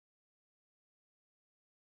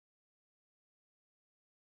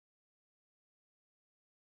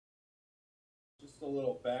just a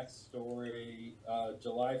little backstory.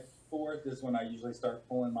 July 4th is when I usually start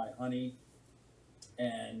pulling my honey.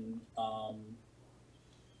 And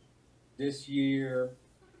this year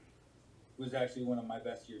was actually one of my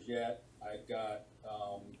best years yet. I got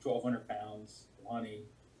 1,200 pounds of honey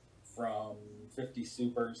from 50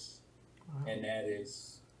 supers, Wow. and that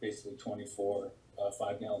is basically 24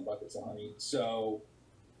 5-gallon buckets of honey. So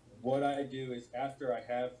what I do is after I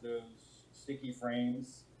have those sticky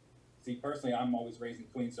frames, see, personally, I'm always raising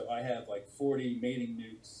queens, so I have like 40 mating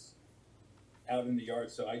nukes out in the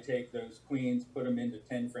yard. So I take those queens, put them into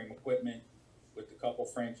 10 frame equipment with a couple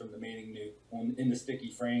frames from the mating nuke in the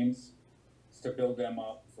sticky frames to build them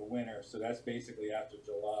up for winter. So that's basically after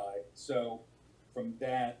July. So from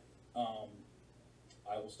that,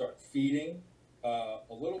 I will start feeding a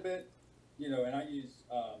little bit, and I use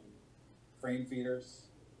frame feeders.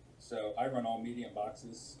 So I run all medium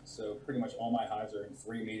boxes. So pretty much all my hives are in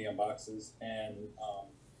 3 medium boxes. And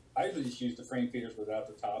I usually just use the frame feeders without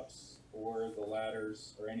the tops or the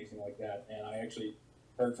ladders or anything like that. And I actually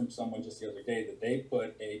heard from someone just the other day that they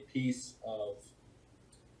put a piece of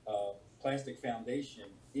plastic foundation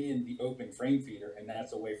in the open frame feeder, and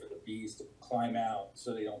that's a way for the bees to climb out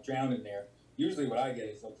so they don't drown in there. Usually what I get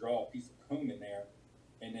is they'll draw a piece of comb in there,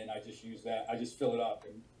 and then I just use that. I just fill it up,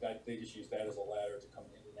 and they just use that as a ladder to come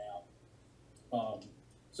in and out.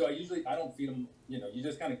 So I don't feed them, you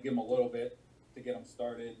just kind of give them a little bit to get them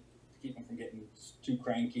started, to keep them from getting too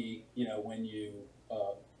cranky, when you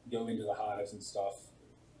go into the hives and stuff.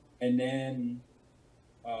 And then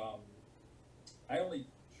I only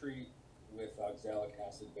treat with oxalic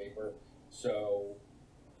acid vapor. So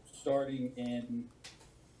starting in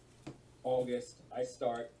August,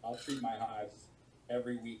 I'll treat my hives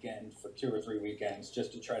every weekend for 2 or 3 weekends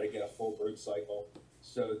just to try to get a full brood cycle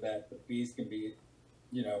so that the bees can be,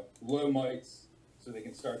 low mites so they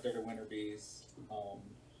can start their winter bees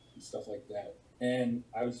and stuff like that. And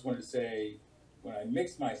I just wanted to say, when I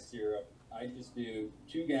mix my syrup, I just do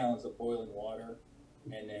 2 gallons of boiling water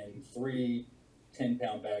and then 3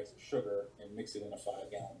 10-pound bags of sugar and mix it in a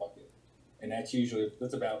 5-gallon bucket. And that's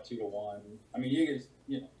about 2 to 1. I mean,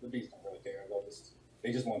 the bees don't really care.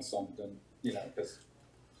 They just want something, because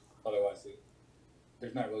otherwise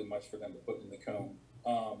there's not really much for them to put in the comb.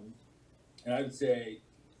 And I would say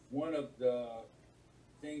one of the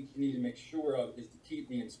things you need to make sure of is to keep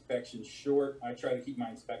the inspections short. I try to keep my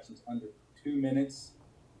inspections under 2 minutes,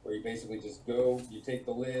 where you basically just go, you take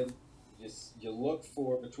the lid, you look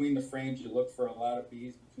for, between the frames, you look for a lot of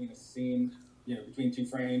bees between a seam, between 2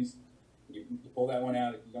 frames. You pull that one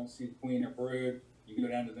out. If you don't see the queen or brood, you go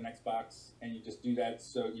down to the next box and you just do that.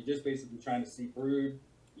 So you're just basically trying to see brood.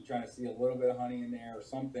 You're trying to see a little bit of honey in there or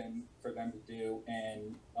something for them to do.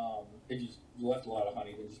 And if you left a lot of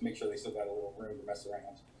honey, then just make sure they still got a little room to mess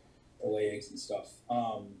around, to lay eggs and stuff.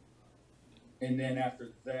 And then after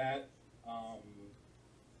that,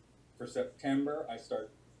 for September, I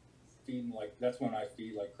start feeding that's when I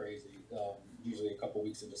feed like crazy, usually a couple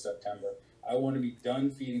weeks into September. I want to be done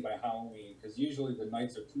feeding by Halloween because usually the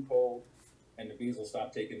nights are too cold and the bees will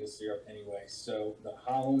stop taking the syrup anyway. So the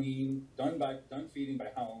Halloween, done feeding by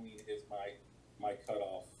Halloween is my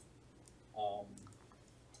cutoff.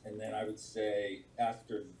 And then I would say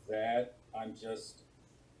after that, I'm just,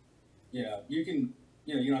 you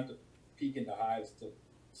don't have to peek into hives to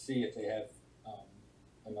see if they have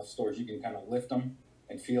enough storage. You can kind of lift them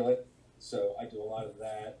and feel it. So I do a lot of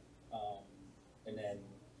that. And then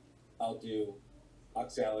I'll do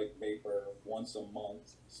oxalic vapor once a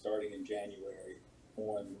month starting in January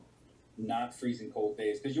on not freezing cold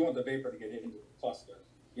days, because you want the vapor to get into the cluster.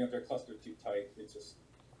 If they're clustered too tight,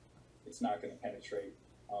 it's not going to penetrate.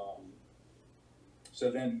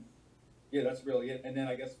 So then, yeah, that's really it. And then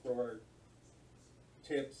I guess for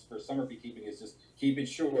tips for summer beekeeping is just keep it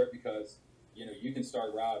short, because you can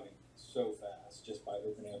start robbing so fast just by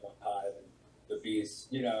opening up a hive, and the bees,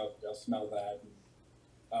 they'll smell that. And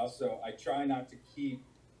also, I try not to keep,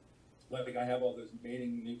 like I have all those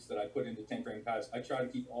mating nukes that I put into 10 frame hives. I try to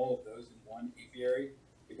keep all of those in one apiary,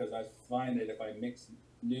 because I find that if I mix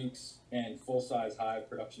nukes and full-size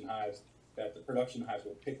production hives, that the production hives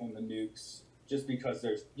will pick on the nukes just because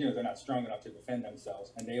they're not strong enough to defend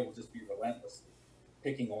themselves, and they will just be relentlessly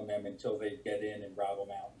picking on them until they get in and rob them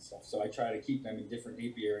out and stuff. So I try to keep them in different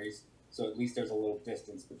apiaries, so at least there's a little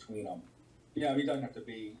distance between them. It doesn't have to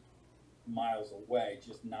be miles away,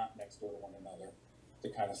 just not next door to one another, to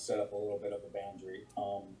kind of set up a little bit of a boundary.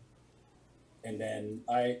 And then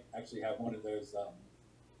I actually have one of those,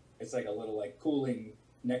 it's like a little cooling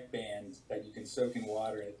neck band that you can soak in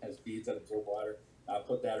water, and it has beads that absorb water. I'll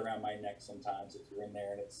put that around my neck sometimes if you're in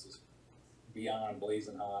there and it's just beyond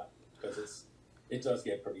blazing hot, because it does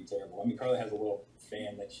get pretty terrible. I mean, Carla has a little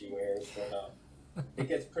fan that she wears, but it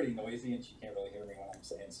gets pretty noisy, and she can't really hear me when I'm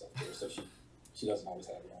saying stuff to her, so she doesn't always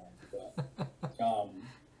have it on. But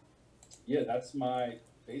yeah, that's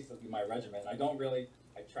basically my regimen. I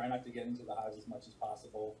try not to get into the hives as much as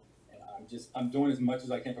possible, and I'm doing as much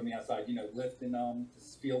as I can from the outside. You know, lifting them,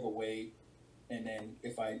 just feel the weight, and then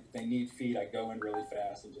if they need feed, I go in really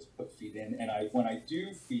fast and just put feed in. And when I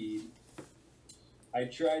do feed, I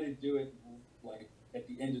try to do it like at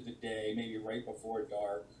the end of the day, maybe right before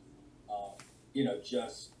dark. You know,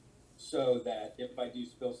 just so that if I do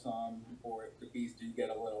spill some, or if the bees do get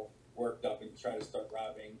a little worked up and try to start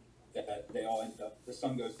robbing, that they all end up, the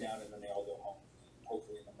sun goes down and then they all go home.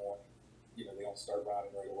 Hopefully in the morning, you know, they don't start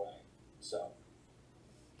robbing right away. So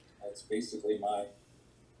that's basically my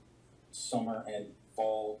summer and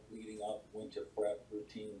fall leading up winter prep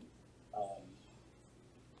routine.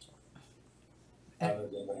 I don't know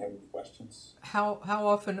if anybody have any questions. How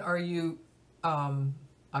often are you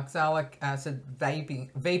oxalic acid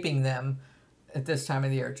vaping them at this time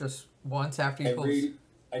of the year? Just once after you pull?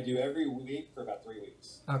 I do every week for about 3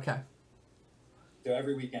 weeks. Okay. So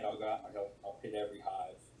every weekend I'll go out and I'll hit every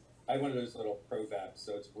hive. I have one of those little ProVaps,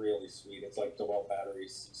 so it's really sweet. It's like DeWalt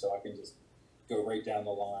batteries, so I can just go right down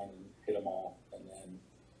the line and hit them all. And then,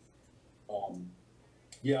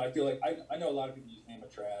 yeah, I feel like I know a lot of people use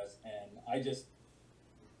Amatraz, and I just,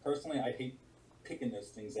 personally, I hate picking those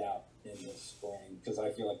things out in the spring because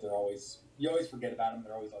I feel like you always forget about them.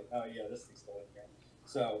 They're always like, oh yeah, this thing's still in here.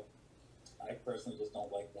 So I personally just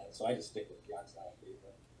don't like that. So I just stick with the oxalic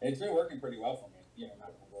vapor. And it's been working pretty well for me, you know, not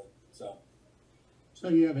gonna work. So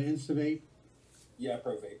you have an Instavape? Yeah,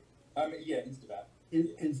 ProVape. Yeah, Instavat.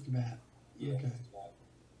 Instavat. Yeah, okay. Instavat.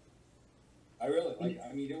 I really like it.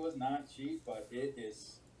 I mean, it was not cheap, but it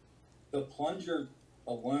is, the plunger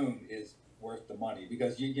alone is worth the money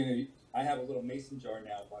because you know, I have a little mason jar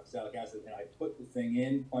now of oxalic acid, and I put the thing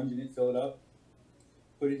in, plunge it in, fill it up,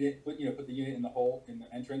 put the unit in the hole in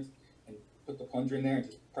the entrance, and put the plunger in there and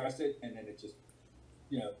just press it, and then it just,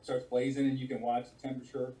 you know, starts blazing, and you can watch the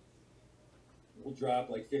temperature will drop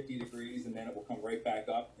like 50 degrees, and then it will come right back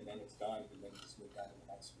up, and then it's done, and then you just move down to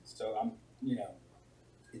the next one. So you know,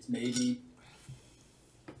 it's maybe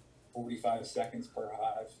 45 seconds per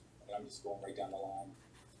hive, and I'm just going right down the line.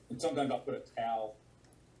 And sometimes I'll put a towel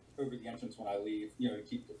over the entrance when I leave, you know, to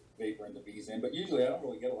keep the vapor and the bees in. But usually I don't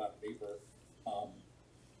really get a lot of vapor,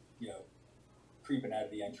 you know, creeping out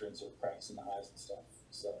of the entrance or cracks in the hives and stuff.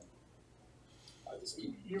 So I just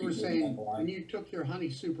keep. You were saying when you took your honey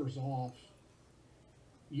supers off,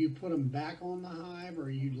 you put them back on the hive, or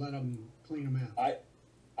you let them clean them out?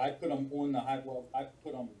 I put them on the hive. Well, I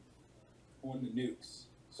put them on the nukes.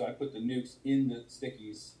 So I put the nukes in the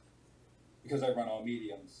stickies because I run all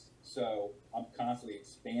mediums. So I'm constantly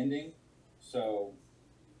expanding. So,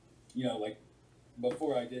 you know, like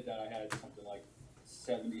before I did that, I had something like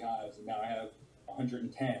 70 hives, and now I have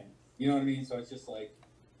 110. You know what I mean? So it's just like,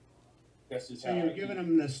 that's just so how you're giving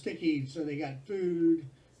them the sticky, so they got food.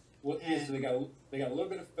 Well, yeah, so they got a little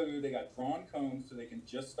bit of food. They got drawn combs, so they can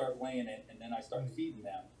just start laying it, and then I start feeding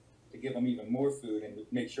them to give them even more food and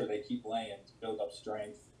make sure they keep laying to build up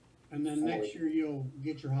strength. And then next year you'll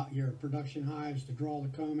get your production hives to draw the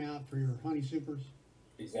comb out for your honey supers?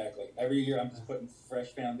 Exactly. Every year I'm just putting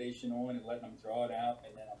fresh foundation on and letting them draw it out,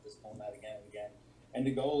 and then I'm just doing that again and again. And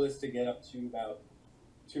the goal is to get up to about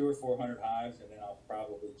 200 or 400 hives, and then I'll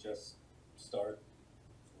probably just start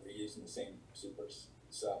reusing the same supers.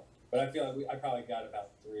 So, but I feel like I probably got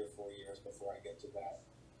about 3 or 4 years before I get to that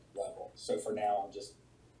level. So for now, I'm just,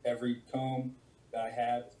 every comb that I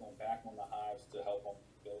have is going back on the hives to help them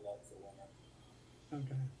build up for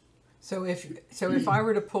winter. Okay. So if I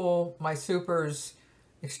were to pull my supers,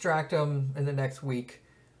 extract them in the next week,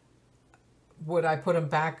 would I put them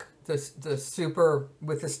back, the super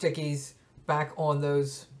with the stickies, back on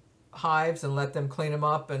those hives and let them clean them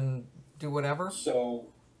up and do whatever? So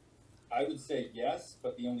I would say yes,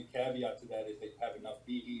 but the only caveat to that is they have enough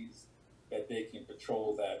bees that they can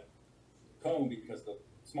patrol that comb, because the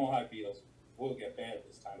small hive beetles will get bad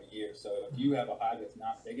this time of year. So if you have a hive that's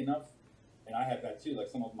not big enough, and I have that too, like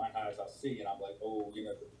some of my hives I'll see and I'm like, oh, you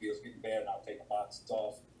know, the beetles getting bad, and I'll take the boxes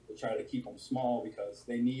off to try to keep them small, because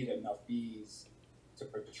they need enough bees to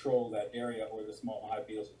patrol that area, or the small hive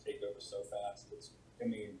beetles will take over so fast. It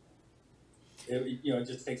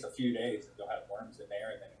just takes a few days, and you'll have worms in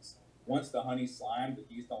there, and then once the honey's slimed, the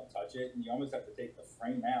bees don't touch it, and you almost have to take the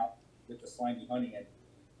frame out with the slimy honey and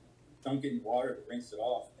dunk it in water to rinse it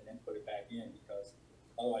off, and then put it back in, because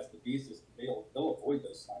otherwise the bees they'll avoid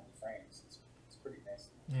those slimy frames. It's pretty nasty.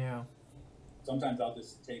 Yeah. Sometimes I'll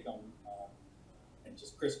just take them and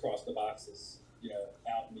just crisscross the boxes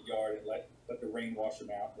out in the yard and let the rain wash them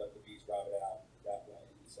out, let the bees rot it out that way.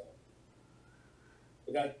 So,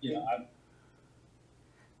 but that, I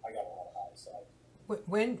got a lot of hives. So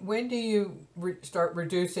when do you start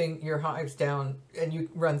reducing your hives down, and you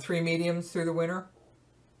run 3 mediums through the winter?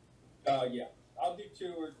 Yeah, I'll do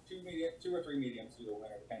two or three mediums through the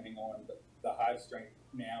winter, depending on the hive strength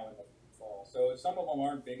now in the fall. So if some of them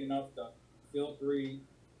aren't big enough to fill 3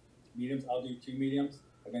 mediums, I'll do 2 mediums,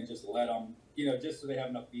 and then just let them, just so they have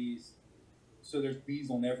enough bees. So there's bees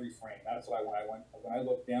on every frame. That's why when I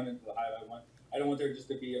look down into the hive, I don't want there just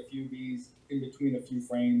to be a few bees in between a few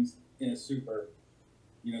frames in a super.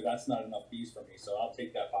 That's not enough bees for me. So I'll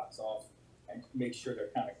take that box off and make sure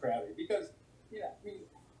they're kind of crowded, because,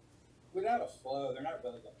 without a flow, they're not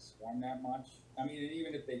really going to swarm that much. I mean, and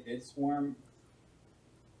even if they did swarm,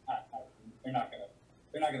 they're not going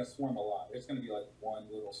to swarm a lot. There's going to be like one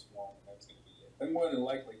little swarm, and that's going to be it. But more than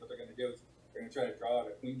likely, what they're going to do is they're going to try to draw out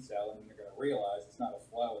a queen cell, and then they're going to realize it's not a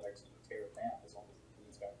flow, and they're just going to tear it down as long as the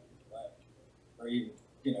queen's got room left. Or even,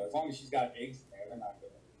 as long as she's got eggs in there, they're not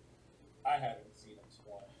going to. I haven't seen them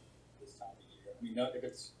swarm this time of year. I mean, if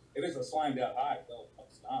it's a slimed out hive, they'll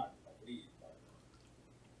abscond, I believe. But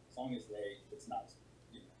as long as it's not,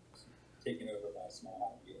 taken over by small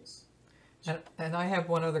hive beetles. And I have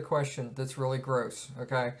one other question that's really gross.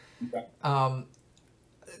 Okay. Okay.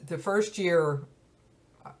 The first year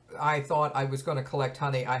I thought I was going to collect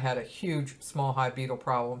honey, I had a huge small hive beetle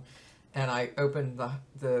problem, and I opened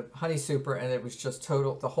the honey super, and it was just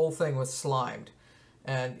total. The whole thing was slimed.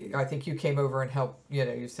 And I think you came over and helped,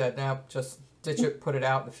 you said, no, just ditch it, put it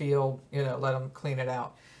out in the field, let them clean it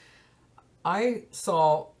out. I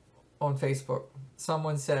saw on Facebook,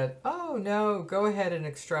 someone said, oh no, go ahead and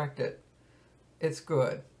extract it. It's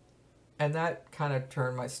good. And that kind of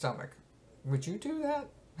turned my stomach. Would you do that?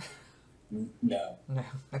 No. No,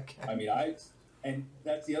 okay. I mean, and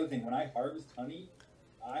that's the other thing. When I harvest honey,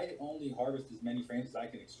 I only harvest as many frames as I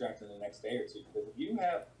can extract in the next day or two. Because if you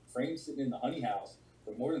have frames sitting in the honey house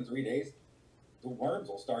for more than 3 days, the worms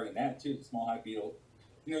will start in that too. The small hive beetle,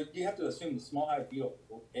 you have to assume the small hive beetle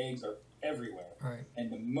eggs are everywhere. Right.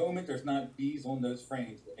 And the moment there's not bees on those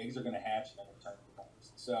frames, the eggs are going to hatch and return to the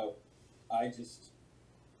worms. So I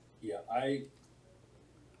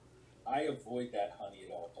avoid that honey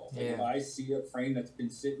at all costs. Like, if I see a frame that's been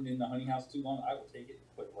sitting in the honey house too long, I will take it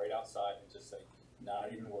and put it right outside and just say,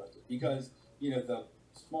 not even worth it. Because, the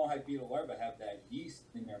small hive beetle larvae have that yeast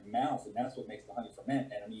in their mouth, and that's what makes the honey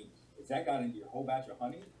ferment. And I mean, if that got into your whole batch of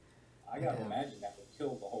honey, I got to imagine that would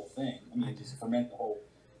kill the whole thing. I mean, just ferment the whole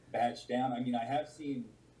batch down. I mean, I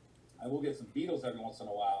will get some beetles every once in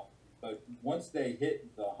a while, but once they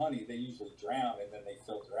hit the honey, they usually drown and then they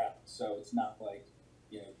filter out. So it's not like,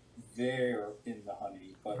 they're in the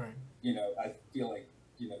honey, but, I feel like,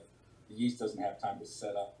 the yeast doesn't have time to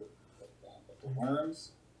set up with that. But the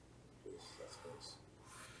worms, that's gross.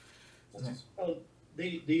 Well,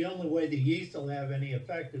 the only way the yeast will have any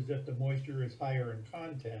effect is if the moisture is higher in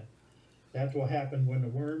content. That's what happened when the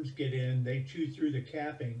worms get in. They chew through the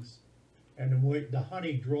cappings, and the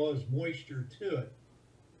honey draws moisture to it.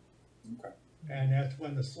 Okay. And that's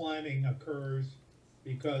when the sliming occurs,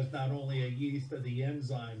 because not only a yeast of the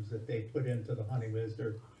enzymes that they put into the honey as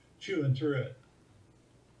they're chewing through it.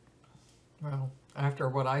 Well, after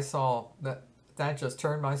what I saw, that just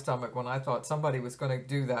turned my stomach when I thought somebody was going to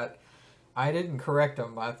do that. I didn't correct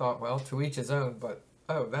them. I thought, well, to each his own, but,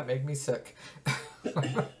 that made me sick. I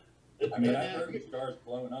mean, I heard the stars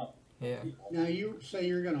blowing up. Yeah. Now, you say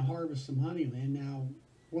you're going to harvest some honey, Lynn. Now,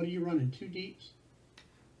 what are you running, 2 deeps?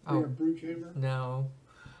 For your brood chamber? No.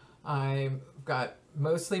 I've got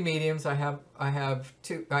mostly mediums. I have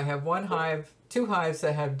two hives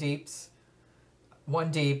that have deeps, 1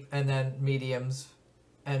 deep, and then mediums.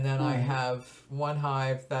 And then I have 1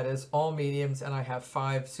 hive that is all mediums, and I have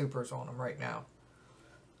 5 supers on them right now.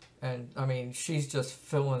 And, I mean, she's just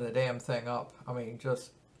filling the damn thing up. I mean,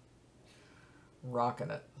 just rocking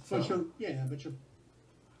it. So. But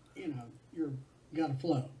you're got a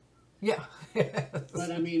flow. Yeah.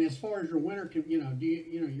 But I mean, as far as your winter,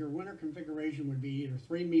 your winter configuration would be either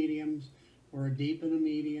 3 mediums or a deep and a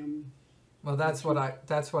medium. Well, that's what I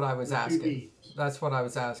was asking. That's what I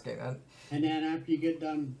was asking. And then after you get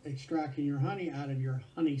done extracting your honey out of your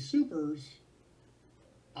honey supers,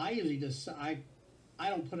 I usually just I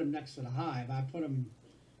don't put them next to the hive. I put them,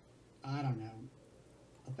 I don't know,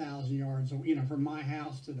 1,000 yards. From my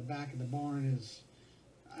house to the back of the barn is,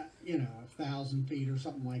 1,000 feet or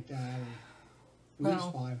something like that, or at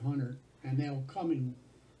least 500. And they'll come and,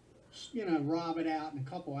 rob it out in a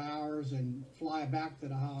couple hours and fly back to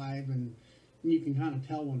the hive, and you can kind of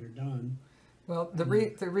tell when they're done. Well, the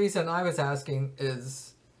reason I was asking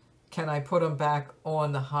is, can I put them back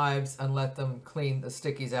on the hives and let them clean the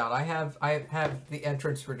stickies out? I have the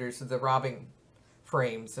entrance reducer, the robbing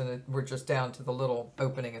frames, and we're just down to the little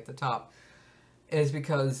opening at the top. Is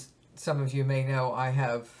because some of you may know I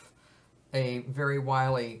have a very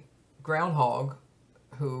wily groundhog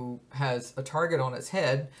who has a target on his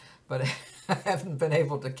head, but I haven't been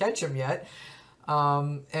able to catch him yet.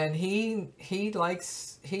 And he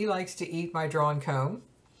likes to eat my drawn comb.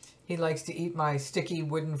 He likes to eat my sticky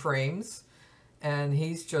wooden frames, and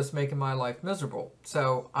he's just making my life miserable.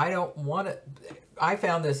 So I don't want it. I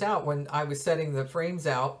found this out when I was setting the frames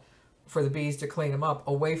out for the bees to clean them up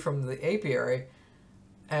away from the apiary,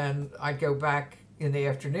 and I'd go back in the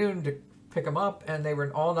afternoon to pick them up, and they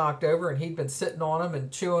were all knocked over, and he'd been sitting on them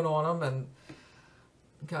and chewing on them, and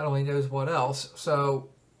God only knows what else. So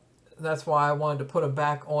that's why I wanted to put them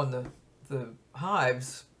back on the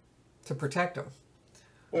hives to protect them.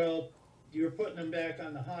 Well, you're putting them back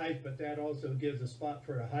on the hive, but that also gives a spot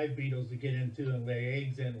for the hive beetles to get into and lay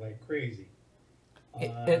eggs in like crazy.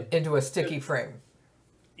 Into a sticky frame.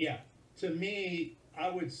 Yeah. To me, I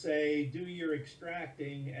would say do your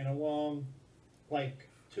extracting, and along like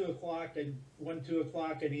 2 o'clock and 2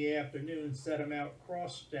 o'clock in the afternoon, set them out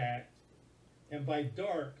cross stacked, and by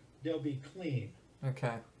dark they'll be clean.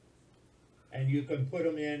 Okay. And you can put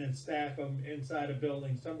them in and stack them inside a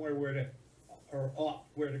building somewhere where the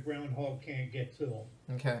groundhog can't get to them.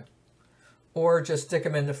 Okay. Or just stick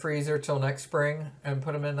them in the freezer till next spring and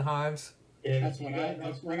put them in the hives. If That's you what got I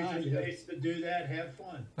enough do. freezer space to do that, have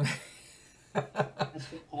fun.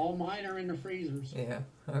 All mine are in the freezers. Yeah.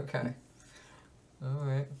 Okay. All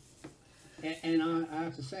right. And I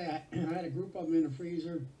have to say, I had a group of them in the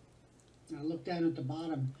freezer. I looked down at the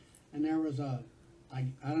bottom, and there was I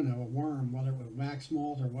don't know, a worm, whether it was wax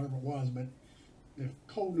moth or whatever it was, but the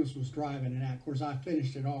coldness was driving it out. Of course, I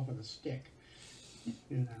finished it off with a stick.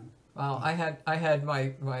 You know. Well, I had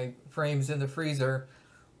my frames in the freezer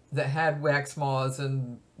that had wax moths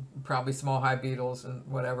and probably small hive beetles and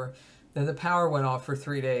whatever. Then the power went off for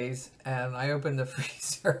 3 days, and I opened the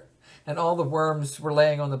freezer, and all the worms were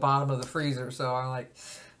laying on the bottom of the freezer. So I'm like,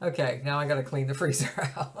 okay, now I got to clean the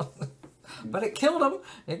freezer out. But it killed them.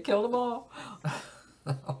 It killed them all.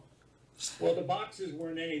 Well, the boxes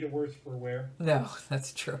weren't any the worse for wear. No,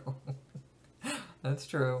 that's true. That's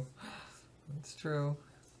true. That's true.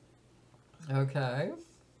 Okay.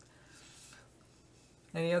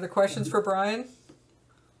 Any other questions for Brian?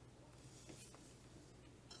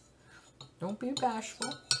 Don't be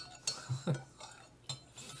bashful.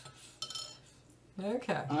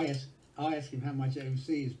 Okay. I'll ask him how much OC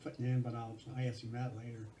he's putting in, but I'll ask him that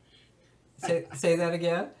later. Say that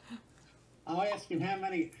again. I'll ask him how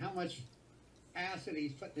much acid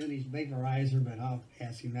he's putting in his vaporizer, but I'll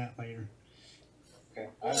ask him that later. Okay.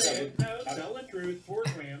 Tell the truth, 4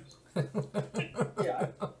 grams. Yeah.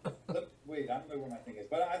 Wait, I don't know where my thing is,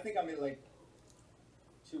 but I think I'm at like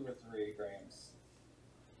 2 or 3 grams.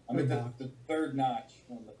 I'm at the 3rd notch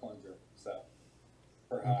on the plunger, so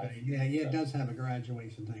per hive. Okay. Yeah, it does have a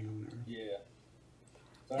graduation thing on there. Yeah.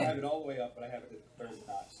 So I don't have it all the way up, but I have it at the 3rd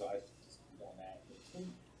notch, so I just keep on that.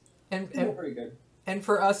 And Pretty good. And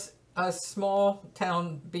for us small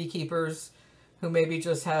town beekeepers who maybe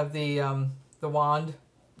just have the wand,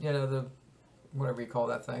 you know, the whatever you call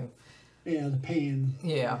that thing. Yeah, the pan.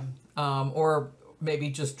 Yeah. Or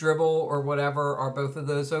maybe just dribble or whatever. Are both of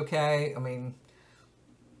those okay? I mean.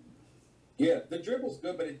 Yeah, the dribble's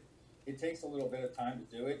good, but it takes a little bit of time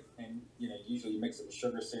to do it, and usually you mix it with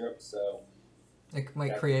sugar syrup, so it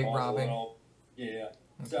might create robbing. Yeah.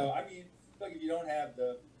 Okay. So I mean, look, if you don't have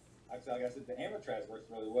like I said, the Amatraz works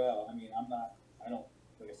really well. I mean, I don't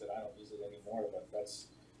use it anymore, but that's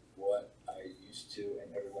what I used to,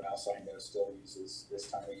 and everyone else I know still uses this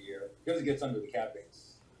time of year because it gets under the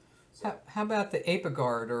cappings. So, how about the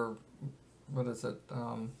Apiguard, or what is it?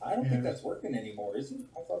 I don't think that's working anymore, is it?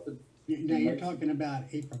 I thought that. Now you're talking about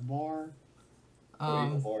Apribar.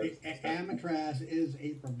 Amatraz is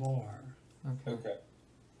Apribar. Okay.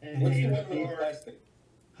 And What's the one with the plastic?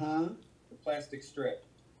 Huh? The plastic strip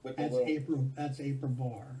with the That's little. That's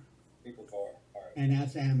Apribar. Apribar. All right. And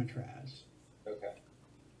that's Amatraz. Okay.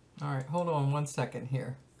 All right, hold on 1 second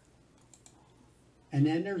here. And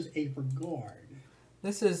then there's Apriguard.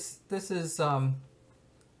 This is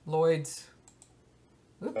Lloyd's.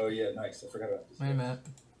 Oop. Oh yeah, nice. I forgot about this. Wait a minute.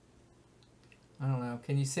 I don't know.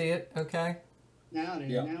 Can you see it? Okay. Now we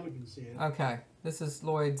can see it. Okay. This is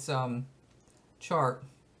Lloyd's chart.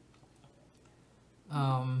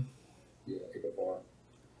 Yeah, Apribar.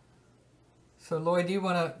 So Lloyd, you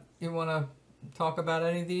wanna talk about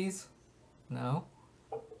any of these? No.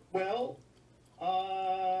 Well,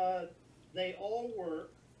 They all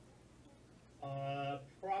work.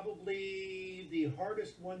 Probably the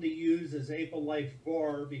hardest one to use is Life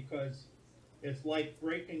Bar because it's like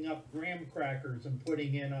breaking up graham crackers and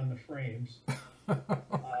putting in on the frames.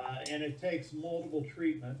 And it takes multiple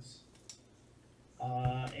treatments.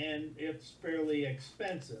 And it's fairly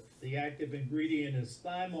expensive. The active ingredient is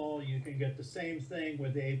thymol. You can get the same thing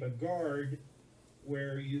with Guard,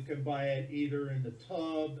 where you can buy it either in the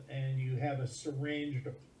tub and you have a syringe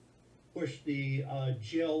to push the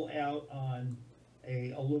gel out on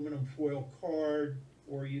a aluminum foil card,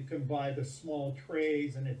 or you can buy the small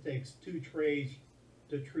trays, and it takes 2 trays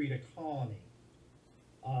to treat a colony.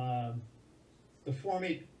 The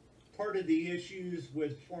Formic, part of the issues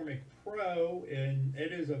with Formic Pro, and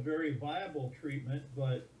it is a very viable treatment,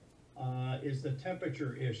 but is the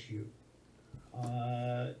temperature issue.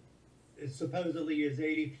 It supposedly is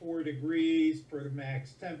 84 degrees for the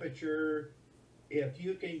max temperature. If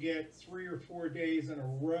you can get 3 or 4 days in a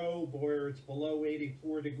row where it's below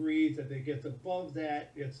 84 degrees, if it gets above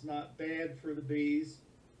that, it's not bad for the bees,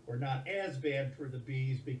 or not as bad for the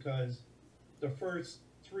bees, because the first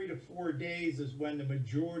 3 to 4 days is when the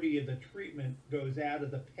majority of the treatment goes out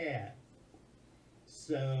of the pad.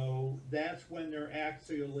 So that's when they're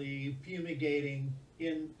actually fumigating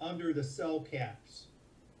in under the cell caps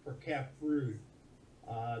for cap brood.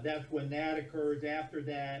 That's when that occurs. After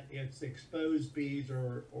that, it's exposed bees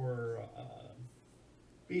or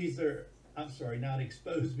bees that are, I'm sorry, not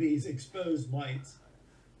exposed bees, exposed mites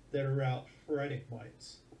that are out, phoretic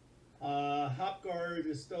mites. Hop Guard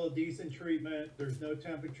is still a decent treatment. There's no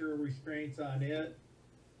temperature restraints on it.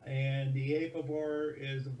 And the Apivar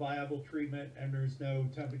is a viable treatment, and there's no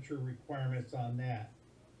temperature requirements on that.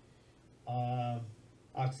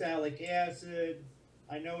 Oxalic acid,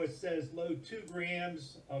 I know it says load 2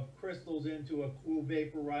 grams of crystals into a cool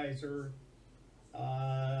vaporizer.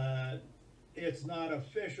 It's not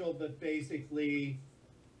official, but basically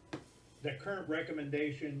the current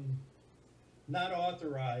recommendation, not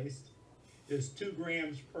authorized, is 2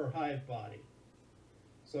 grams per hive body.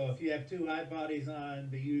 So if you have 2 hive bodies on,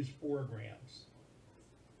 they use 4 grams.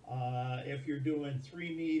 If you're doing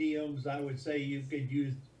 3 mediums, I would say you could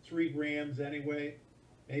use 3 grams anyway,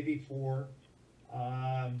 maybe 4.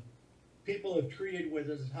 People have treated with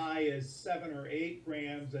as high as 7 or 8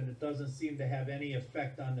 grams, and it doesn't seem to have any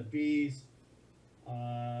effect on the bees.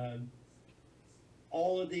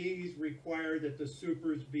 All of these require that the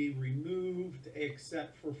supers be removed,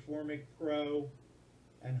 except for Formic Pro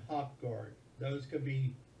and Hop Guard. Those could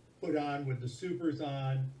be put on with the supers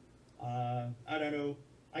on. I don't know.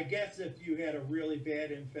 I guess if you had a really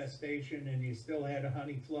bad infestation and you still had a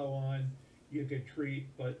honey flow on, you could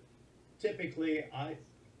treat, but typically I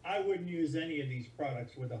wouldn't use any of these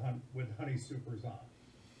products with honey supers on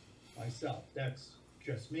myself. That's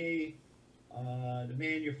just me. The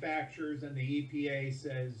manufacturers and the EPA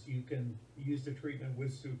says you can use the treatment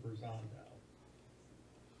with supers on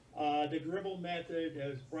though. The dribble method,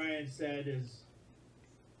 as Brian said,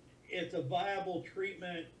 it's a viable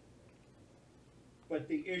treatment, but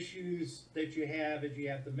the issues that you have is you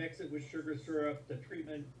have to mix it with sugar syrup. The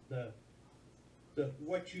treatment,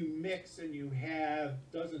 what you mix and you have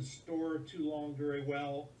doesn't store too long very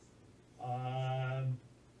well.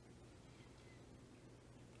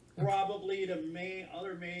 Probably the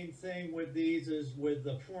other main thing with these is with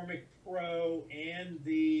the Formic Pro and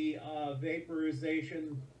the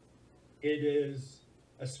vaporization, it is,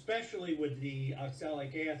 especially with the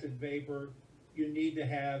oxalic acid vapor, you need to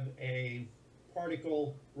have a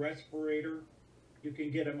particle respirator. You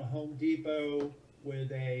can get them at Home Depot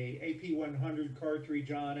with a AP100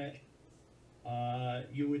 cartridge on it.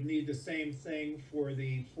 You would need the same thing for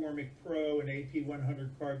the Formic Pro, and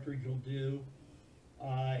AP100 cartridge will do.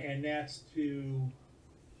 And that's to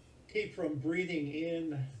keep from breathing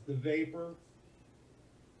in the vapor.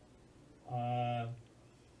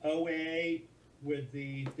 OA, with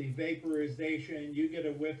the vaporization, you get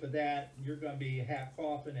a whiff of that, you're going to be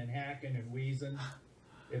coughing and hacking and wheezing.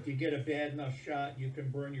 If you get a bad enough shot, you can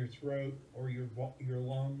burn your throat or your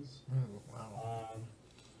lungs. Oh, wow.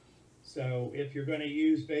 So if you're going to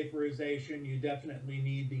use vaporization, you definitely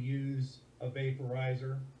need to use a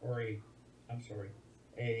vaporizer or a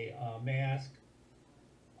mask.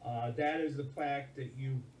 That is the fact that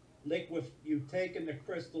you've taken the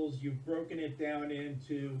crystals, you've broken it down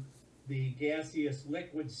into the gaseous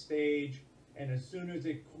liquid stage, and as soon as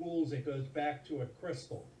it cools, it goes back to a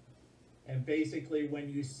crystal. And basically, when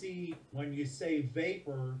you say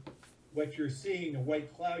vapor, what you're seeing, the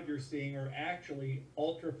white cloud you're seeing, are actually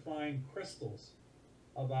ultrafine crystals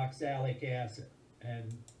of oxalic acid,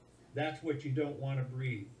 and that's what you don't want to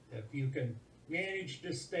breathe. If you can manage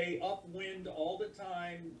to stay upwind all the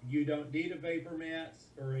time, you don't need a vapor mask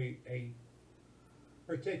or a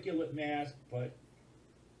particulate mask, but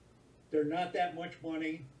they're not that much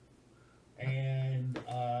money, and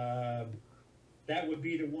that would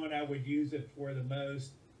be the one I would use it for the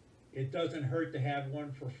most. It doesn't hurt to have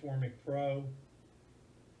one for Formic Pro.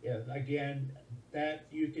 Yeah, again, that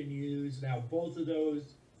you can use. Now, both of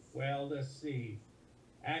those, well, let's see.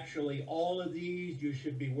 Actually, all of these you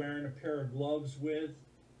should be wearing a pair of gloves with,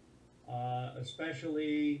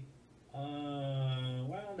 especially,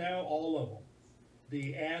 well, now all of them.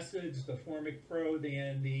 The acids, the Formic Pro, and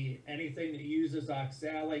anything that uses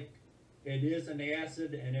oxalic, it is an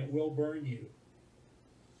acid and it will burn you.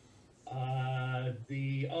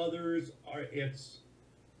 The others are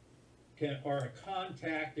a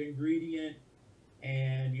contact ingredient,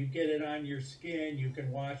 and you get it on your skin, you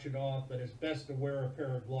can wash it off, but it's best to wear a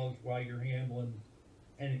pair of gloves while you're handling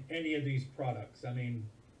any of these products. I mean,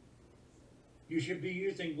 you should be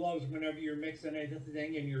using gloves whenever you're mixing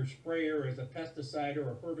anything in your sprayer as a pesticide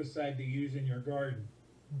or a herbicide to use in your garden.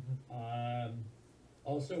 Mm-hmm.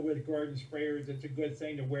 Also with garden sprayers, it's a good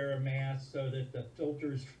thing to wear a mask so that the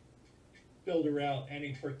filters filter out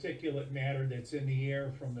any particulate matter that's in the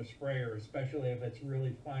air from the sprayer, especially if it's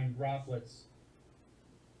really fine droplets.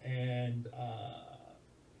 And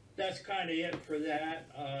that's kind of it for that.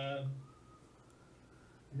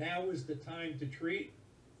 Now is the time to treat.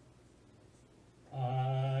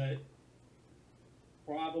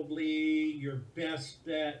 Probably your best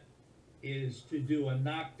bet is to do a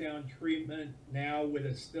knockdown treatment now when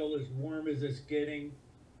it's still as warm as it's getting.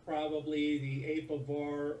 Probably the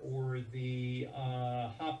Apivar or the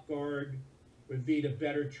Hop Guard would be the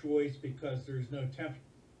better choice because there's no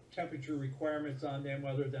temperature requirements on them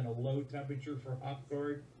other than a low temperature for Hop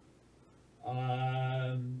Guard.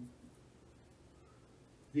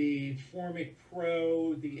 The Formic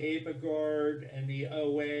Pro, the Apiguard, and the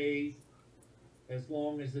OA, as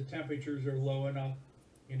long as the temperatures are low enough,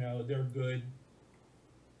 you know, they're good.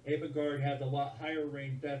 Apiguard has a lot higher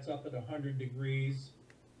range, that's up at 100 degrees.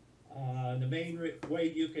 The main way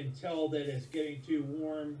you can tell that it's getting too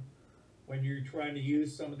warm when you're trying to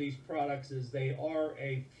use some of these products is they are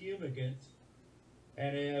a fumigant,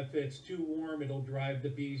 and if it's too warm, it'll drive the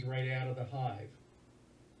bees right out of the hive.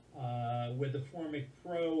 With the Formic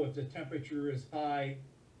Pro, if the temperature is high,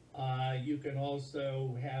 you can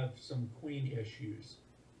also have some queen issues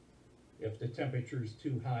if the temperature is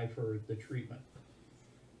too high for the treatment.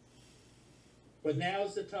 But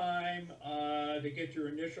now's the time to get your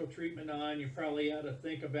initial treatment on. You probably ought to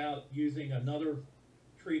think about using another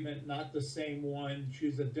treatment, not the same one.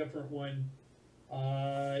 Choose a different one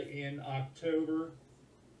in October.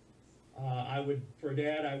 For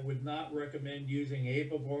that, I would not recommend using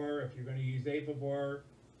Apivar. If you're going to use Apivar,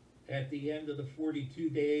 at the end of the 42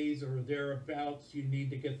 days or thereabouts, you need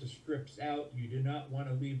to get the strips out. You do not want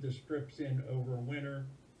to leave the strips in over winter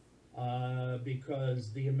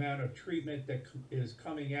because the amount of treatment that is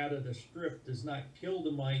coming out of the strip does not kill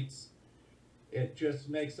the mites. It just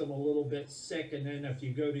makes them a little bit sick, and then if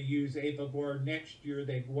you go to use Apivar next year,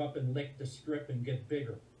 they go up and lick the strip and get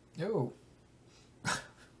bigger. Oh.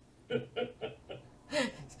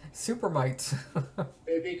 Super mites.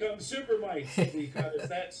 They become super mites because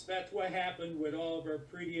that's what happened with all of our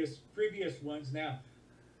previous ones. Now,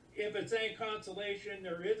 if it's any consolation,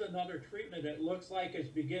 there is another treatment that looks like it's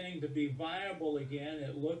beginning to be viable again.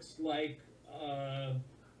 It looks like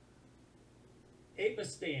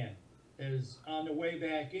Apistan is on the way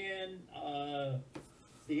back in.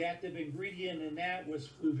 The active ingredient in that was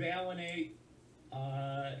fluvalinate,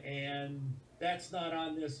 and that's not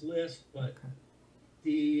on this list, but okay.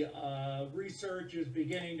 The research is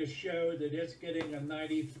beginning to show that it's getting a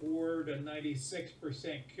 94 to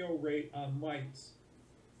 96% kill rate on mites.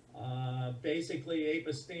 Basically,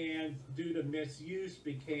 Apistan, due to misuse,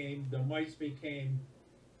 the mites became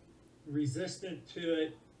resistant to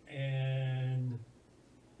it, and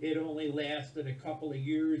it only lasted a couple of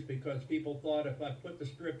years because people thought if I put the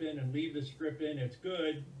strip in and leave the strip in, it's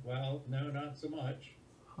good. Well, no, not so much.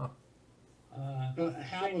 Huh.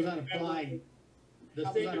 How was that applied? The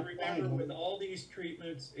thing to remember with all these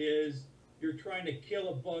treatments is you're trying to kill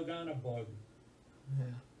a bug on a bug. Yeah.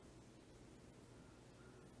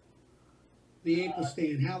 The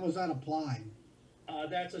Apistan, how was that applied?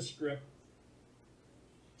 That's a strip.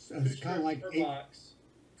 So it's kind of like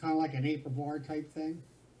an Apivar type thing?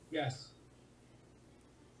 Yes.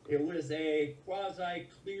 It was a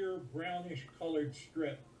quasi-clear brownish colored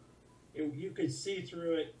strip. You could see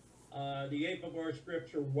through it. The Apivar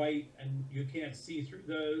strips are white and you can't see through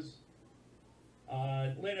those.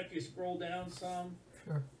 Lynn, if you scroll down some.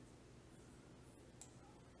 Sure.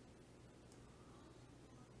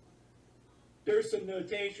 there's some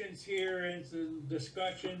notations here and some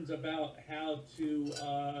discussions about how to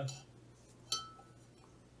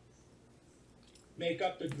make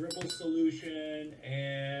up the dribble solution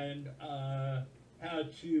and how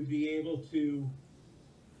to be able to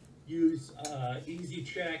use Easy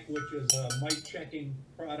Check, which is a mite checking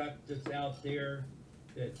product that's out there.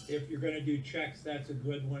 That if you're going to do checks, that's a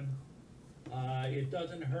good one. It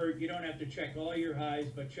doesn't hurt. You don't have to check all your hives,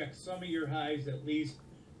 but check some of your hives at least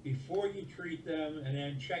before you treat them, and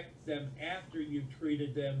then check them after you've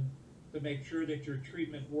treated them to make sure that your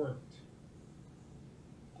treatment worked.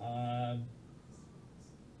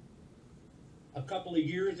 A couple of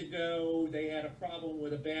years ago, they had a problem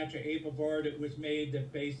with a batch of Apivar that was made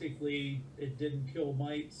that basically it didn't kill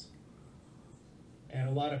mites. And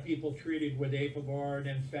a lot of people treated with Apivar and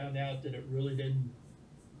then found out that it really didn't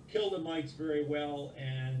kill the mites very well,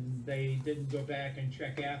 and they didn't go back and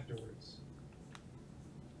check afterwards.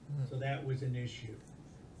 So that was an issue.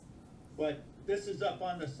 But this is up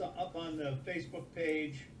on the Facebook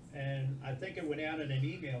page, and I think it went out in an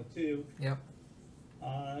email too. Yep.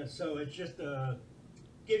 So it's just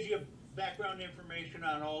gives you background information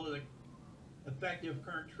on all of the effective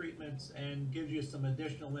current treatments and gives you some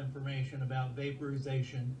additional information about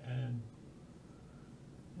vaporization and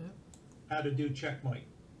how to do check mite,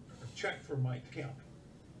 or check for mite count.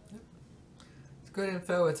 It's good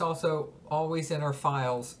info. It's also always in our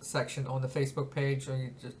files section on the Facebook page, so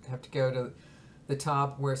you just have to go to the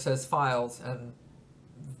top where it says files, and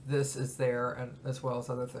this is there, and as well as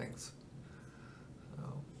other things.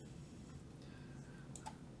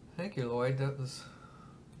 Thank you, Lloyd. That was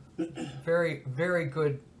very, very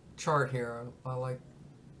good chart here. I like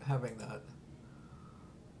having that.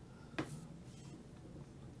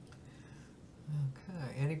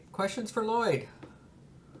 Okay. Any questions for Lloyd?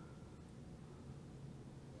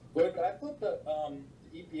 Look, I thought the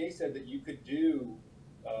EPA said that you could do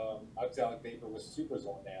oxalic vapor with supers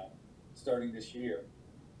on now, starting this year.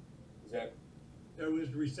 Is that? That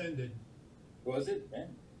was rescinded. Was it?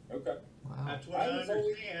 Man, okay. Wow. That's what I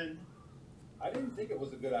understand. I didn't think it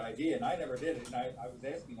was a good idea, and I never did it. And I was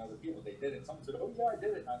asking other people, they did it. Someone said, "Oh yeah, I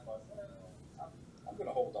did it." And I thought, I'm going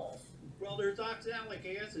to hold off. Well, there's oxalic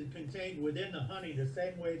acid contained within the honey, the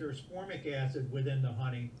same way there's formic acid within the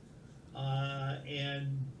honey,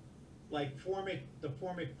 and like the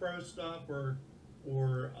formic pro stuff or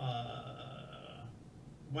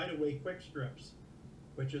Mite Away Quick Strips,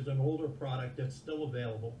 which is an older product that's still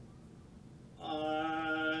available.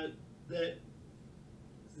 That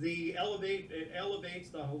it elevates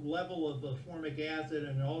the level of the formic acid,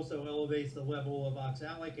 and it also elevates the level of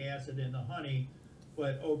oxalic acid in the honey,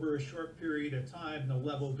 but over a short period of time the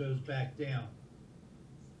level goes back down.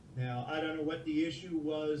 Now I don't know what the issue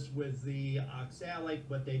was with the oxalic,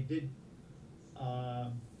 but they did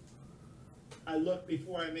I looked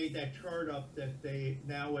before I made that chart up that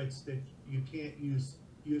now it's that you can't use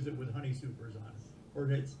it with honey supers on it, or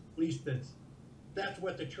that's at least that's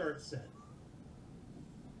what the chart said.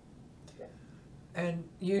 And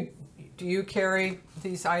do you carry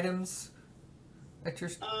these items at your?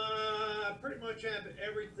 Pretty much have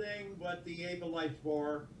everything but the Life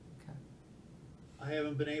bar. Okay. I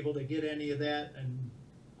haven't been able to get any of that, and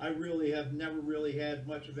I really have never really had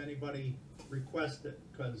much of anybody request it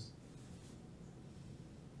because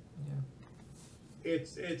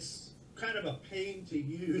it's kind of a pain to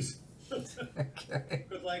use. Okay.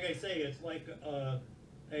 Because like I say, it's like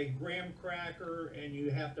a graham cracker, and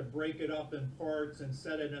you have to break it up in parts and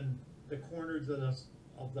set it in the corners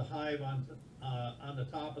of the hive on the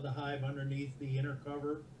top of the hive underneath the inner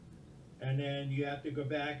cover, and then you have to go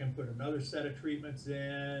back and put another set of treatments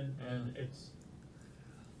in, and it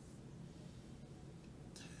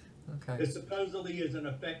supposedly is an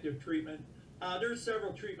effective treatment. There's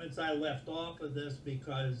several treatments I left off of this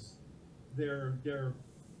because they're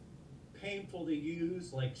painful to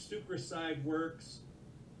use, like Suicide Works,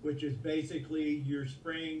 which is basically you're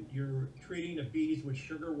treating the bees with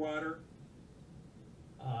sugar water.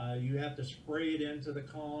 You have to spray it into the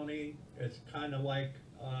colony. It's kind of like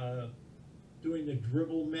doing the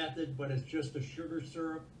dribble method, but it's just a sugar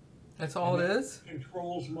syrup. That's all it is?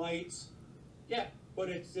 Controls mites. Yeah, but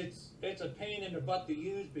it's a pain in the butt to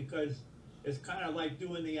use because it's kind of like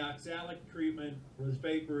doing the oxalic treatment with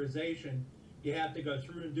vaporization. You have to go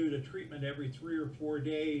through and do the treatment every 3 or 4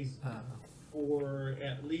 days for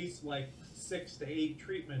at least like 6 to 8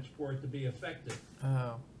 treatments for it to be effective.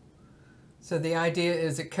 Oh. So the idea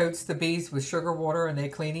is it coats the bees with sugar water and they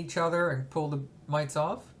clean each other and pull the mites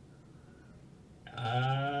off?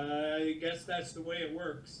 I guess that's the way it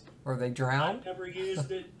works. Or they drown? I've never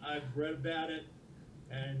used it. I've read about it.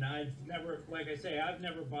 And I've never, like I say, I've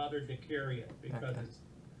never bothered to carry it because Okay.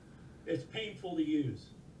 it's painful to use.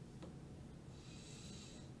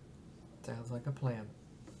 Sounds like a plan.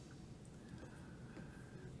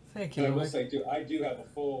 Thank And I you. will say too, I do have a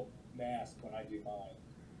full mask when I do mine,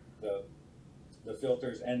 the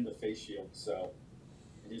filters and the face shield. So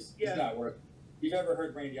it's not worth. If you've ever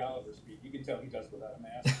heard Randy Oliver speak, you can tell he does without a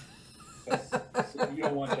mask. So you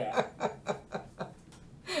don't want that.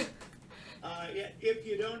 If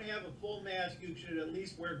you don't have a full mask, you should at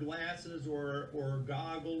least wear glasses or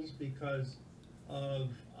goggles because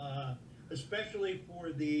of, especially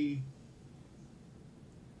for the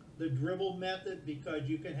dribble method, because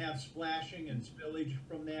you can have splashing and spillage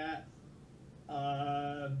from that.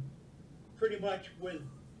 Pretty much with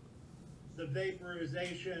the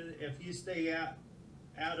vaporization, if you stay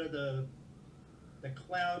out of the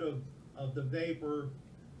cloud of the vapor,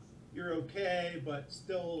 you're okay, but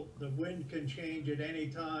still the wind can change at any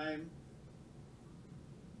time.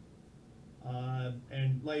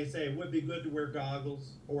 And like I say, it would be good to wear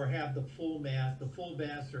goggles or have the full mask. The full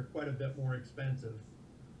masks are quite a bit more expensive.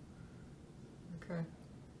 Okay,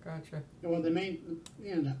 gotcha. Well, the main,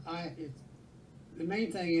 the main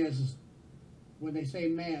thing is when they say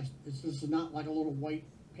mask, this is not like a little white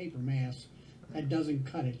paper mask that doesn't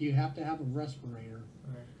cut it. You have to have a respirator.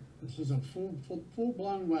 Right. This is a full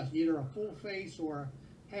blown mask, either a full face or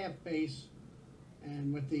a half face,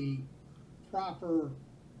 and with the proper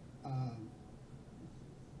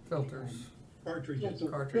Filters. Cartridges.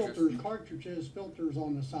 Filters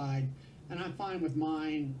on the side. And I'm fine with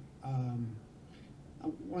mine.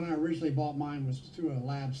 When I originally bought mine was through a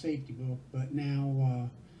lab safety book, but now,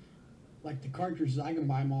 like the cartridges, I can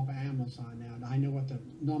buy them off of Amazon now. I know what the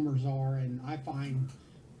numbers are, and I find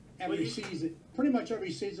every season, pretty much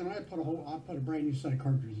every season, I put a brand new set of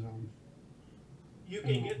cartridges on. You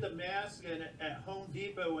can get the mask at Home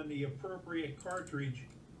Depot in the appropriate cartridge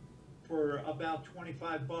for about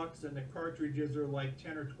 $25, and the cartridges are like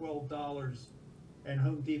 $10 or $12, and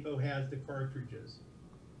Home Depot has the cartridges.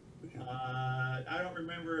 I don't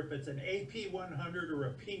remember if it's an AP100 or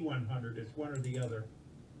a P100. It's one or the other.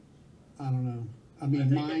 I don't know. I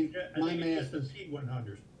mean, my mask is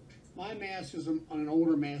P100. My mask is on an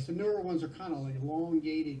older mask. The newer ones are kind of like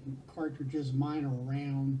elongated cartridges. Mine are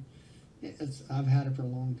round. I've had it for a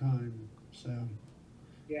long time, so.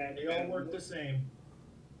 Yeah, They all work the same.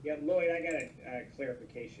 Yeah, Lloyd, I got a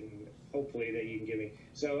clarification, hopefully, that you can give me.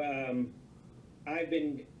 So,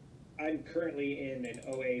 I'm currently in an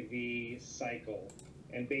OAV cycle,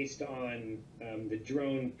 and based on the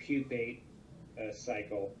drone pupate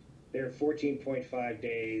cycle, there are 14.5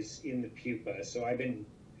 days in the pupa. So I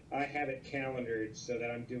have it calendared so that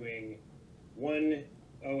I'm doing one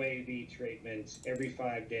OAV treatment every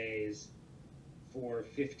 5 days for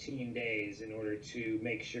 15 days in order to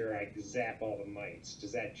make sure I zap all the mites.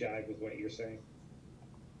 Does that jive with what you're saying?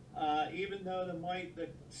 Even though the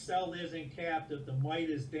cell isn't capped, if the mite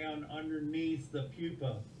is down underneath the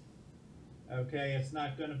pupa, okay, it's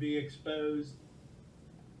not going to be exposed.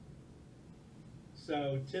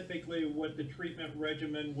 So typically what the treatment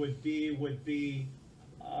regimen would be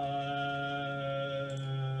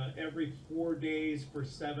every 4 days for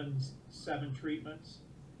seven treatments.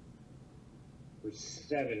 For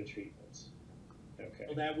 7 treatments. Okay.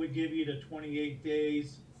 So that would give you the 28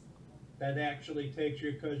 days. That actually takes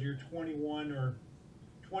you, because you're 21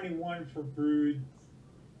 for brood,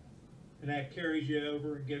 and that carries you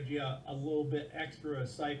over and gives you a little bit extra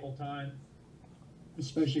cycle time.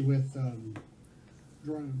 Especially with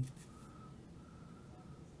drone.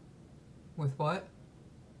 With what?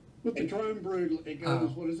 With the drone brood, it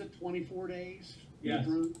goes, what is it, 24 days? Yes.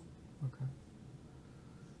 Okay.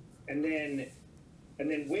 And then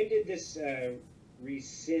when did this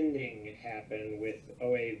rescinding happen with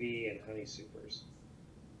OAV and honey supers?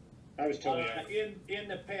 I was told in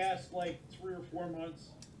the past, like 3 or 4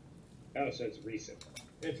 months. Oh, so it's recent.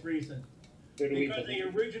 It's recent. So Because they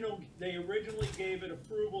originally gave it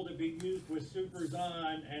approval to be used with supers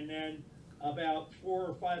on, and then about 4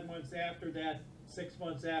 or 5 months after that, 6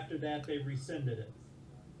 months after that, they rescinded it.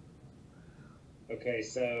 Okay,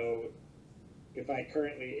 so if I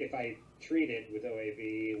treat it with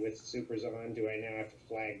OAV with supers on, do I now have to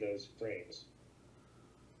flag those frames?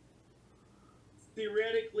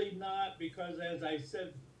 Theoretically not, because as I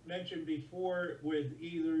mentioned before, with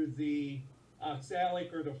either the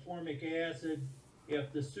oxalic or the formic acid,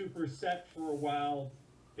 if the super's set for a while,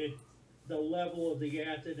 the level of the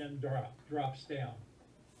acid drops down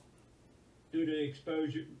due to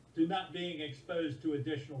exposure, to not being exposed to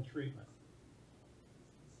additional treatment.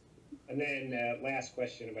 And then last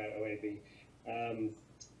question about OAV.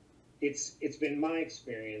 it's been my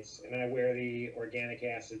experience, and I wear the organic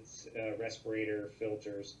acids respirator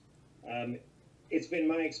filters. It's been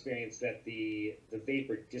my experience that the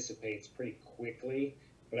vapor dissipates pretty quickly,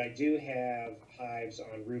 but I do have hives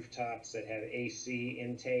on rooftops that have AC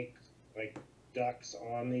intake, like ducts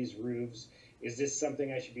on these roofs. Is this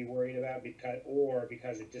something I should be worried about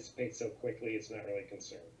because it dissipates so quickly, it's not really a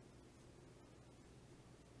concern?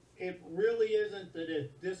 It really isn't that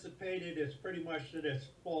it's dissipated, it's pretty much that it's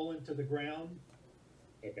fallen to the ground,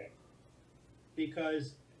 Okay.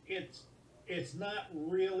 because it's not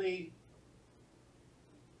really,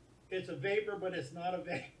 it's a vapor, but it's not a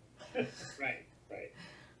vapor. Right, right.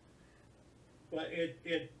 But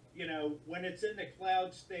it, you know, when it's in the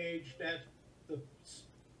cloud stage, that's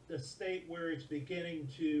the state where it's beginning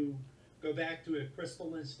to go back to a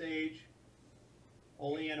crystalline stage,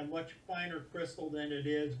 only in a much finer crystal than it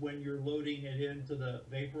is when you're loading it into the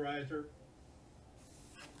vaporizer.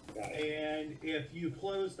 Got it. And if you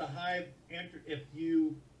close the hive, if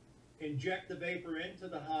you inject the vapor into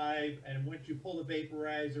the hive, and once you pull the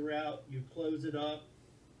vaporizer out, you close it up,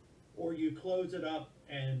 or you close it up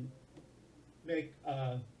and make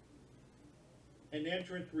an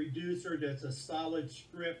entrance reducer that's a solid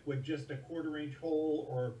strip with just a 1/4-inch hole,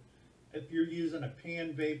 or if you're using a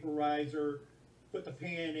pan vaporizer, put the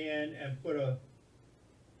pan in and put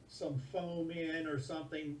some foam in or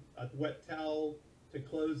something, a wet towel to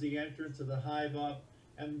close the entrance of the hive up,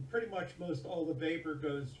 and pretty much most all the vapor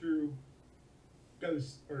goes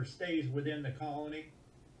or stays within the colony.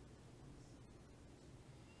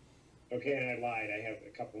 Okay, and I lied. I have a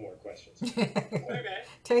couple more questions. Okay.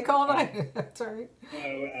 Take all night. That's all right.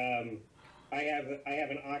 So I have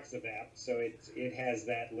an Oxivap, so it has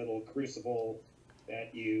that little crucible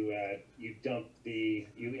that you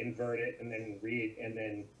invert it and then read and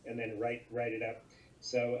then write it up.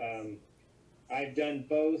 So I've done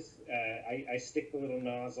both. I stick the little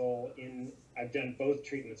nozzle in. I've done both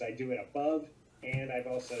treatments. I do it above, and I've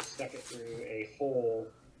also stuck it through a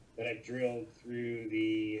hole that I've drilled through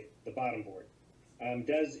the bottom board.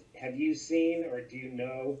 Have you seen or do you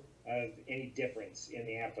know of any difference in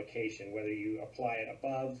the application, whether you apply it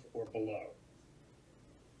above or below?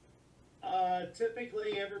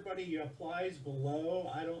 Typically everybody applies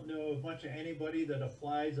below. I don't know of much of anybody that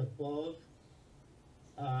applies above.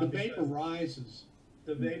 The vapor rises.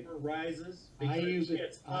 The vapor rises. I use it.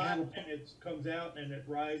 It's hot and it comes out and it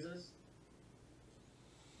rises.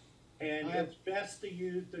 And it's best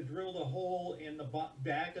to drill the hole in the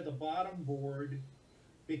back of the bottom board,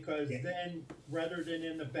 because then, rather than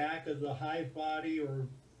in the back of the hive body or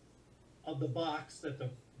of the box that the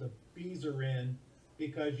bees are in,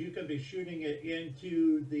 because you could be shooting it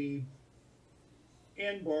into the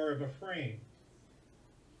end bar of a frame,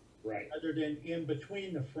 right, rather than in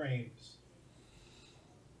between the frames.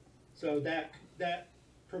 So that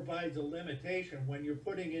provides a limitation. When you're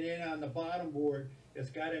putting it in on the bottom board, it's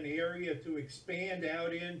got an area to expand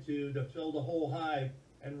out into to fill the whole hive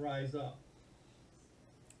and rise up.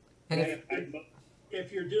 And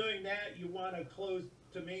if you're doing that, you want to close,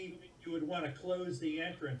 to me, you would want to close the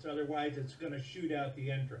entrance, otherwise it's going to shoot out the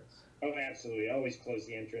entrance. Oh, absolutely. Always close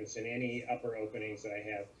the entrance and any upper openings that I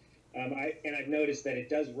have. I've noticed that it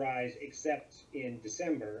does rise, except in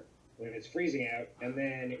December when it's freezing out, and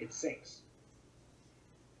then it sinks.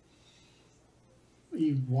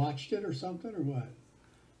 You watched it or something, or what?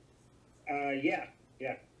 Yeah.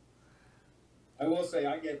 I will say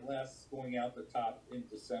I get less going out the top in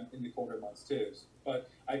December, in the colder months too, but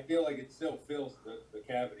I feel like it still fills the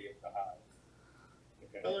cavity of the hive.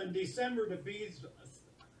 Okay. Well, in December, the bees,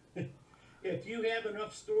 if you have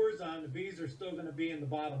enough stores on, the bees are still going to be in the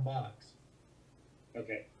bottom box.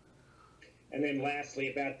 Okay. And then lastly,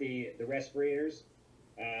 about the respirators,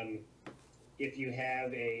 if you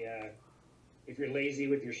have if you're lazy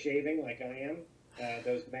with your shaving like I am,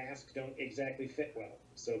 those masks don't exactly fit well,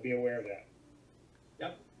 so be aware of that.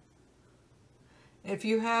 Yep. if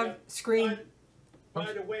you have screen,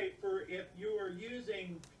 By the way, if you are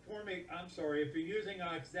using if you're using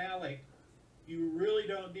oxalic, you really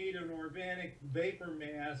don't need an organic vapor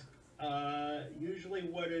mask. Usually,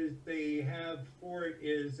 they have for it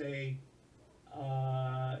is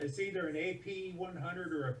it's either an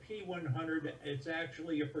AP100 or a P100. It's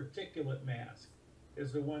actually a particulate mask,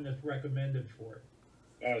 is the one that's recommended for it.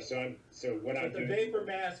 Oh, but the vapor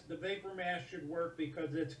mask should work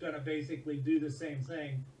because it's going to basically do the same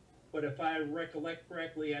thing. But if I recollect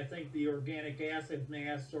correctly, I think the organic acid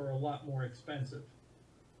masks are a lot more expensive.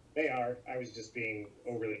 They are. I was just being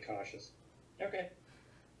overly cautious. Okay.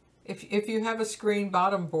 if you have a screen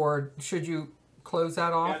bottom board, should you close that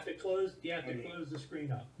You off? have to close the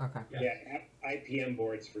screen up. Okay. Yeah. Yeah, IPM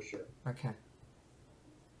boards for sure. Okay.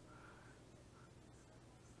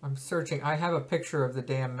 I'm searching. I have a picture of the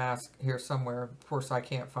damn mask here somewhere. Of course, I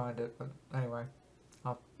can't find it, but anyway.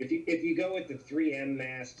 If you go with the 3M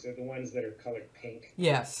masks, or the ones that are colored pink.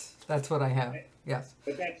 Yes, that's what I have. Yes.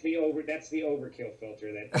 But that's the overkill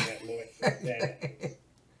filter that Lloyd said.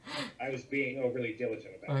 I was being overly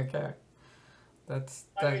diligent about. Okay. That's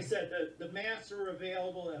Like I said, the masks are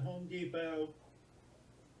available at Home Depot.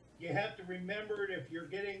 You have to remember it if you're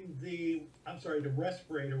getting the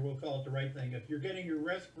respirator, we'll call it the right thing. If you're getting your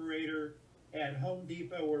respirator at Home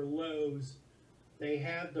Depot or Lowe's, they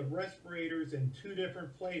have the respirators in two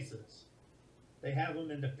different places. They have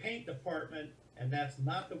them in the paint department, and that's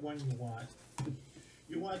not the one you want.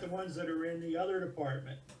 You want the ones that are in the other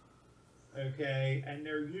department, okay? And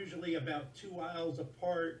they're usually about 2 aisles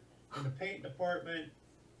apart. In the paint department,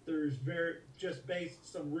 there's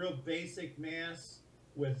some real basic masks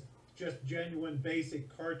with just genuine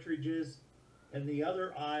basic cartridges. In the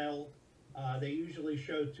other aisle, they usually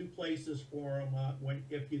show two places for them.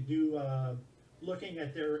 If you do looking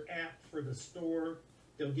at their app for the store,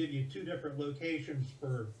 they'll give you two different locations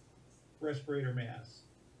for respirator masks.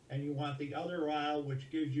 And you want the other aisle, which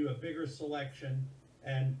gives you a bigger selection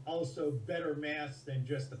and also better masks than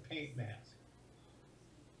just the paint mask.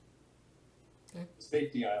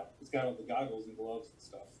 Safety aisle. It's got all the goggles and gloves and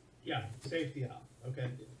stuff. Yeah, safety aisle. Okay.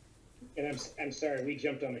 And I'm sorry, we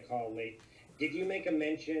jumped on the call late. Did you make a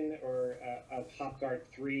mention of HopGuard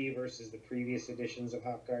 3 versus the previous editions of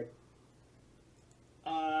HopGuard?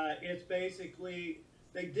 It's basically,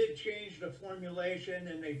 they did change the formulation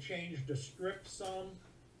and they changed the strip some.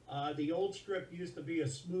 The old strip used to be a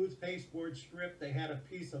smooth pasteboard strip. They had a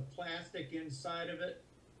piece of plastic inside of it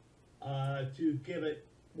to give it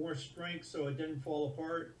more strength so it didn't fall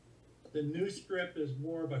apart. The new strip is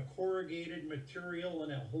more of a corrugated material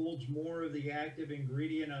and it holds more of the active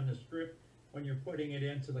ingredient on the strip when you're putting it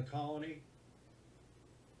into the colony.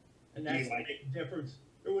 And that's the big difference.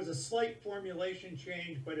 There was a slight formulation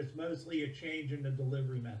change, but it's mostly a change in the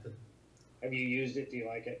delivery method. Have you used it? Do you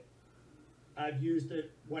like it? I've used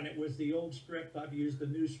it when it was the old strip. I've used the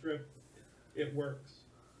new strip. It works.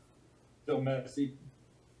 Still messy.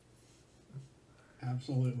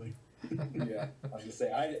 Absolutely. Yeah, I was gonna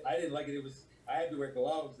say I didn't like it. I had to wear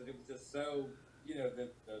gloves, and it was just so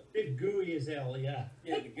It's gooey as hell. Yeah.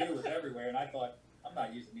 the goo was everywhere, and I thought I'm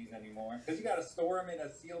not using these anymore because you got to store them in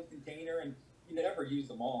a sealed container, and you never use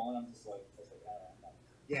them all. And I'm just like,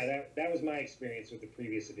 Yeah, that was my experience with the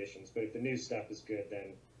previous editions. But if the new stuff is good,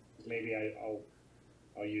 then maybe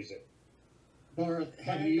I'll use it. Or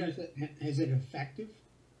have you used it? Is it effective?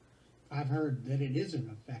 I've heard that it isn't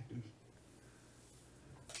effective.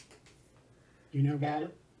 Do you know,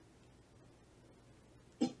 Robert?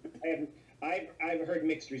 I've heard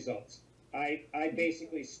mixed results. I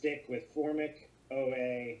basically stick with Formic,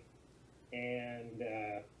 OA, and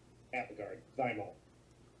Apogard, Thymol.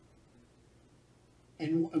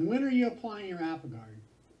 And when are you applying your Apogard?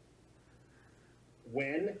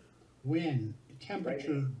 When? When?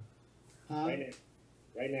 Temperature? Right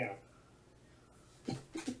now.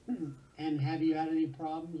 And have you had any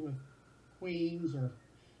problems with queens or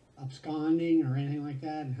absconding or anything like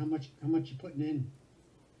that? And how much you putting in?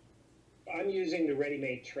 I'm using the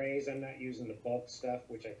ready-made trays. I'm not using the bulk stuff,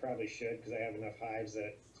 which I probably should because I have enough hives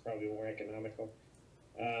that it's probably more economical.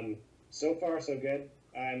 So far, so good.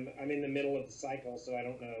 I'm in the middle of the cycle, so I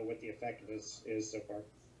don't know what the effectiveness is so far.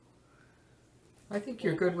 I think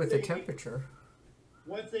you're good with the temperature.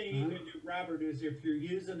 One thing you can do, Robert, is if you're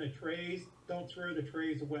using the trays, don't throw the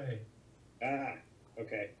trays away. Ah,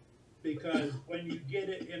 okay. Because when you get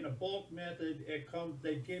it in the bulk method,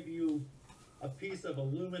 they give you a piece of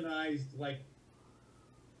aluminized, like,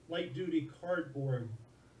 light-duty cardboard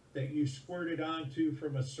that you squirted onto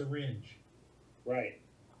from a syringe. Right.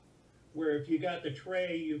 Where if you got the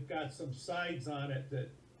tray, you've got some sides on it that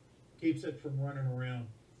keeps it from running around.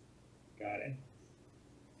 Got it.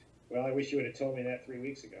 Well, I wish you would have told me that 3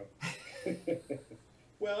 weeks ago.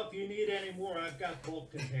 Well, if you need any more, I've got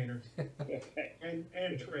bulk containers Okay.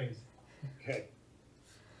 and trays. Good.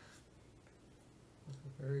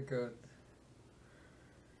 Very good.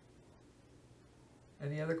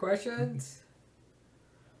 Any other questions?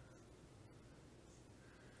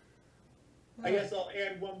 I guess I'll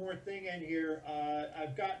add one more thing in here.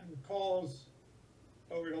 I've gotten calls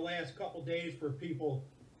over the last couple days for people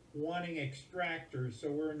wanting extractors,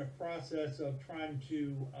 so we're in the process of trying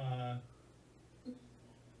to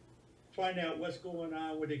find out what's going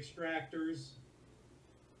on with extractors.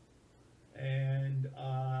 And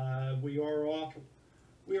we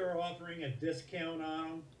we are offering a discount on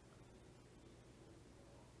them.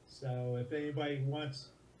 So if anybody wants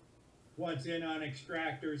in on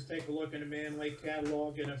extractors, take a look in the Man Lake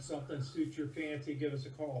catalog, and if something suits your fancy, give us a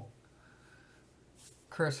call.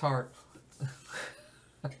 Chris Hart.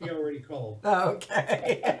 He already called. Oh,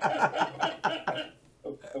 okay.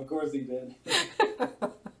 Of course he did.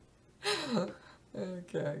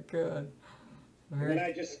 Okay, good. And then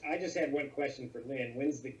I just had one question for Lynn.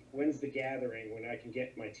 When's the gathering when I can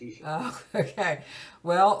get my T-shirt? Oh, okay.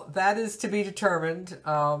 Well, that is to be determined.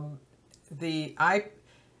 I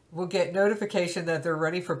will get notification that they're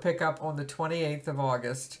ready for pickup on the 28th of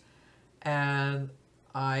August, and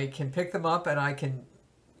I can pick them up, and I can,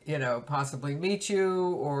 possibly meet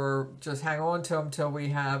you or just hang on to them till we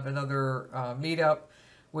have another meetup,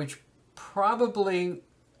 which probably,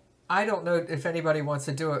 I don't know if anybody wants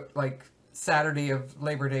to do it like Saturday of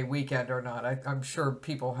Labor Day weekend or not. I'm sure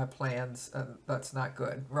people have plans, and that's not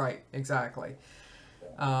good. Right, exactly.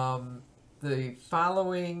 The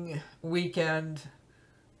following 2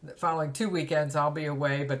 weekends, I'll be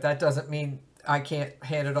away, but that doesn't mean I can't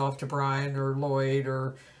hand it off to Brian or Lloyd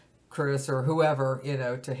or Chris or whoever,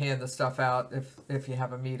 to hand the stuff out if you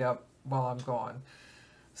have a meetup while I'm gone.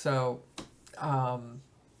 So I'm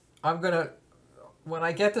going to, when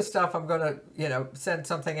I get the stuff, I'm going to, send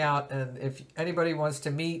something out. And if anybody wants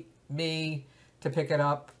to meet me to pick it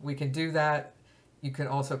up, we can do that. You can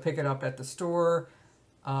also pick it up at the store,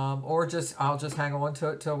 or I'll just hang on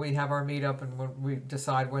to it till we have our meetup and when we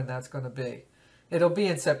decide when that's going to be. It'll be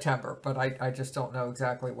in September, but I just don't know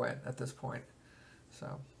exactly when at this point.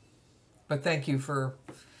 So, but thank you for.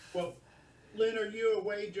 Well, Lynn, are you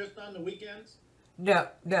away just on the weekends? No.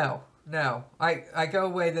 I go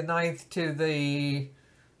away the 9th to the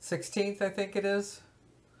 16th, I think it is.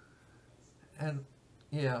 And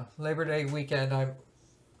yeah, Labor Day weekend, I'm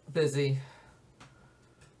busy.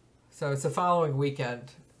 So it's the following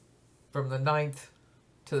weekend from the 9th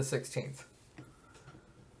to the 16th.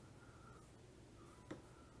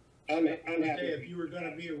 I'm happy. If you were going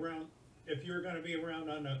to be around,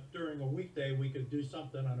 during a weekday, we could do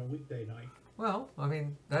something on a weekday night. Well, I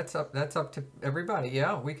mean, that's up to everybody.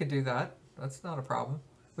 Yeah, we could do that. That's not a problem.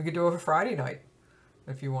 We could do it a Friday night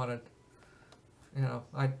if you wanted.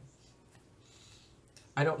 I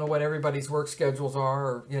don't know what everybody's work schedules are,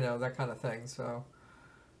 or that kind of thing. So,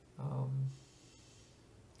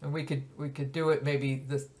 and we could do it maybe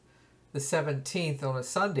the 17th on a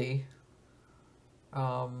Sunday.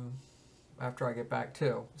 After I get back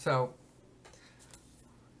too. So,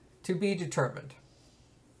 to be determined.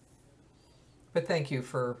 But thank you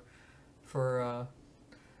for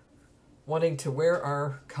wanting to wear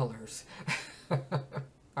our colors,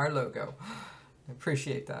 our logo. I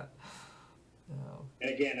appreciate that. And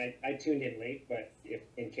again, I tuned in late, but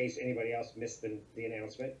in case anybody else missed the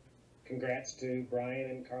announcement, congrats to Brian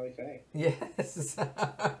and Carly Faye. Yes,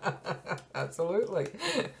 absolutely.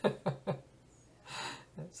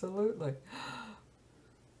 Absolutely.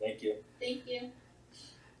 Thank you. Thank you.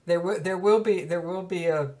 There will be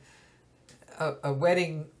a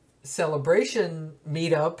wedding celebration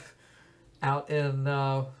meetup out in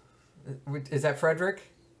is that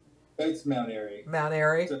Frederick? It's Mount Airy. Mount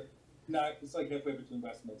Airy. It's like halfway between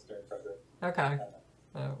Westminster and Frederick. Okay.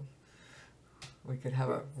 Oh, we could have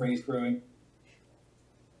a Phrase Brewing.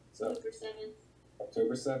 So October 7th.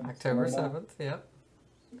 October 7th. October 7th. Yeah.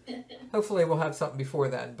 Hopefully we'll have something before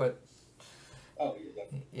then, but oh,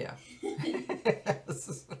 yeah, yeah.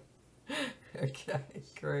 Yes. Okay,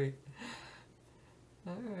 great.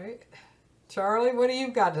 All right. Charlie, what do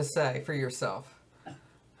you got to say for yourself?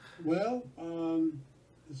 Well,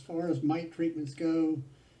 as far as mite treatments go,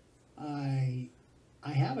 I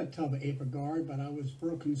have a tub of Guard, but I was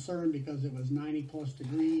real concerned because it was 90 plus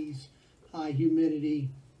degrees, high humidity,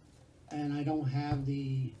 and I don't have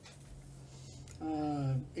the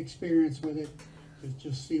experience with it to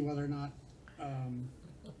just see whether or not.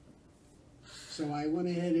 So I went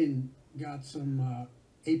ahead and got some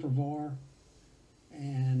Aprivar,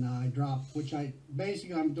 and I dropped,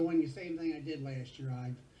 I'm doing the same thing I did last year.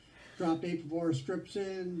 I dropped Aprivar strips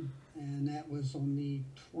in, and that was on the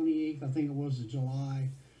 28th, I think it was, of July.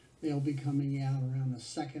 They'll be coming out around the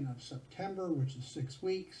 2nd of September, which is 6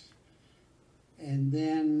 weeks. And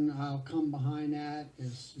then I'll come behind that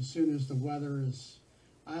as soon as the weather is,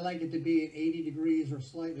 I like it to be at 80 degrees or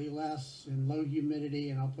slightly less and low humidity,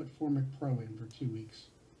 and I'll put Formic Pro in for 2 weeks.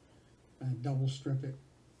 And double strip it,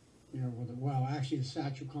 actually the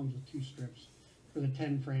satchel comes with 2 strips for the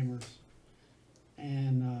 10 framers.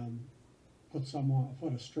 And put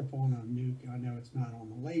a strip on a nuke. I know it's not on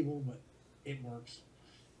the label, but it works.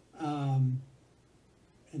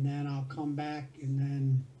 and then I'll come back, and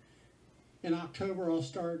then in October I'll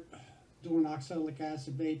start doing oxalic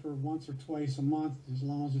acid vapor once or twice a month, as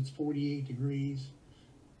long as it's 48 degrees.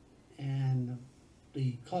 And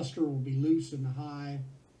the cluster will be loose in the hive,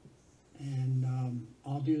 and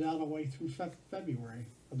I'll do that all the way through February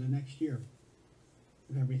of the next year,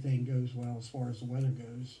 if everything goes well as far as the weather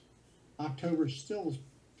goes. October still is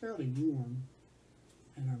fairly warm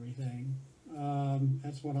and everything.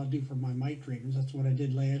 That's what I'll do for my mite treatments. That's what I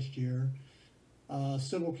did last year.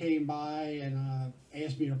 Sybil came by and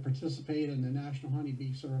asked me to participate in the National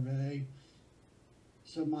Honeybee Survey.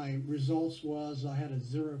 So my results was I had a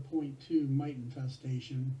 0.2 mite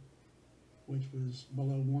infestation, which was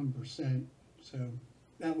below 1%. So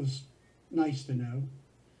that was nice to know,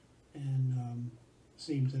 and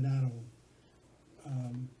seems that that'll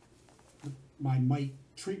my mite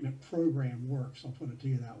treatment program works. I'll put it to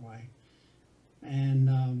you that way. And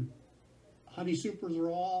honey supers are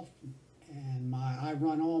off, and I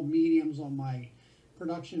run all mediums on my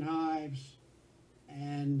production hives,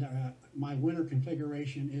 and my winter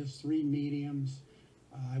configuration is 3 mediums.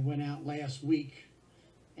 I went out last week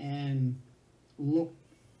and looked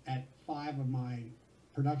at 5 of my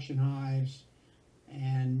production hives,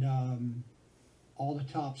 and all the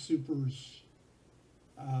top supers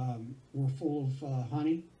were full of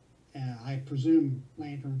honey. I presume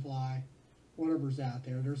lanternfly, whatever's out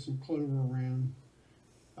there. There's some clover around.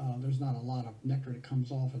 There's not a lot of nectar that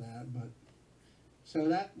comes off of that, but so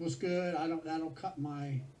that was good. That'll cut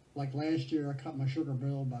my, like last year, I cut my sugar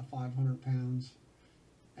bill by 500 pounds,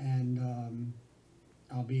 and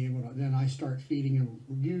I'll be able to. Then I start feeding them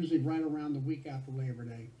usually right around the week after Labor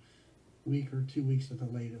Day, week or 2 weeks at the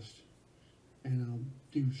latest, and I'll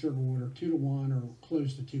do sugar water 2 to 1 or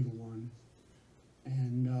close to 2 to 1,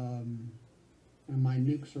 and my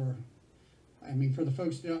nukes are. I mean, for the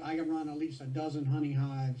folks that I can run at least a dozen honey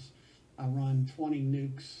hives. I run 20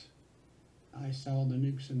 nukes. I sell the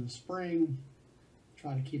nukes in the spring.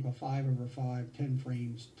 Try to keep a 5/5, 10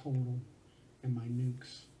 frames total in my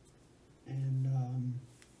nukes, and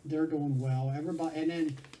they're doing well. Everybody, and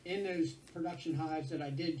then in those production hives that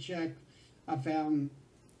I did check, I found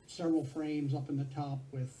several frames up in the top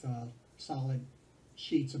with solid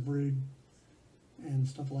sheets of brood and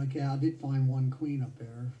stuff like that. I did find 1 queen up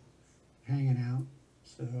there hanging out,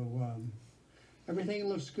 so everything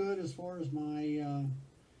looks good as far as my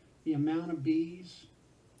the amount of bees,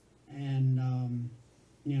 and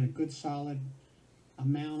good solid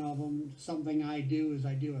amount of them. Something I do is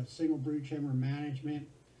I do a single brood chamber management,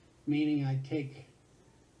 meaning I take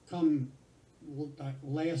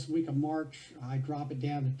last week of March, I drop it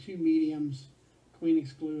down to 2 mediums, queen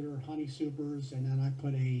excluder, honey supers, and then I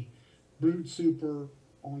put a brood super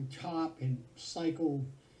on top and cycle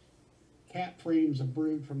cap frames of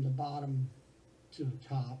brood from the bottom to the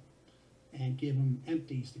top, and give them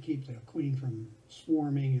empties to keep the queen from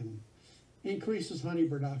swarming, and increases honey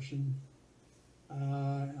production.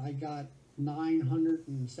 I got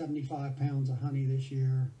 975 pounds of honey this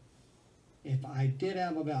year. If I did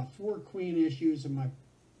have about 4 queen issues in my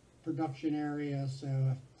production area,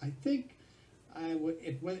 so I think I would,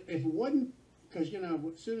 if it wasn't, because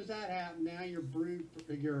as soon as that happened, now your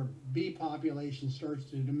bee population starts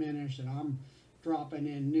to diminish, and I'm dropping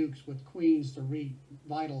in nukes with queens to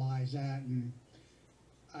revitalize that. And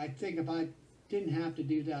I think if I didn't have to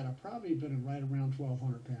do that, I'd probably been right around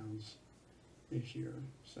 1,200 pounds this year.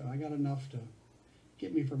 So I got enough to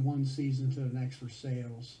get me from one season to the next for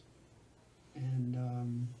sales.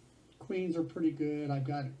 And queens are pretty good. I've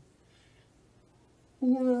got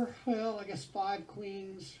 5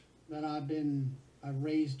 queens that I've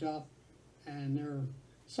raised up, and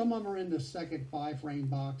some of them are in the second 5 frame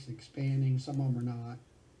box expanding, some of them are not.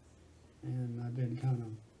 And I've been kind of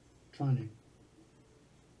trying to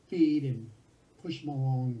feed and push them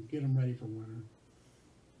along, get them ready for winter,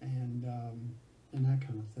 and that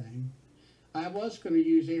kind of thing. I was going to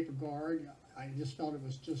use Apricot. I just felt it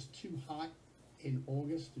was just too hot in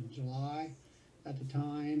August and July at the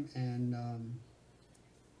time, and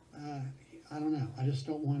I don't know. I just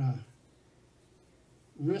don't want to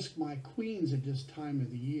risk my queens at this time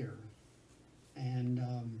of the year. And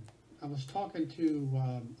I was talking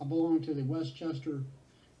to, I belong to the Westchester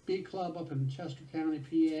Bee Club up in Chester County,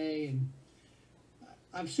 PA, and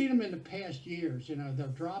I've seen them in the past years. They'll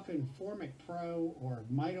drop in Formic Pro or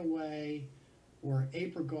Mite Away or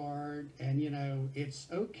Apricot, and it's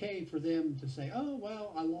okay for them to say, oh,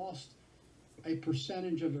 well, I lost a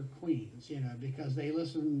percentage of their queens, because they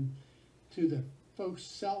listen to the folks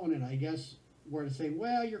selling it, I guess, where to say,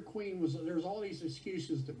 well, your queen there's all these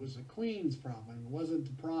excuses that was the queen's problem, it wasn't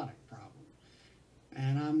the product problem.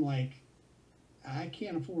 And I'm like, I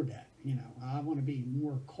can't afford that. You know, I want to be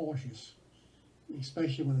more cautious,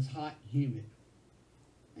 especially when it's hot and humid.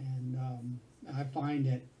 And I find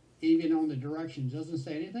that even on the directions, doesn't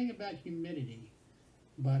say anything about humidity,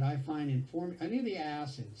 but I find in any of the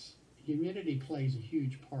acids, humidity plays a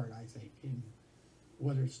huge part, I think, in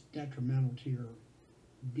whether it's detrimental to your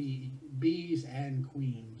bees and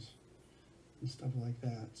queens and stuff like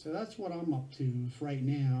that. So that's what I'm up to right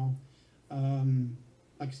now.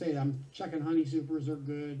 Like I say, I'm checking honey supers are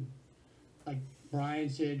good. Like Brian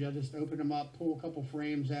said, I just open them up, pull a couple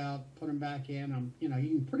frames out, put them back in. You know, you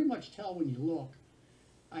can pretty much tell when you look.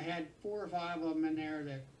 I had 4 or 5 of them in there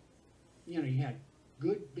that, you know, you had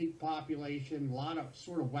good big population, a lot of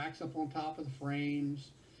sort of wax up on top of the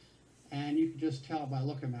frames, and you could just tell by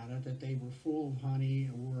looking at it that they were full of honey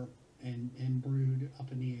or and brood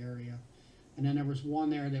up in the area. And then there was one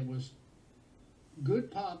there that was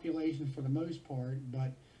good population for the most part,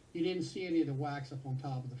 but you didn't see any of the wax up on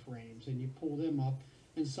top of the frames, and you pull them up,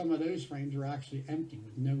 and some of those frames are actually empty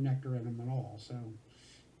with no nectar in them at all. So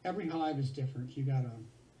every hive is different. You gotta,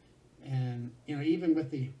 and you know, even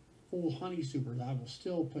with the full honey supers, I will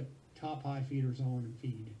still put top high feeders on and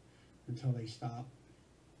feed until they stop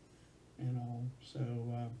and all. So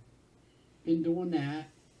been doing that.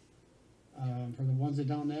 For the ones that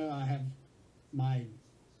don't know, I have my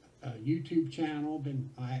YouTube channel.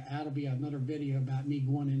 That'll be another video about me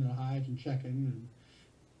going into the hives and checking,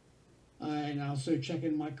 and also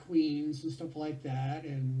checking my queens and stuff like that.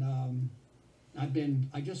 And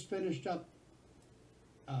I just finished up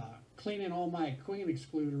cleaning all my queen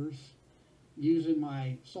excluders using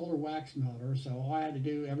my solar wax melter. So all I had to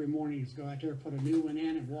do every morning is go out there, put a new one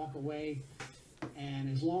in, and walk away.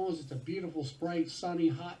 And as long as it's a beautiful, bright, sunny,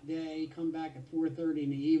 hot day, come back at 4:30 in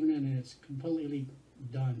the evening, and it's completely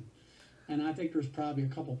done. And I think there's probably a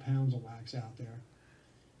couple pounds of wax out there.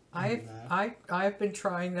 I've been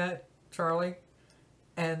trying that, Charlie,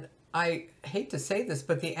 and I hate to say this,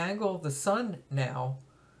 but the angle of the sun now,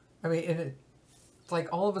 I mean, it's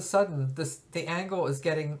like all of a sudden the angle is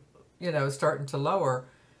getting, you know, starting to lower.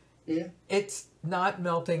 Yeah. It's not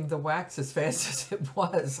melting the wax as fast as it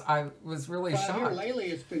was. I was really shocked. Here lately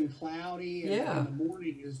it's been cloudy, and Yeah. in the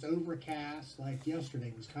morning it's overcast. Like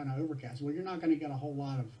yesterday was kind of overcast. Well, you're not going to get a whole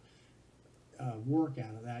lot of work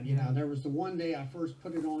out of that. You know, there was the one day I first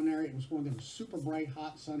put it on there. It was one of those super bright,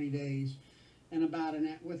 hot, sunny days, and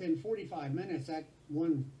within 45 minutes, that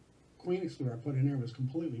one queen excluder I put in there was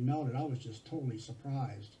completely melted. I was just totally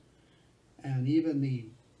surprised, and even the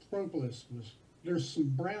propolis was. There's some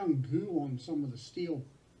brown goo on some of the steel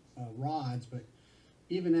rods, but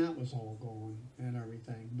even that was all gone and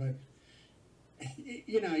everything. But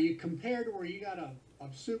you know, you compare to where you got a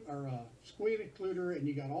squeeze excluder and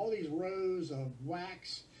you got all these rows of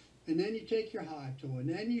wax, and then you take your hive tool and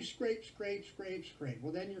then you scrape.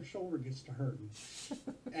 Well, then your shoulder gets to hurting,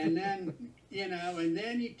 and then you know, and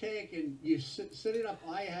then you take and you sit it up.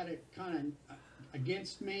 I had it kind of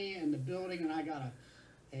against me in the building, and I got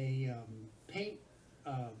a paint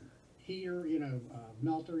heater, you know,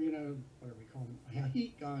 melter, you know, whatever we call them, a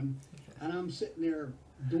heat gun, and I'm sitting there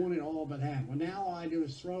doing it all but that. Well, now all I do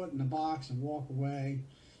is throw it in the box and walk away,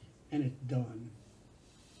 and it's done.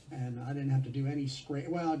 And I didn't have to do any scrape.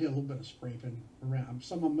 Well, I did a little bit of scraping around.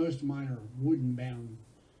 Most of mine are wooden bound.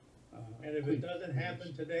 And if it doesn't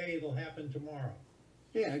happen today, it'll happen tomorrow.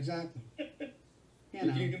 Yeah, exactly.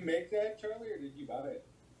 Did you make that, Charlie, or did you buy it?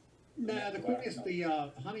 No, the quickest, the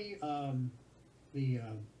honey, the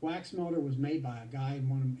wax melter was made by a guy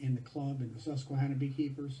in the club in the Susquehanna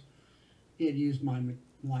Beekeepers. He had used my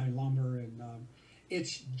lumber, and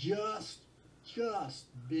it's just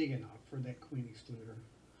big enough for that queen excluder.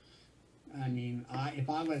 I mean, if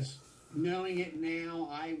I was knowing it now,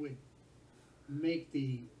 I would make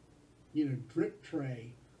the, you know, drip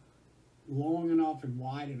tray long enough and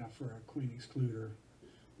wide enough for a queen excluder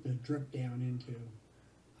to drip down into.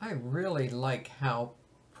 I really like how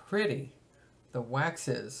pretty the wax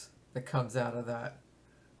is that comes out of that.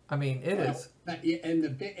 I mean, it is.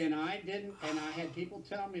 And I had people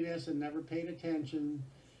tell me this and never paid attention.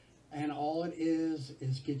 And all it is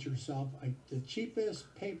get yourself the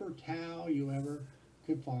cheapest paper towel you ever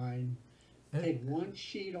could find. Take one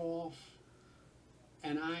sheet off,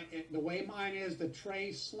 and the way mine is, the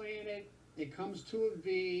tray slanted. It comes to a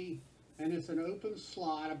V, and it's an open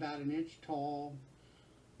slot about an inch tall.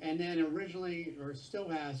 And then originally, or still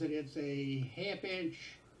has it, it's a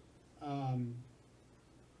half-inch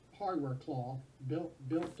hardware cloth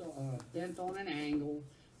bent on an angle,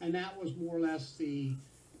 and that was more or less the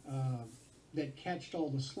that catched all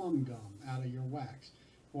the slum gum out of your wax.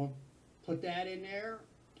 Well, put that in there.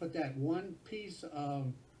 Put that one piece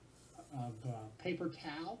of of paper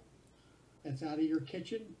towel that's out of your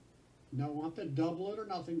kitchen. No, want to double it or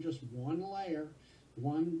nothing, just one layer,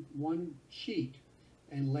 one sheet,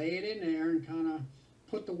 and lay it in there and kind of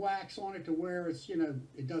put the wax on it to where it's, you know,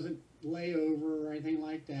 it doesn't lay over or anything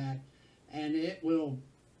like that, and it will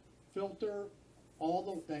filter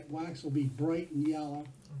all that wax will be bright and yellow.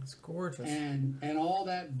 It's gorgeous. And all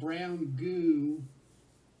that brown goo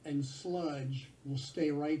and sludge will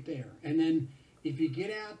stay right there. And then if you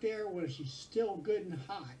get out there when it's still good and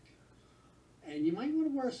hot, and you might want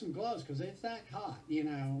to wear some gloves because it's that hot, you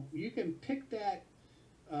know, you can pick that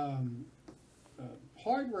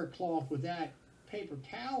hardware cloth with that paper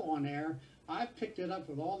towel on there. I picked it up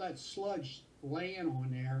with all that sludge laying on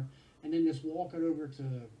there, and then just walk it over to,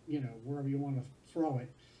 you know, wherever you want to throw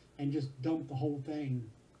it, and just dump the whole thing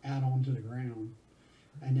out onto the ground,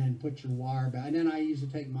 and then put your wire back. And then I used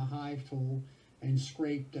to take my hive tool and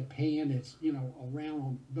scrape the pan that's, you know, around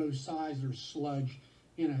on both sides. There's sludge,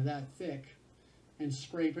 you know, that thick, and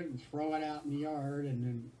scrape it and throw it out in the yard, and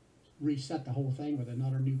then reset the whole thing with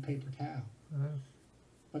another new paper towel.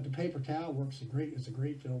 But the paper towel works it's a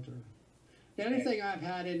great filter. The only thing I've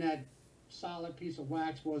had in that solid piece of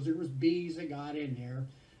wax was there was bees that got in there,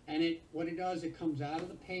 and what it does, it comes out of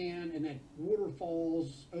the pan, and that water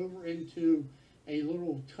falls over into a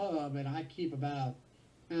little tub, and I keep about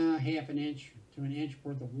half an inch to an inch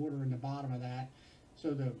worth of water in the bottom of that,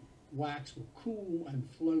 so the wax will cool and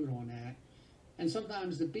float on that. And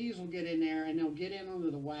sometimes the bees will get in there, and they'll get in under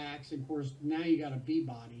the wax, and of course now you got a bee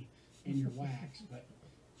body in your wax. But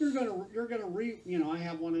you know, I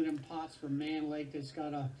have one of them pots from Man Lake that's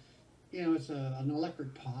got a, you know, it's an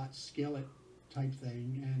electric pot, skillet type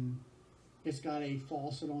thing, and it's got a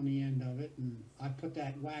faucet on the end of it, and I put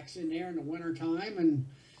that wax in there in the winter time, and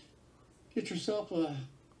get yourself a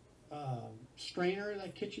strainer,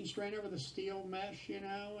 that kitchen strainer with a steel mesh, you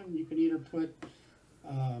know, and you can either put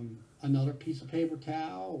another piece of paper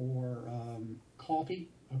towel or a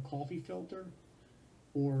coffee filter,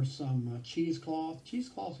 or some cheesecloth.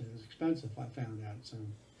 Cheesecloth is expensive, I found out. So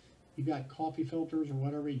you got coffee filters or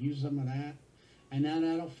whatever, use some of that, and then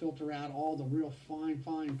that'll filter out all the real fine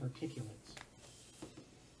particulates.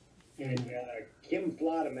 And Kim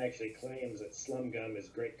Flottam actually claims that slum gum is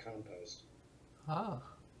great compost. Ah.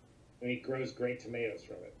 And he grows great tomatoes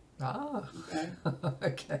from it. Ah. Okay.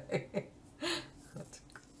 Okay.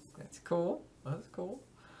 That's cool. That's cool.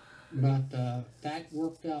 But that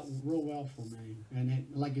worked out real well for me. And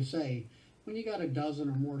it, like you say, when you got a dozen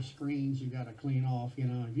or more screens you got to clean off, you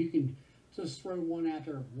know, if you can just throw one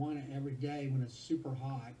every day when it's super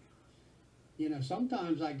hot. You know,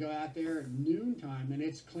 sometimes I go out there at noontime and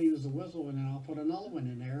it's clean as a whistle, and then I'll put another one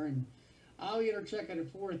in there, and I'll either check it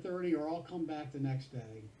at 4:30 or I'll come back the next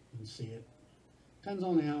day and see it. Depends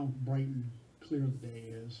on how bright and clear the day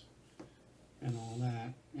is and all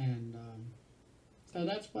that. And so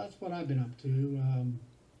that's what I've been up to.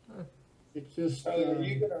 It's just. Are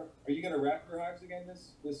you gonna wrap your hives again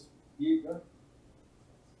this year?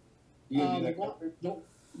 The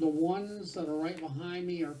ones that are right behind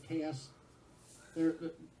me are past. They're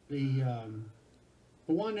the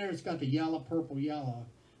one there that's got the purple yellow.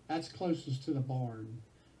 That's closest to the barn,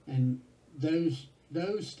 and those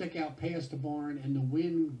stick out past the barn, and the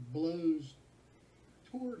wind blows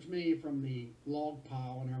towards me from the log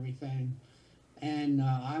pile and everything. And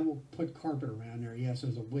I will put carpet around there, yes,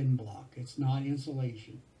 as a wind block. It's not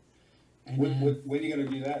insulation. And when are you going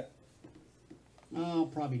to do that? Oh,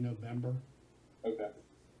 probably November. Okay.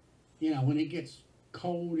 You know, when it gets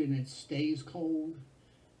cold and it stays cold.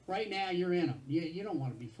 Right now, you're in them. You don't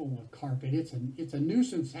want to be fooling with carpet. It's a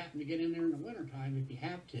nuisance having to get in there in the wintertime if you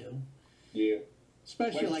have to. Yeah.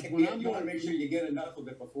 Especially when I'm you want to make sure you get enough of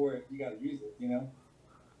it before you got to use it, you know?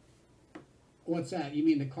 What's that? You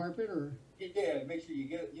mean the carpet, or? Yeah, make sure you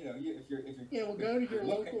get it, you know, if you're Yeah, well, go to your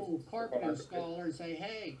local carpet installer and say,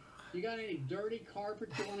 hey, you got any dirty carpet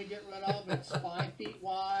you want to get rid of? It's 5 feet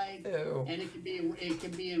wide, Ew. and it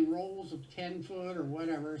can be in rolls of 10 foot or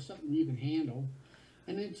whatever, something you can handle.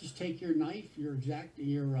 And then just take your knife, your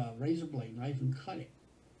razor blade knife, and cut it.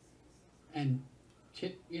 And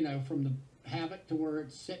you know, have it to where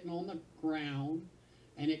it's sitting on the ground,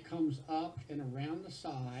 and it comes up and around the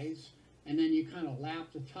sides, and then you kind of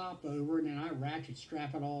lap the top over, and then I ratchet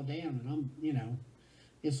strap it all down, and you know,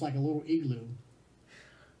 it's like a little igloo.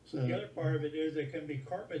 So The other part of it is it can be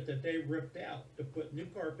carpet that they ripped out to put new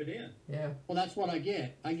carpet in. Yeah. well, that's what I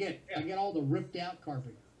get. I get all the ripped out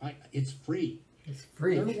carpet. It's free. It's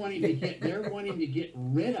free. They're wanting to get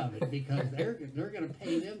rid of it because they're going to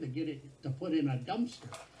pay them to put in a dumpster.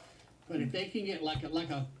 But if they can get like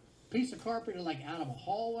a piece of carpet like out of a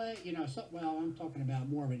hallway, you know, well, I'm talking about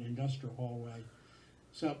more of an industrial hallway.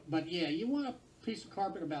 So, but yeah, you want a piece of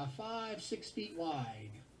carpet about 5-6 feet wide.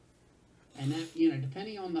 And that, you know,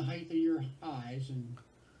 depending on the height of your hives, and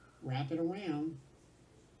wrap it around,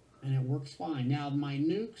 and it works fine. Now, my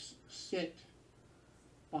nukes sit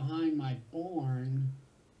behind my barn,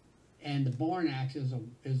 and the barn acts as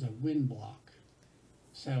a wind block.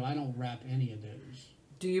 So I don't wrap any of those.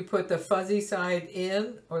 Do you put the fuzzy side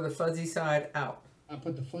in or the fuzzy side out? I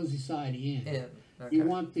put the fuzzy side in. Okay. You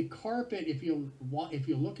want the carpet, if you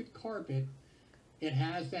look at carpet, it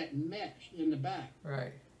has that mesh in the back.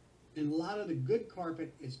 Right. And a lot of the good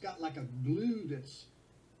carpet, it's got like a glue that's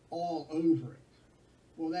all over it.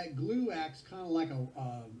 Well, that glue acts kind of like a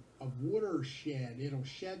water shed. It'll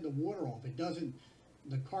shed the water off. It doesn't,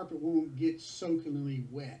 the carpet won't get soakingly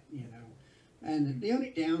wet, you know. And the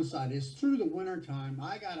only downside is through the winter time,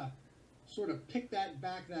 I gotta sort of pick that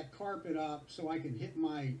back of that carpet up so I can hit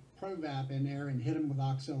my ProVap in there and hit them with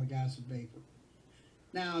oxalic acid vapor.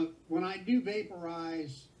 Now, when I do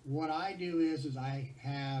vaporize, what I do is I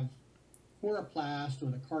have chloroplast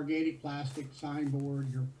or the corrugated plastic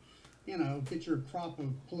signboard, you know, get your crop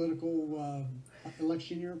of political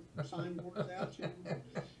electioneer signboards out, you know,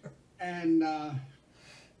 and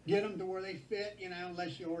get them to where they fit, you know,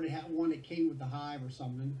 unless you already have one that came with the hive or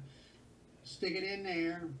something. Stick it in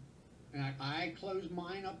there, and I close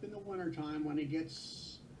mine up in the wintertime when it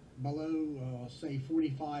gets below, say,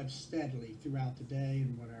 45 steadily throughout the day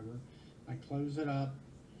and whatever. I close it up.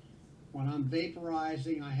 When I'm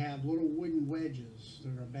vaporizing, I have little wooden wedges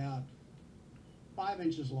that are about 5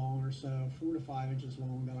 inches long or so, 4 to 5 inches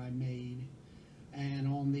long, that I made. And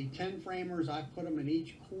on the 10 framers, I put them in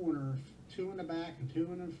each corner, 2 in the back and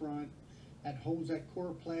 2 in the front. That holds that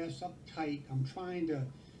chloroplast up tight. I'm trying to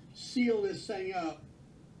seal this thing up,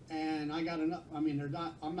 and I got enough. I mean,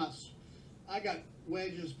 I got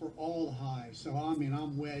wedges for all the hives. So I mean,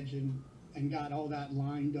 I'm wedging and got all that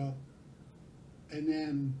lined up. And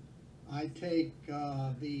then I take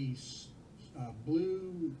the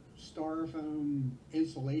blue styrofoam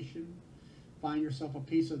insulation. Find yourself a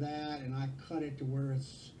piece of that, and I cut it to where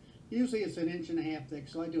usually it's 1.5 inches thick,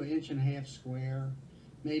 so I do 1.5 inches square,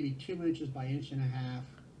 maybe 2 inches by 1.5 inches.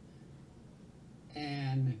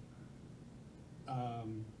 And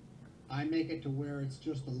I make it to where it's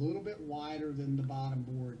just a little bit wider than the bottom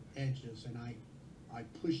board edges, and I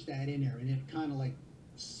push that in there, and it kind of like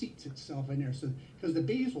seats itself in there. So, because the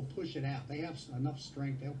bees will push it out. They have enough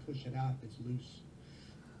strength, they'll push it out if it's loose.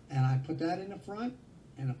 And I put that in the front,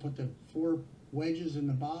 and I put the 4 wedges in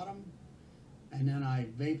the bottom, and then I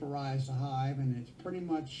vaporize the hive, and it's pretty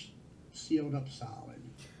much sealed up solid.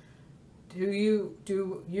 Do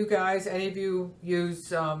you guys, any of you,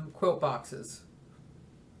 use quilt boxes?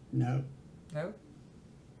 No. No?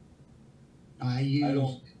 I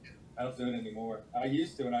don't do it anymore. I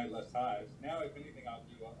used to when I had less hives. Now, if anything, I'll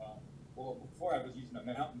do well, before I was using a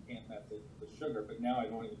mountain camp method with sugar, but now I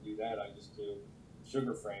don't even do that. I just do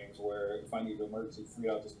sugar frames where if I need to emergency free,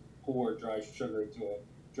 I'll just pour dry sugar into a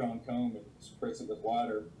drum comb and spritz it with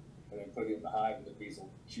water and then put it in the hive, and the bees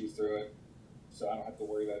will chew through it. So I don't have to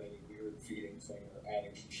worry about any weird feeding thing or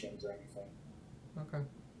adding shims or anything. Okay.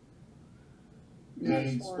 And then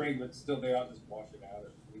in the spring, but it's still there, I'll just wash it out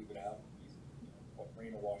or leave it out.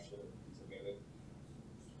 Rain will wash it, bees will get it.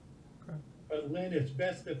 Okay. But Lynn, it's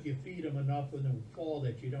best if you feed them enough in the fall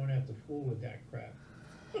that you don't have to fool with that crap.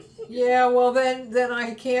 Yeah, well then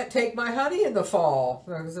I can't take my honey in the fall,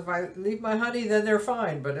 because if I leave my honey, then they're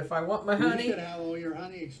fine. But if I want my honey, you should have all your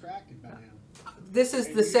honey extracted by now. This is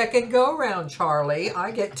the second go round, Charlie.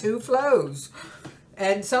 I get 2 flows,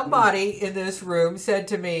 and somebody in this room said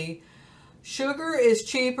to me, "Sugar is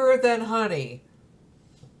cheaper than honey."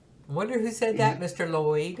 I wonder who said that, Mr.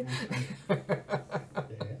 Lloyd.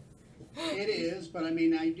 It is, but I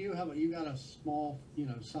mean, you got a small, you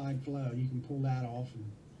know, side flow. You can pull that off. And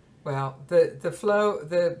Well,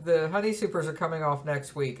 the honey supers are coming off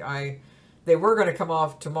next week. They were going to come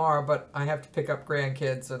off tomorrow, but I have to pick up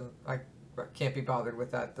grandkids, and I can't be bothered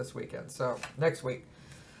with that this weekend. So next week.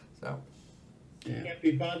 So. You can't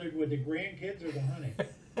be bothered with the grandkids or the honey.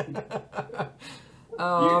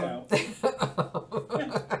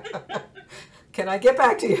 Can I get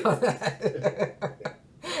back to you on that?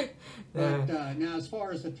 But now, as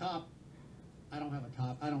far as the top, I don't have a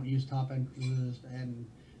top. I don't use top end resist. And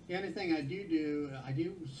the only thing I do, I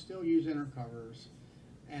do still use inner covers,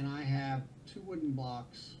 and I have 2 wooden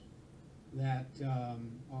blocks that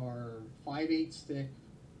are 5/8 thick,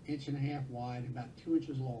 1.5 inches wide, about 2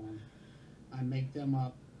 inches long. I make them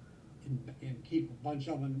up and keep a bunch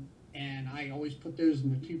of them, and I always put those in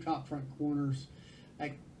the 2 top front corners.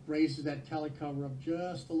 I raises that telecover up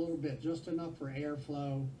just a little bit, just enough for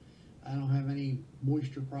airflow. I don't have any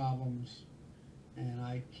moisture problems, and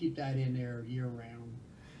I keep that in there year round.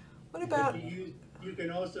 What about? You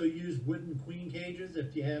can also use wooden queen cages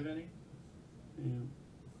if you have any. Yeah.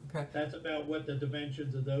 Okay. That's about what the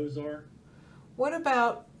dimensions of those are. What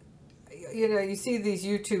about? You know, you see these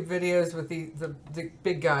YouTube videos with the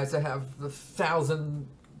big guys that have the 1,000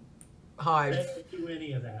 hives. They don't do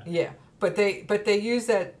any of that. Yeah, but they use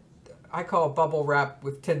that, I call it bubble wrap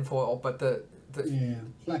with tinfoil, but the Yeah,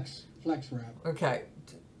 flex wrap. okay.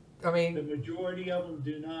 I The mean, majority of them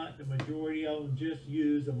do not. The majority of them just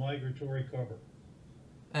use a migratory cover.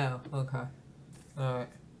 oh, okay, all right.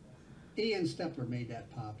 Ian Stepler made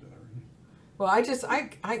that popular. Well, I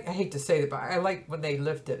hate to say it, but I like when they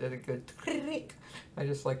lift it and it goes. I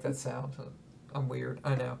just like that sound. I'm weird,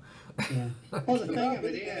 I know. Yeah. Well, the The thing problem of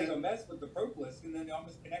it is, is, you mess with the propolis, and then you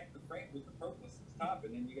almost connect the frame with the propolis top,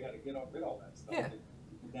 and then you got to get rid of all that stuff. Yeah. To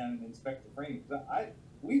get down and inspect the frame.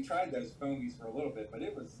 We tried those foamies for a little bit, but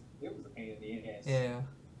it was a pain in the ass. Yeah.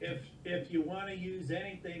 If you want to use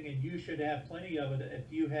anything, and you should have plenty of it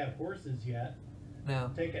if you have horses yet,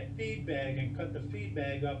 No. take a feed bag and cut the feed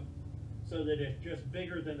bag up so that it's just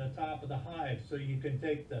bigger than the top of the hive. So you can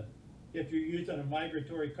take if you're using a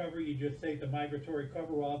migratory cover, you just take the migratory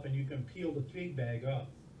cover off and you can peel the feed bag up.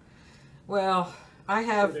 Well, I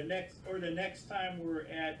have. Or the next time we're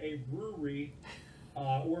at a brewery,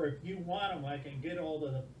 or if you want them, I can get all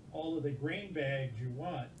of the grain bags you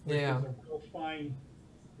want. Yeah. Which is a real fine.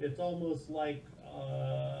 It's almost like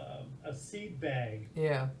a seed bag.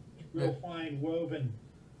 Yeah. Real fine woven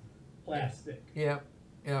plastic. Yep.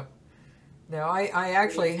 Yep. Now I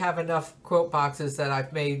actually have enough quilt boxes that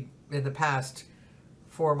I've made in the past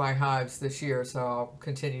for my hives this year, so I'll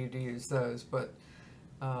continue to use those. But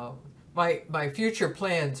my future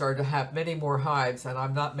plans are to have many more hives, and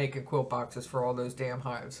I'm not making quilt boxes for all those damn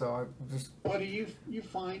hives. So I just. what do you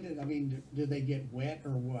find it? I mean, do they get wet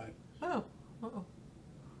or what? Oh. Uh-oh.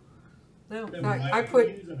 No, Then why I are you put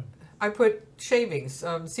using them? I put shavings,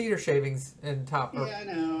 cedar shavings in top. Yeah, I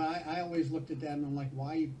know. I always looked at that and I'm like,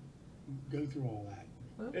 why you go through all that?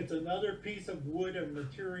 It's another piece of wood or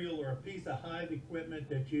material or a piece of hive equipment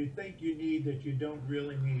that you think you need that you don't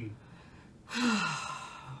really need.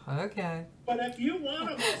 Okay. But if you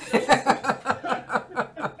want them,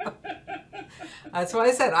 That's why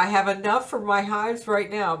I said I have enough for my hives right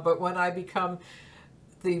now, but when I become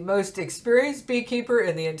the most experienced beekeeper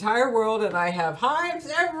in the entire world and I have hives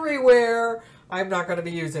everywhere, I'm not going to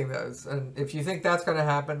be using those. And if you think that's going to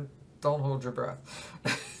happen, don't hold your breath.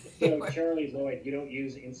 So, Charlie Lloyd, you don't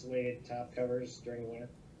use insulated top covers during the winter?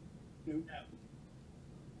 no.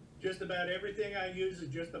 Just about everything I use is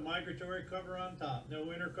just a migratory cover on top.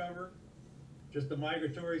 No inner cover. Just the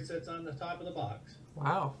migratory sits on the top of the box.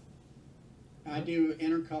 Wow. I do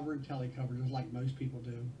inner cover and telecover just like most people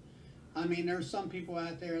do. I mean, there's some people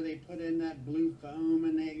out there, they put in that blue foam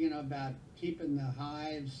and they, about keeping the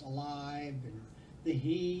hives alive and the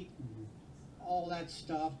heat and all that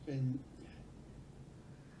stuff. And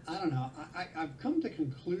I don't know, I've come to the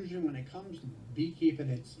conclusion when it comes to beekeeping,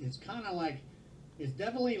 it's kind of like, it's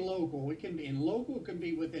definitely local. It can be, and local can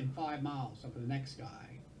be within 5 miles of the next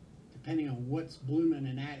guy, depending on what's blooming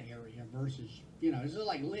in that area versus, it's just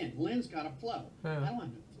like Lynne. Lynne's got a flow. Yeah. I don't have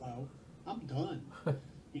no flow. I'm done.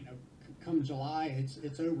 Come July,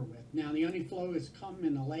 it's over with. Now, the only flow that's come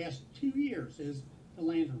in the last 2 years is the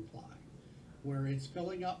lanternfly, where it's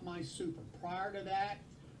filling up my super. Prior to that,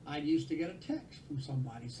 I used to get a text from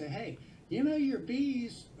somebody say, hey, your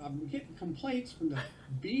bees, I'm getting complaints from the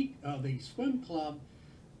swim club,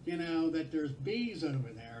 that there's bees over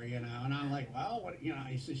there, and I'm like, well, what,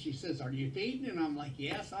 she says, are you feeding? And I'm like,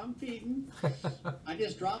 yes, I'm feeding. I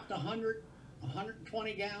just dropped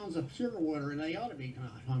 120 gallons of sugar water, and they ought to be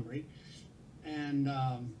kind of hungry. And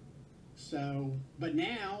but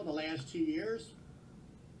now, the last 2 years,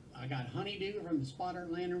 I got honeydew from the spotted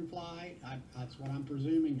lanternfly. That's what I'm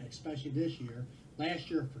presuming, especially this year. Last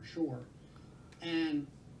year for sure. And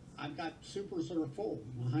I've got supers that are full.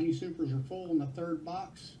 My honey supers are full in the 3rd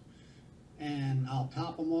box. And I'll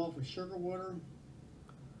top them off with sugar water.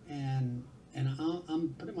 And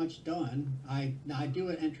I'm pretty much done. I do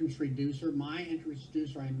an entrance reducer. My entrance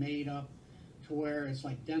reducer I made up to where it's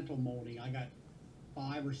like dental molding. I got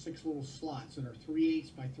 5 or 6 little slots that are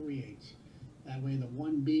 3/8 by 3/8. That way the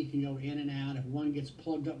one bee can go in and out. If one gets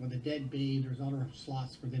plugged up with a dead bee, there's other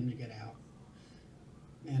slots for them to get out.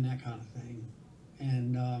 And that kind of thing.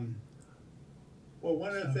 And Well,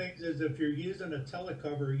 one of the things is if you're using a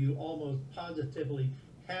telecover, you almost positively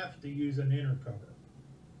have to use an inner cover.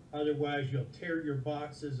 Otherwise, you'll tear your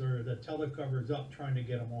boxes or the telecovers up trying to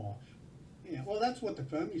get them off. Yeah, well, that's what the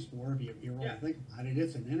foam is for, if you really Yeah. think about it.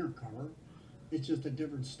 It's an inner cover. It's just a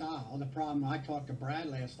different style. The problem, I talked to Brad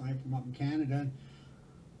last night from up in Canada,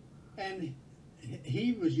 and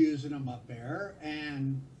he was using them up there,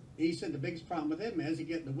 and he said the biggest problem with them is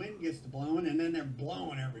the wind gets to blowing, and then they're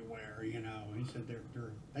blowing everywhere, you know. He said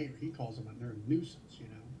he calls them they're a nuisance, you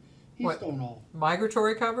know. He's What? throwing all,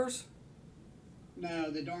 Migratory covers?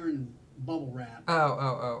 no, the darn bubble wrap.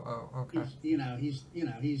 Oh, okay. He's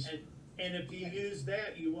And if you use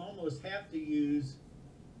that, you almost have to use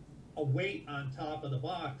a weight on top of the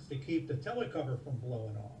box to keep the telecover from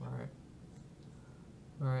blowing off.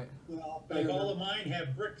 All right. well, Like all of mine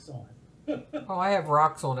have bricks on. Oh, I have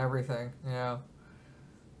rocks on everything. Yeah.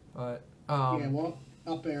 But yeah, well,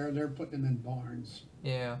 up there they're putting them in barns.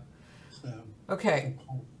 yeah. So Okay.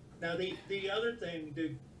 Now, the other thing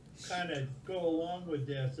to kind of go along with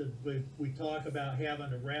this is we talk about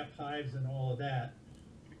having to wrap hives and all of that.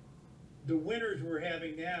 The winters we're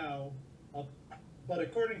having now, but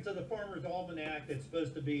according to the Farmer's Almanac, it's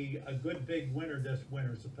supposed to be a good big winter this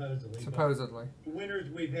winter, supposedly. But Supposedly. the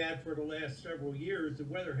winters we've had for the last several years, the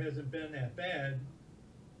weather hasn't been that bad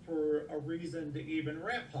for a reason to even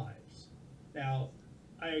wrap hives. Now,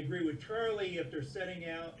 I agree with Charlie, if they're setting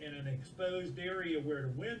out in an exposed area where the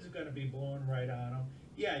wind's going to be blowing right on them,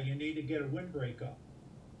 yeah, you need to get a windbreak up.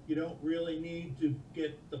 You don't really need to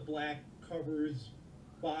get the black covers,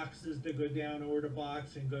 boxes to go down over the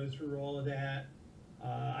box and go through all of that.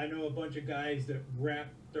 I know a bunch of guys that wrap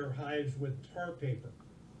their hives with tar paper,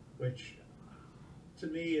 which to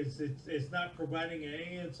me it's not providing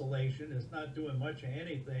any insulation. It's not doing much of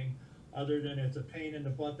anything other than it's a pain in the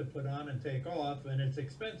butt to put on and take off, and it's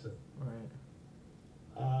expensive. Right.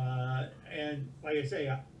 And like I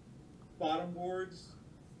say, bottom boards,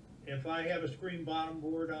 if I have a screen bottom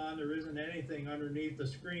board on, there isn't anything underneath the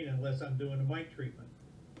screen unless I'm doing a mite treatment.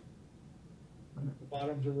 The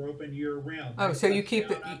bottoms are open year round. Oh, That so you cuts keep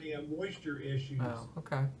down it- on the moisture issues Oh,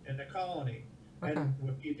 okay. in the colony. Okay. And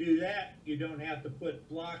if you do that, you don't have to put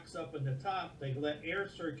blocks up in the top. They let air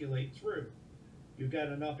circulate through. You've got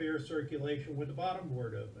enough air circulation with the bottom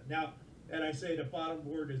board open. Now, and I say the bottom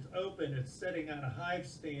board is open, it's sitting on a hive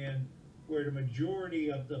stand where the majority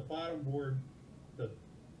of the bottom board, the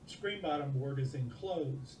screen bottom board, is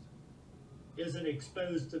enclosed, isn't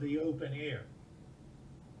exposed to the open air.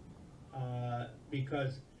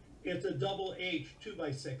 Because it's a double H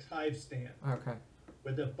 2x6 hive stand Okay.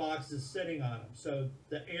 with the boxes sitting on them. So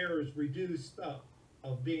the air is reduced up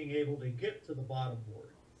of being able to get to the bottom board,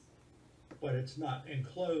 but it's not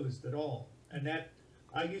enclosed at all. And that,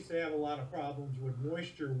 I used to have a lot of problems with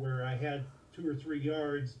moisture where I had 2 or 3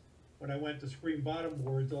 yards. When I went to screen bottom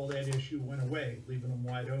boards, all that issue went away, leaving them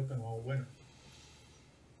wide open all winter.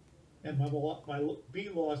 And my bee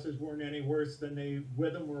losses weren't any worse than they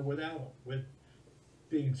with them or without them, with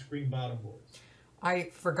being screen bottom boards. I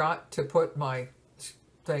forgot to put my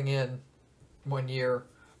thing in one year,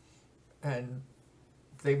 and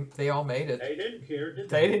they all made it. They didn't care, did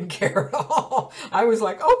They didn't care at all. I was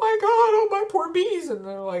like, oh my god, oh my poor bees, and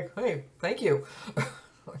they're like, hey, thank you.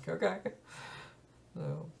 Like, okay.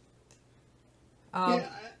 So, yeah,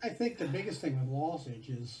 I think the biggest thing with lossage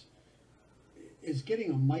is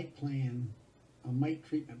getting a mite plan, a mite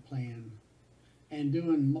treatment plan, and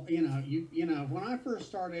doing, you know, when I first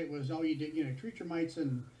started, it was all you did, treat your mites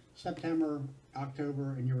in September,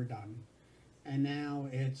 October, and you were done. And now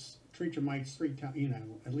it's treat your mites 3 times,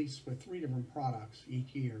 at least with 3 different products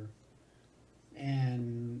each year.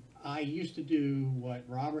 And I used to do what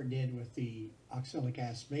Robert did with the oxalic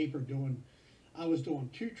acid vapor, I was doing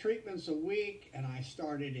 2 treatments a week, and I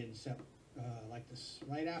started in like this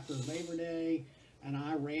right after Labor Day, and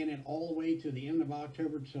I ran it all the way to the end of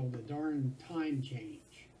October till the darn time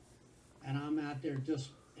change. And I'm out there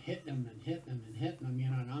just hitting them and hitting them and hitting them,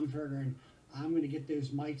 and I'm figuring I'm going to get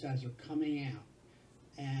those mites as they're coming out.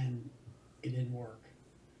 And it didn't work.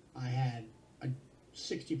 I had a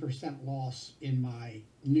 60% loss in my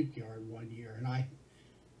nuke yard one year, and I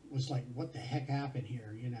was like, what the heck happened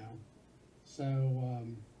here, So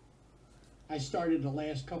I started the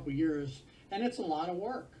last couple years, and it's a lot of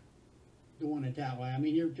work doing it that way. I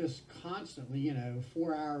mean, you're just constantly,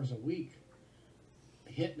 4 hours a week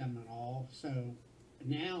hitting them and all. So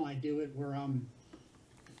now I do it where I'm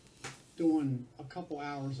doing a couple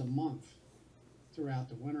hours a month throughout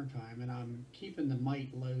the wintertime, and I'm keeping the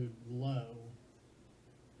mite load low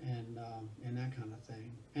and that kind of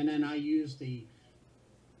thing. And then I use the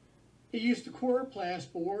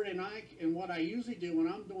chloroplast board, and what I usually do when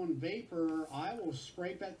I'm doing vapor, I will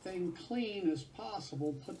scrape that thing clean as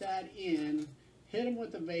possible, put that in, hit them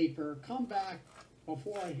with the vapor, come back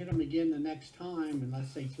before I hit them again the next time, and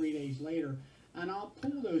let's say 3 days later, and I'll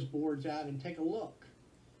pull those boards out and take a look.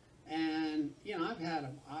 And, you know, I've had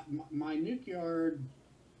them. My nuke yard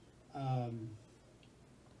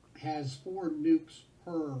has 4 nukes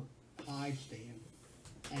per hive stand.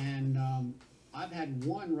 And I've had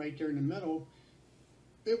one right there in the middle.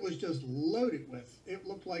 It was just loaded with. It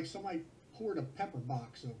looked like somebody poured a pepper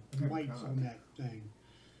box of mites on that thing.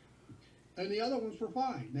 And the other ones were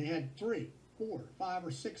fine. They had 3, 4, 5,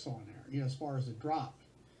 or 6 on there, you know, as far as the drop.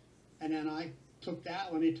 And then I took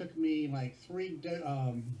that one. It took me like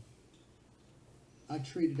I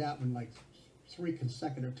treated that one like 3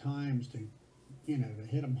 consecutive times to, you know, to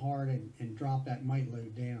hit them hard and drop that mite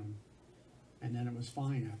load down. And then it was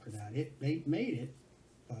fine after that. They made it,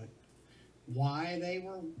 but why they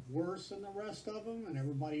were worse than the rest of them and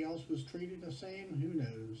everybody else was treated the same, who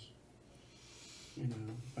knows? You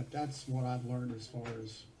know, but that's what I've learned as far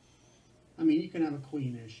as, I mean, you can have a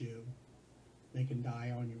queen issue. They can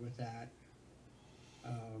die on you with that.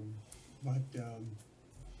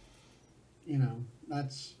 You know,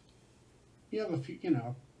 that's, you have a few, you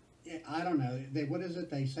know, I don't know. What is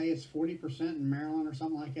it? They say it's 40% in Maryland or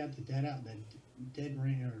something like that. The dead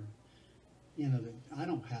ring, or you know, I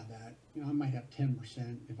don't have that. You know, I might have 10%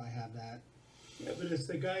 if I have that. Yeah, but it's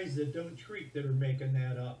the guys that don't treat that are making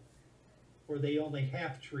that up, or they only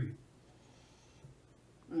half treat.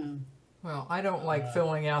 Well, I don't like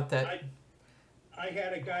filling out that. I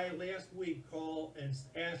had a guy last week call and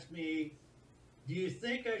ask me, "Do you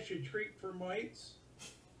think I should treat for mites?"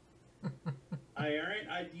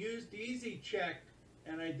 I used Easy Check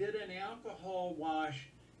and I did an alcohol wash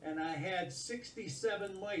and I had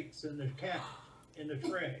 67 mites in the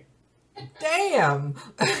tray. Damn.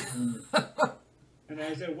 And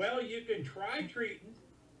I said, "Well, you can try treating."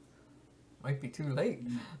 Might be too late.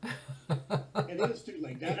 It is too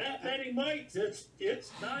late. That many mites, it's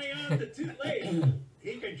nigh on to too late.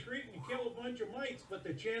 He can treat and kill a bunch of mites, but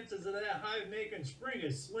the chances of that hive making spring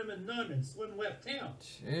is slim and none, and Slim left town.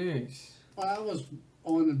 Jeez. Well, I was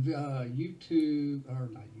on YouTube, or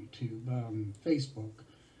not YouTube, Facebook,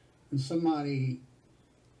 and somebody,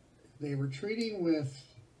 they were treating with,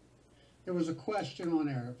 there was a question on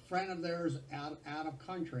there, a friend of theirs out of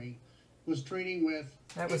country was treating with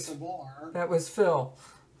Beekeepers-Lynne. That was Phil.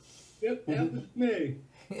 Yep, that was me.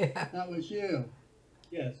 Yeah. That was you.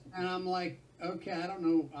 Yes. And I'm like, okay, I don't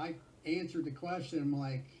know. I answered the question. I'm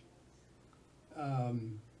like,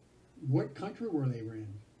 what country were they in?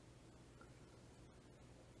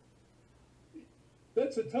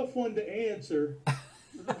 That's a tough one to answer.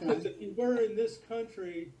 Because Okay. if you were in this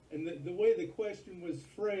country, and the way the question was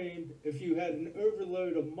framed, if you had an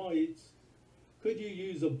overload of mites, could you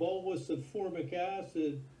use a bolus of formic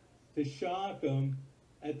acid to shock them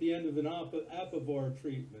at the end of an apivar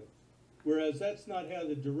treatment? Whereas that's not how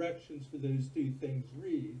the directions for those 2 things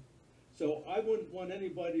read. So I wouldn't want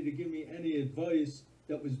anybody to give me any advice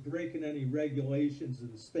that was breaking any regulations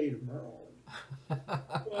in the state of Maryland.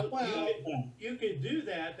 Well, you could do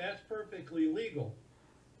that. That's perfectly legal.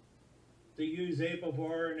 To use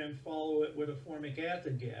apivar and then follow it with a formic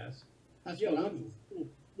acid gas. That's Yeah, what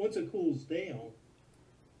once it cools down,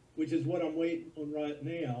 which is what I'm waiting on right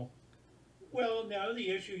now. Well, no, the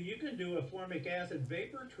issue, you can do a formic acid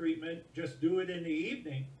vapor treatment, just do it in the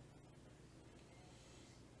evening.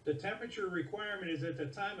 The temperature requirement is at the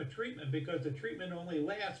time of treatment because the treatment only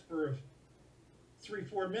lasts for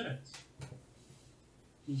 3-4 minutes.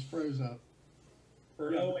 He's froze up.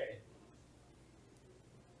 For Yeah. OA.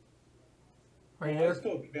 Are you I there? was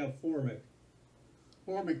talking about formic.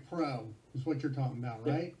 Formic Pro is what you're talking about,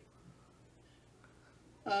 right?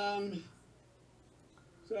 So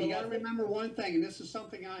You got to remember one thing, and this is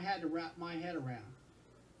something I had to wrap my head around.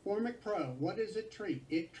 Formic Pro, what does it treat?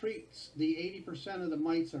 It treats the 80% of the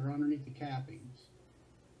mites that are underneath the cappings.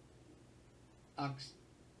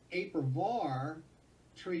 Apivar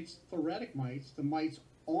treats thoracic mites, the mites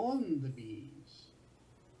on the bees.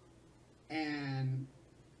 And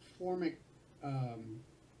formic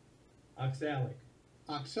oxalic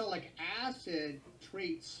acid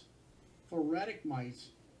treats thoracic mites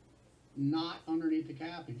not underneath the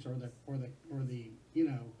cappings or the you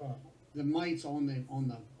know the mites on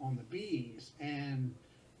the bees. And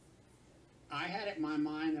I had it in my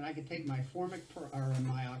mind that I could take my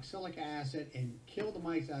my oxalic acid and kill the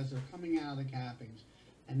mites as they're coming out of the cappings,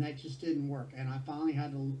 and that just didn't work. And I finally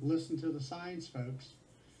had to listen to the science folks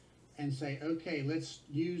and say, okay, let's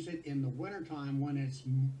use it in the wintertime when it's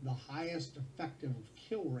the highest effective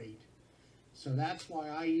kill rate. So that's why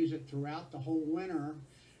I use it throughout the whole winter.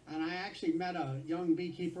 And I actually met a young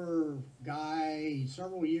beekeeper guy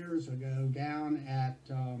several years ago down at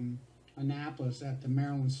Annapolis at the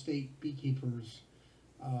Maryland State Beekeepers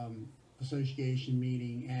Association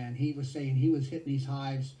meeting, and he was saying he was hitting these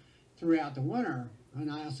hives throughout the winter.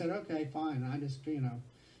 And I said, okay, fine. I just,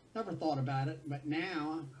 never thought about it. But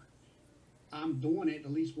now I'm doing it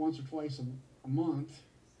at least once or twice a month,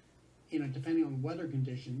 depending on the weather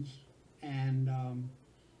conditions. And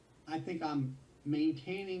I think I'm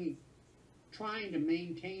trying to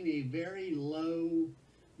maintain a very low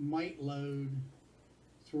mite load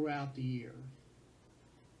throughout the year.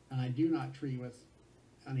 And I do not treat with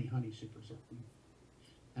any honey super zircon.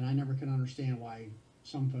 And I never can understand why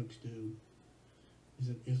some folks do.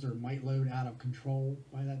 Is their mite load out of control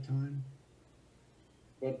by that time?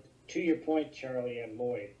 Well, to your point, Charlie and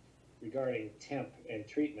Lloyd, regarding temp and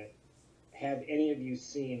treatment, have any of you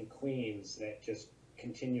seen queens that just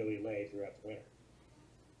continually lay throughout the winter?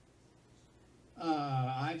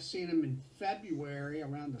 I've seen them in February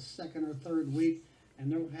around the second or third week,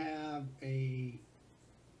 and they'll have a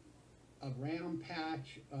round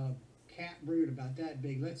patch of cat brood about that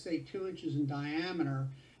big, let's say 2 inches in diameter,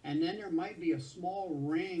 and then there might be a small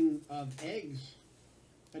ring of eggs,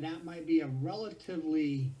 but that might be a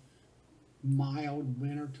relatively mild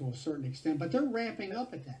winter to a certain extent, but they're ramping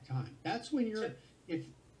up at that time. That's when you're,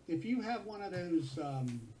 if you have one of those,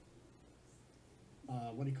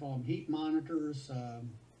 what do you call them, heat monitors,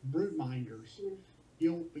 brood minders,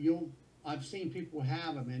 I've seen people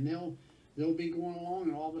have them, and they'll be going along,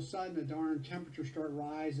 and all of a sudden the darn temperatures start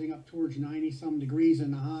rising up towards 90-some degrees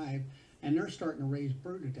in the hive, and they're starting to raise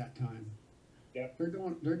brood at that time. Yep.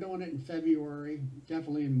 They're doing it in February,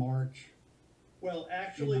 definitely in March. Well,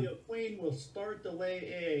 actually, a queen will start to lay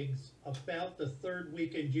eggs about the third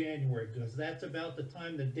week in January, because that's about the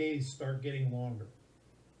time the days start getting longer,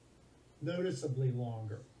 noticeably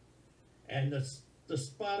longer. And the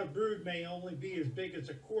spot of brood may only be as big as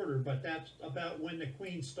a quarter, but that's about when the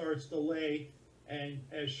queen starts to lay, and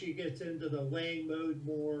as she gets into the laying mode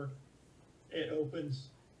more, it opens,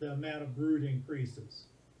 the amount of brood increases.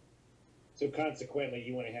 So consequently,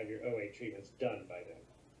 you want to have your OA treatments done by then.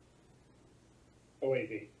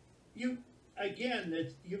 OAV.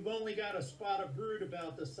 You've only got a spot of brood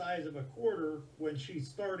about the size of a quarter when she's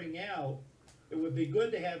starting out. It would be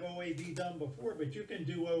good to have OAV done before, but you can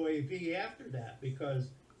do OAV after that, because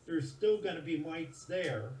there's still going to be mites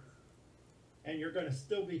there, and you're going to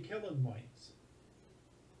still be killing mites.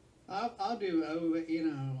 I'll do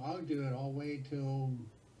it all the way till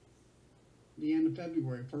the end of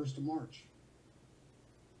February, 1st of March,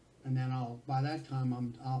 and then by that time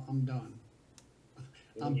I'm done.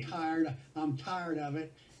 I'm tired of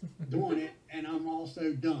it, doing it, and I'm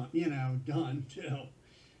also done. Done till.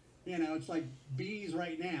 It's like bees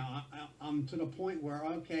right now. I'm to the point where,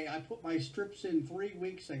 okay, I put my strips in 3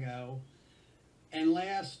 weeks ago, and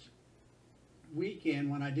last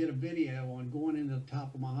weekend when I did a video on going into the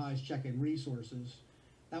top of my hives checking resources,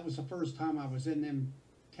 that was the first time I was in them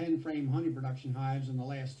 10-frame honey production hives in the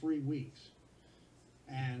last 3 weeks.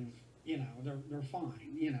 And, they're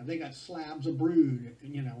fine. They got slabs of brood,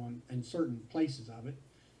 in certain places of it.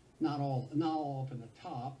 Not all up in the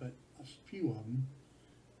top, but a few of them.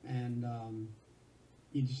 And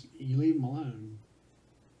you leave them alone.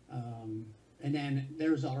 And then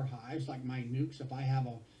there's other hives like my nukes. If I have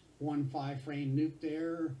a 1 5-frame nuke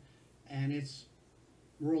there, and it's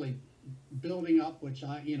really building up, which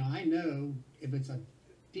I know if it's a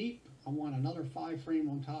deep, I want another 5-frame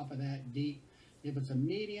on top of that deep. If it's a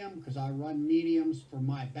medium, because I run mediums for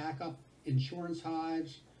my backup insurance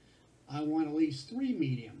hives, I want at least 3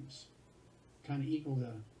 mediums, kind of equal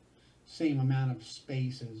the same amount of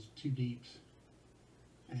space as 2 deeps.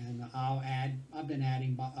 And I've been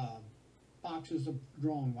adding boxes of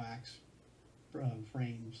drawn wax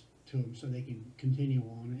frames to them so they can continue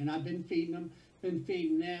on. And I've been feeding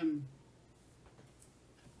them.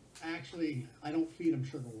 Actually, I don't feed them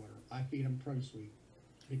sugar water. I feed them Pro Sweet,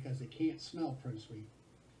 because they can't smell Pro Sweet.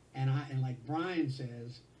 And like Brian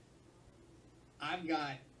says, I've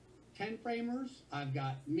got 10-framers, I've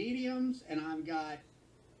got mediums, and I've got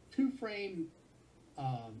 2-frame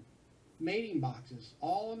mating boxes,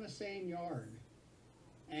 all in the same yard.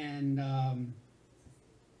 And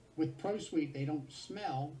with Pro Sweet, they don't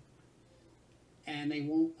smell, and they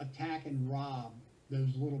won't attack and rob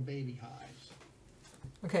those little baby hives.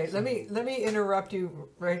 Okay, let me interrupt you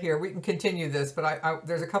right here. We can continue this, but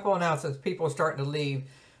there's a couple announcements. People are starting to leave,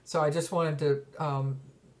 so I just wanted to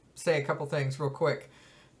say a couple things real quick.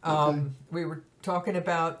 Okay. We were talking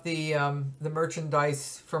about the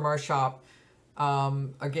merchandise from our shop.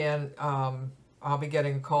 Again, I'll be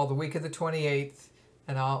getting a call the week of the 28th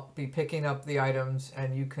and I'll be picking up the items,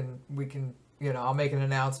 and we can, I'll make an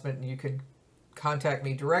announcement, and you can contact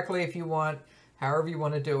me directly if you want, however you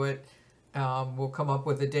want to do it. We'll come up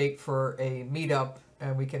with a date for a meetup,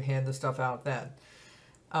 and we can hand the stuff out then.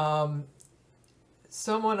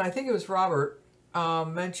 Someone, I think it was Robert,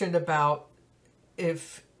 mentioned about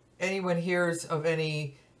if anyone hears of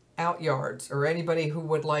any outyards or anybody who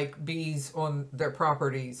would like bees on their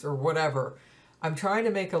properties or whatever. I'm trying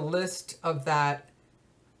to make a list of that.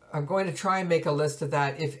 I'm going to try and make a list of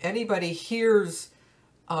that. If anybody hears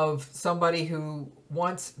of somebody who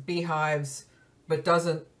wants beehives but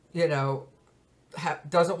doesn't,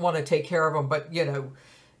 doesn't want to take care of them, but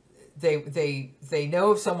they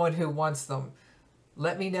know of someone who wants them,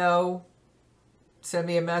 let me know. Send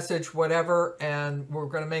me a message, whatever, and we're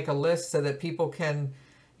going to make a list so that people can,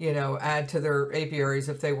 add to their apiaries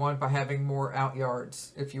if they want by having more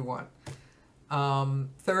outyards if you want.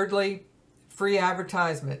 Thirdly, free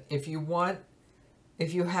advertisement. If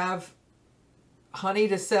you have honey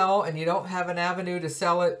to sell and you don't have an avenue to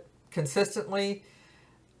sell it consistently,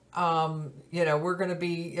 we're going to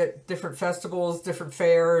be at different festivals, different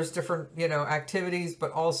fairs, different, activities,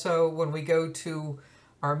 but also when we go to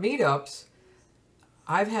our meetups,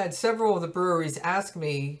 I've had several of the breweries ask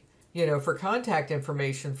me, for contact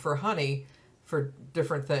information for honey for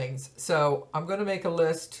different things. So I'm going to make a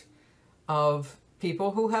list of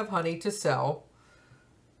people who have honey to sell.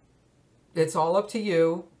 It's all up to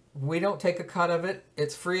you. We don't take a cut of it.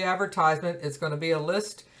 It's free advertisement. It's going to be a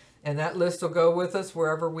list, and that list will go with us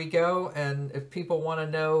wherever we go. And if people want to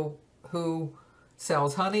know who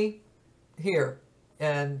sells honey, here.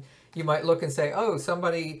 And you might look and say, oh,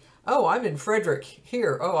 I'm in Frederick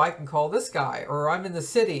here. Oh, I can call this guy. Or I'm in the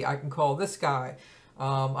city. I can call this guy.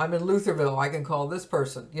 I'm in Lutherville. I can call this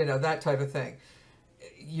person. That type of thing.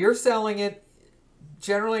 You're selling it.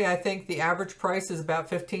 Generally, I think the average price is about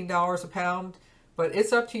 $15 a pound. But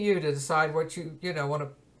it's up to you to decide what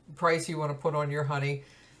price you want to put on your honey.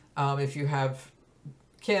 If you have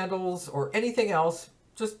candles or anything else,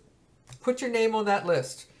 just put your name on that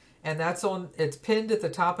list. And it's pinned at the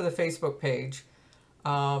top of the Facebook page.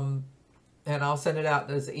 And I'll send it out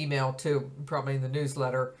as an email too, probably in the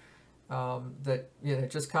newsletter, that,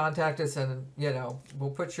 just contact us and,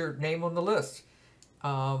 we'll put your name on the list.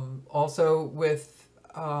 Also with,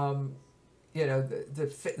 the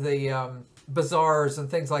bazaars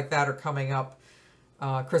and things like that are coming up,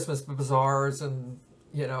 Christmas bazaars and,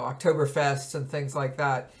 Oktoberfests and things like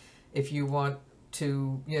that. If you want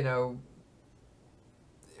to,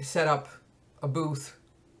 set up a booth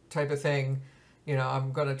type of thing,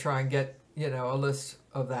 I'm going to try and get, a list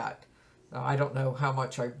of that. I don't know how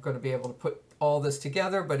much I'm going to be able to put all this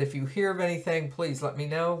together, but if you hear of anything, please let me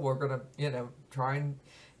know. We're going to, try and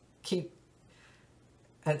keep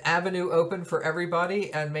an avenue open for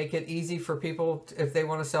everybody and make it easy for people if they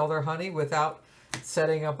want to sell their honey without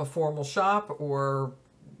setting up a formal shop or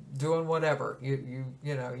doing whatever.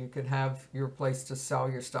 You can have your place to sell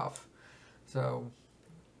your stuff. So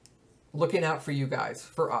looking out for you guys,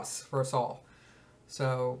 for us all.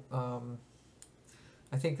 So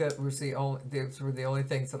I think those were the only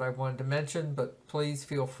things that I wanted to mention, but please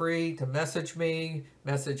feel free to message me,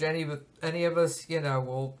 message any of us,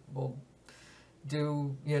 we'll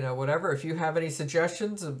do, whatever. If you have any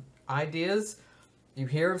suggestions of ideas, you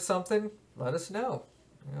hear of something, let us know.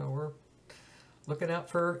 We're looking out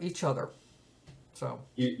for each other. So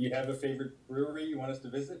you have a favorite brewery you want us to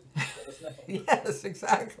visit? Let us know. Yes,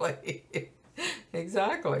 exactly.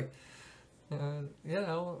 Exactly.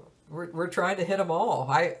 We're trying to hit them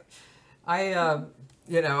all.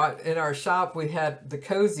 In our shop we had the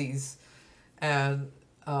cozies, and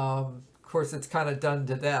of course it's kind of done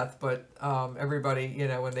to death, but everybody,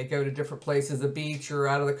 when they go to different places, the beach or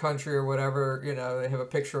out of the country or whatever, they have a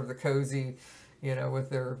picture of the cozy, with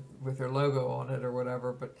their logo on it or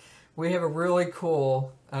whatever. But we have a really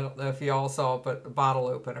cool, I don't know if you all saw it, but a bottle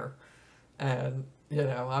opener. And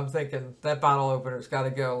I'm thinking that bottle opener's got to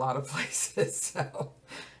go a lot of places. So,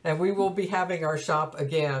 and we will be having our shop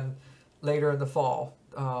again later in the fall,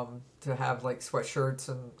 to have like sweatshirts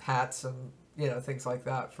and hats and, things like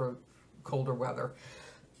that for colder weather.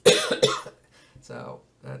 So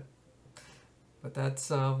that's,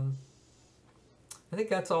 I think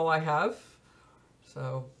that's all I have.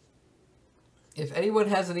 So if anyone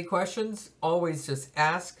has any questions, always just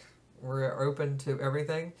ask. We're open to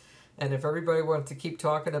everything. And if everybody wants to keep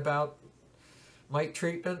talking about mite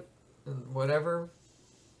treatment and whatever.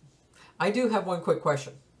 I do have one quick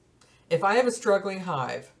question. If I have a struggling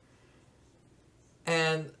hive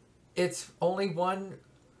and it's one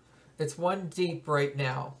deep right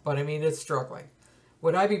now, but I mean it's struggling,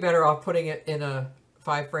 would I be better off putting it in a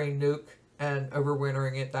 5-frame nuke and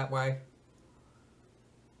overwintering it that way.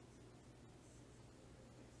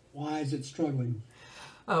 Why is it struggling?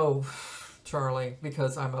 Oh, Charlie,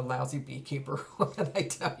 because I'm a lousy beekeeper. What can I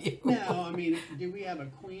tell you? No, I mean, do we have a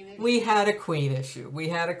queen issue? We had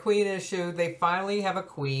a queen issue. They finally have a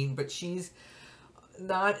queen, but she's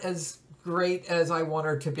not as great as I want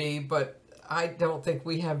her to be, but I don't think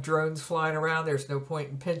we have drones flying around. There's no point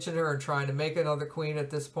in pinching her and trying to make another queen at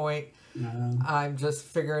this point. No. I'm just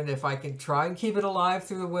figuring if I can try and keep it alive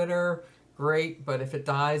through the winter, great, but if it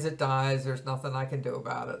dies, it dies. There's nothing I can do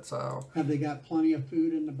about it. So Have they got plenty of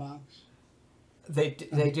food in the box? they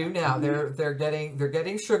do now. They're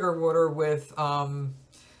getting sugar water with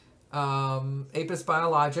Apis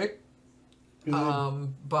Biologic. Good.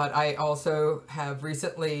 But I also have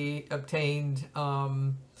recently obtained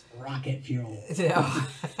Rocket fuel.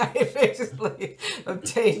 I basically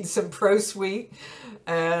obtained some Pro Sweet,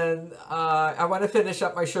 and I want to finish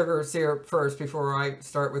up my sugar syrup first before I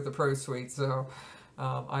start with the Pro Sweet. So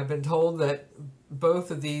I've been told that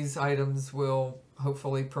both of these items will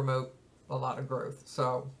hopefully promote a lot of growth.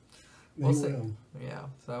 So we'll see. Yeah,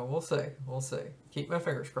 so we'll see. Keep my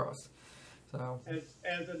fingers crossed. So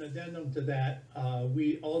As an addendum to that,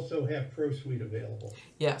 we also have Pro Suite available.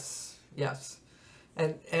 yes.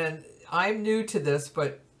 And I'm new to this,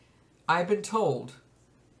 but I've been told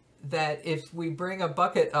that if we bring a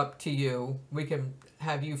bucket up to you, we can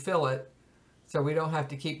have you fill it, so we don't have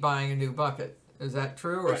to keep buying a new bucket. Is that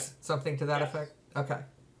true, or Right. something to that Yes. effect? Okay,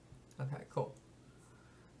 cool.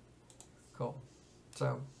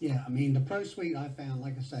 So Yeah, I mean, the Pro Suite I found,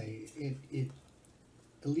 like I say, it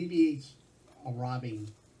alleviates a robbing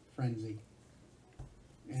frenzy.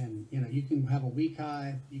 And, you know, you can have a weak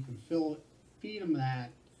hive, you can fill it, feed them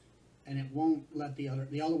that, and it won't let the other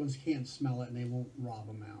ones can't smell it, and they won't rob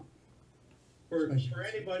them out. For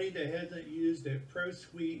anybody that hasn't used it, Pro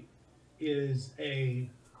Suite is a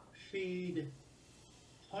feed.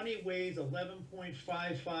 Honey weighs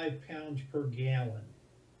 11.55 pounds per gallon.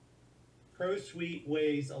 Pro Suite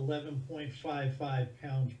weighs 11.55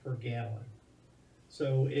 pounds per gallon.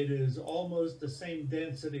 So it is almost the same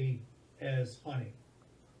density as honey.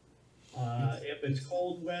 If it's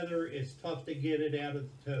cold weather, it's tough to get it out of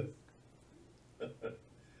the tote.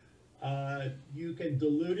 You can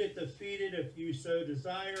dilute it to feed it if you so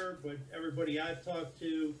desire, but everybody I've talked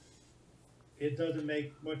to, it doesn't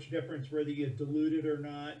make much difference whether you dilute it or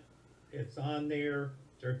not. It's on there.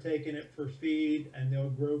 They're taking it for feed, and they'll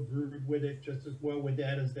grow brood with it just as well with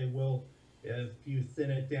that as they will if you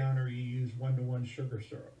thin it down or you use 1-to-1 sugar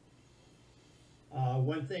syrup.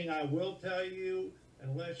 One thing I will tell you,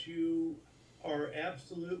 unless you are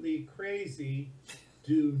absolutely crazy,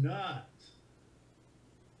 do not,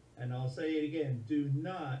 and I'll say it again, do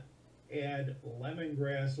not add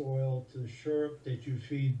lemongrass oil to the syrup that you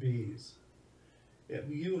feed bees. If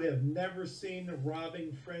you have never seen the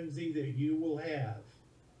robbing frenzy that you will have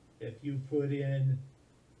if you put in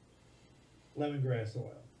lemongrass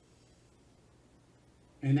oil.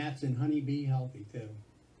 And that's in Honeybee Healthy, too.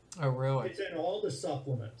 oh really? It's in all the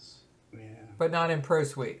supplements, Yeah. But not in Pro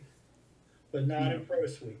Suite. but not in Pro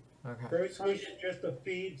Suite. Okay. Pro Suite is just a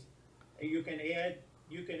feed. You can add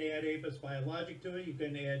Apis Biologic to it. You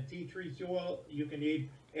can add tea tree oil. You can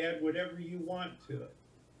add whatever you want to it.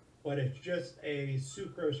 But it's just a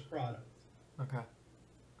sucrose product. Okay.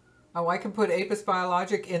 Oh, I can put Apis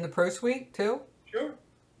Biologic in the Pro Suite too? Sure.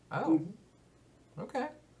 Oh. Okay.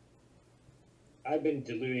 I've been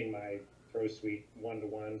diluting my Pro Suite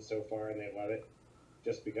 1-to-1 so far, and they love it.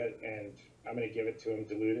 Just because, and I'm going to give it to them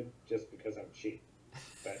diluted, just because I'm cheap.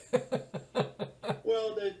 But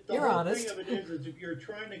Well, the You're whole honest. thing of it is if you're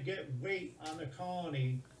trying to get weight on the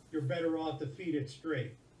colony, you're better off to feed it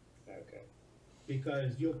straight. okay,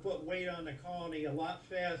 Because you'll put weight on the colony a lot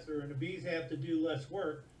faster, and the bees have to do less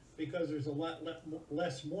work because there's a lot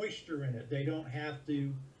less moisture in it. They don't have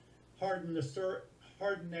to harden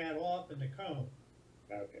that off in the comb.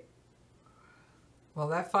 okay. Well,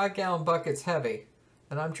 that 5-gallon bucket's heavy,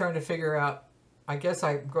 and I'm trying to figure out. I guess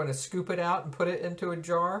I'm going to scoop it out and put it into a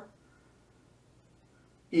jar.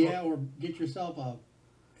 Yeah, or get yourself a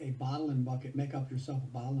bottling bucket. Make up yourself a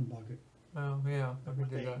bottling bucket. Oh yeah, I could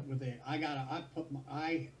do that. I've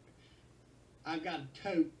got a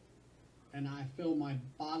tote, and I fill my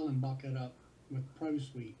bottling bucket up with Pro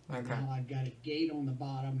Suite. And Okay. now I've got a gate on the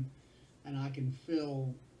bottom, and I can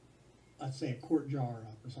fill, let's say, a quart jar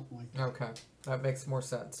up or something like that. Okay, that makes more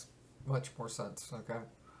sense. Much more sense. Okay.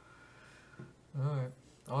 All right.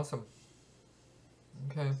 Awesome.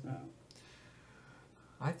 Okay. So,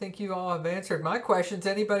 I think you all have answered my questions.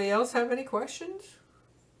 Anybody else have any questions?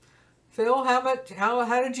 Phil,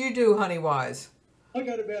 how did you do, honey wise? I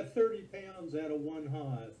got about 30 pounds out of one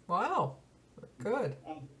hive. Wow. Good.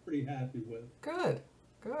 I'm pretty happy with. Good.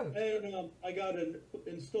 Good. And I got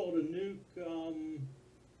installed a nuke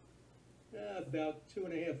about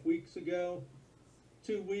 2.5 weeks ago.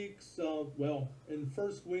 2 weeks, well, in the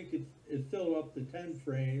first week it filled up to 10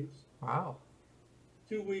 frames. Wow.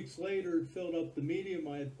 2 weeks later, it filled up the medium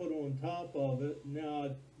I had put on top of it. Now,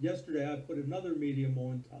 yesterday I put another medium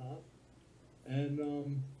on top, and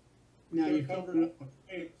Now they're you covered up with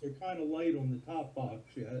paint. They're kind of light on the top box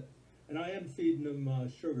yet, and I am feeding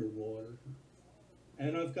them sugar water.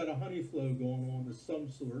 And I've got a honey flow going on of some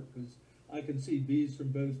sort because I can see bees from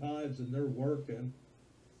both hives and they're working.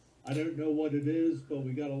 I don't know what it is, but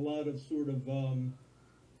we got a lot of sort of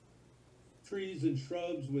trees and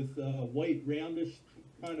shrubs with white roundish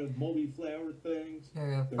kind of multi-flower things.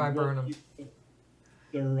 Yeah, They're viburnum.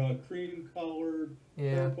 They're cream colored,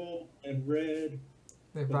 Yeah. purple and red.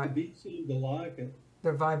 They're, But the bees seem to like it.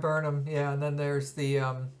 they're viburnum, yeah, and then there's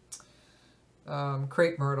the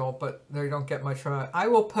crepe myrtle, but they don't get much from it. I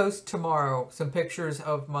will post tomorrow some pictures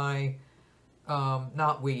of my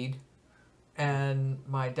knotweed and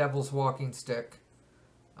my devil's walking stick,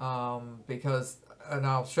 because, and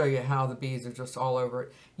I'll show you how the bees are just all over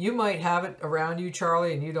it. You might have it around you,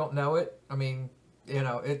 Charlie, and you don't know it. I mean, you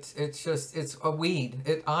know, it's a weed.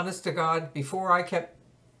 It, honest to God, before I kept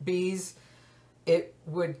bees, it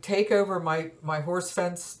would take over my horse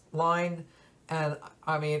fence line, and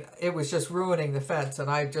I mean, it was just ruining the fence, and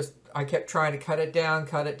I kept trying to cut it down,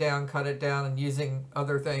 and using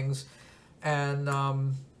other things, and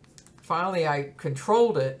finally I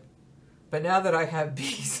controlled it. But now that I have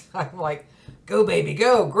bees, I'm like, go baby,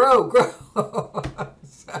 go, grow.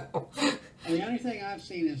 So, And the only thing I've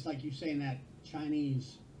seen is like you saying that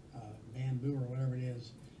Chinese bamboo or whatever it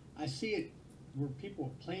is. I see it where people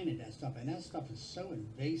have planted that stuff, and that stuff is so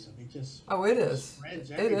invasive. It just oh, it is. spreads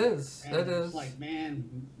It everywhere. is. And It it's is. like,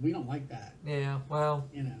 man, we don't like that. Yeah. Well.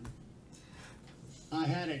 You know, I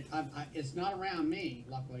had it. It's not around me,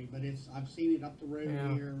 luckily, but I've seen it up the road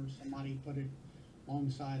Yeah. here. Somebody put it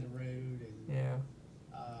alongside the road, and Yeah.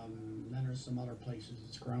 then there's some other places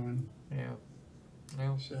it's growing. Yeah.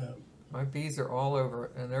 Yeah. So My bees are all over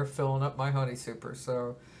it, and they're filling up my honey super.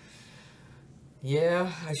 So,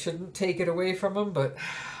 yeah, I shouldn't take it away from them, but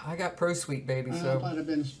I got Pro Sweet, baby. if So I'd have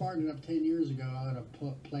been sparking up 10 years ago, I would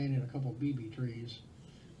have planted a couple BB trees.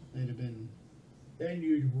 They'd have been. Then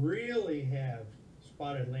you'd really have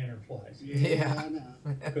spotted lanternflies, Yeah. I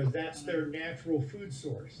know. because that's their natural food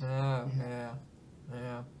source. Oh,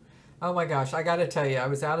 yeah. Oh my gosh, I got to tell you, I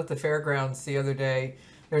was out at the fairgrounds the other day.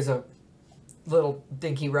 There's a little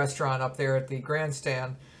dinky restaurant up there at the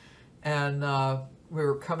grandstand, and we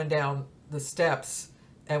were coming down the steps,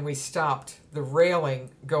 and we stopped. The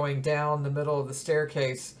railing going down the middle of the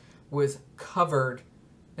staircase was covered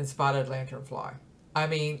in spotted lanternfly. I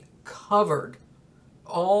mean, covered,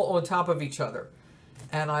 all on top of each other.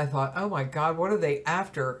 And I thought, oh my God, what are they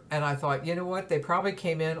after? And I thought, you know what? They probably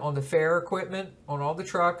came in on the fair equipment, on all the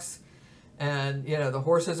trucks. And, you know, the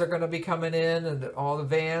horses are going to be coming in, and all the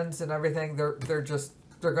vans and everything. They're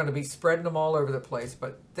going to be spreading them all over the place.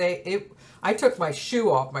 But I took my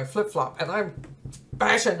shoe off, my flip-flop, and I'm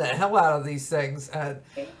bashing the hell out of these things. And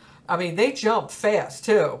I mean, they jump fast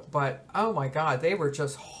too, but oh my God, they were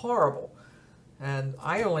just horrible. And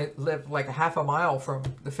I only lived like a half a mile from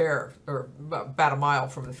the fair, or about a mile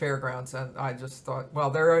from the fairgrounds, and I just thought, well,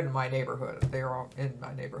 they're in my neighborhood. They're all in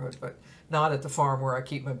my neighborhood, but not at the farm where I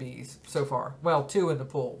keep my bees so far. Well, 2 in the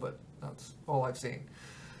pool, but that's all I've seen.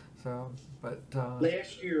 So, but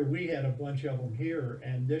Last year, we had a bunch of them here,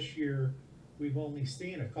 and this year, we've only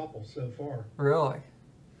seen a couple so far. really,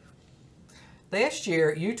 last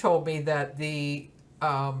year you told me that the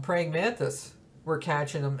praying mantis were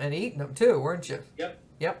catching them and eating them too, weren't you?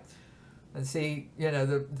 Yep. And see, you know,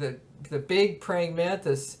 the big praying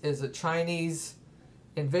mantis is a Chinese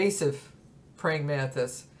invasive praying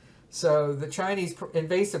mantis. So the Chinese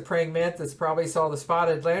invasive praying mantis probably saw the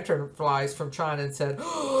spotted lanternflies from China and said,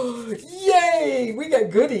 oh, yay, we got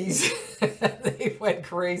goodies. They went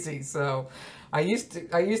crazy. So I used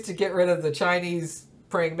to get rid of the Chinese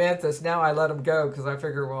praying mantis. Now I let them go because I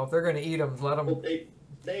figure, well, if they're going to eat them, let them. Well,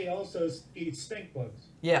 they also eat stink bugs.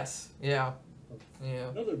 Yes. Yeah. Yeah.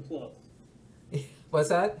 Another plus. What's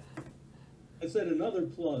that? I said another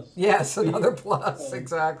plus. Yes, another plus.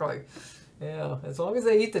 Exactly. Yeah. As long as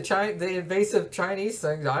they eat the invasive Chinese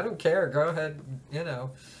things, I don't care. Go ahead. You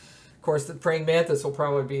know. Of course, the praying mantis will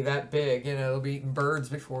probably be that big. You know, they'll be eating birds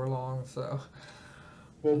before long. So.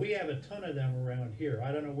 Well, we have a ton of them around here.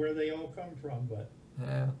 I don't know where they all come from, but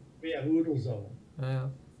Yeah. we have oodles of them. Yeah.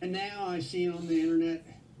 And now I see on the internet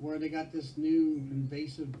where they got this new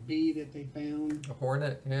invasive bee that they found, A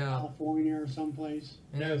hornet, yeah. California or someplace.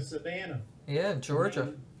 No, Savannah, Yeah,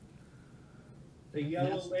 Georgia. the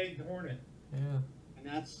yellow-legged hornet. Yeah. And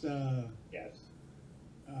that's Yes.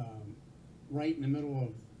 right in the middle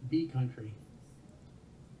of bee country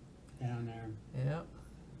down there. Yeah.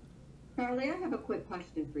 Carly, I have a quick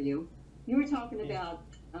question for you. You were talking about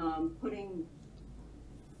putting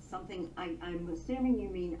something, I'm assuming you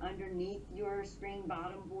mean underneath your screen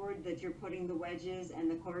bottom board that you're putting the wedges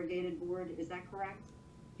and the corrugated board, is that correct?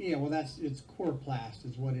 Yeah, well, it's Coroplast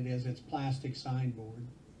is what it is. It's plastic signboard.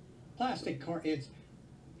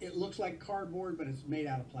 It looks like cardboard, but it's made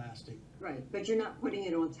out of plastic. Right, but you're not putting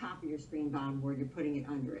it on top of your screen bottom board, you're putting it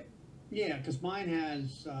under it. Yeah, because mine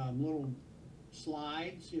has little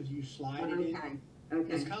slides. If you slide it in, Okay,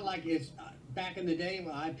 okay, it's kind of like it's back in the day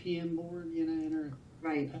with IPM board,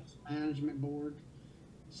 right, pest management board.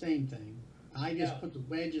 Same thing. I just put the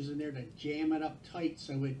wedges in there to jam it up tight,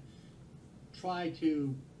 so it try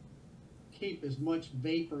to keep as much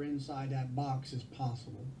vapor inside that box as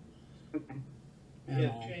possible. okay.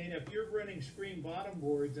 Yeah, Jane, if you're running screen bottom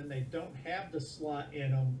boards and they don't have the slot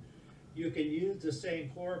in them, you can use the same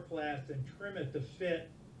chloroplast and trim it to fit,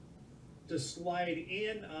 to slide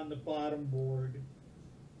in on the bottom board,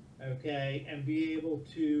 okay, and be able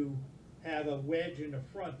to have a wedge in the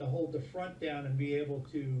front to hold the front down and be able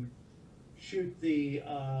to shoot the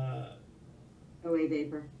OA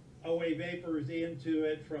vapor. OA vapors into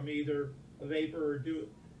it from either a vapor or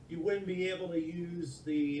you wouldn't be able to use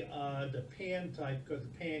the pan type because the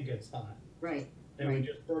pan gets hot. Right, It would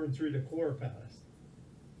just burn through the chloroplast.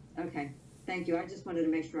 okay, thank you, I just wanted to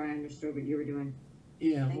make sure I understood what you were doing.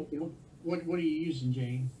 Yeah. Thank you. What are you using,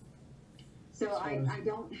 Jane? So I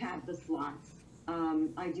don't have the slots.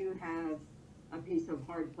 I do have a piece of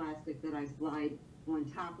hard plastic that I slide on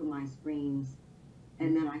top of my screens,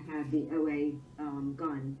 and then I have the OA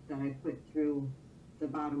gun that I put through the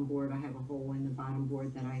bottom board. I have a hole in the bottom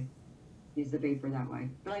board that I use the vapor that way.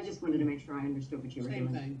 But I just wanted to make sure I understood what you were Same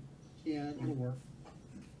doing. thing. Yeah, it'll work.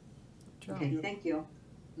 Okay, thank you.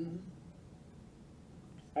 Mm-hmm.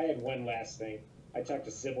 I had one last thing. I talked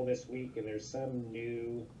to Sybil this week, and there's some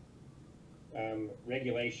new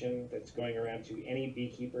regulation that's going around to any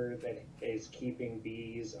beekeeper that is keeping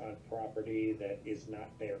bees on property that is not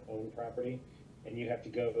their own property, and you have to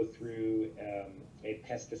go through a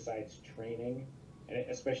pesticides training, and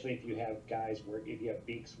especially if you have if you have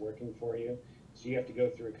beaks working for you, so you have to go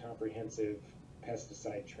through a comprehensive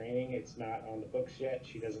pesticide training. It's not on the books yet.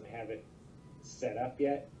 She doesn't have it set up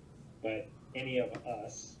yet, but any of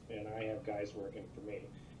us, and I have guys working for me,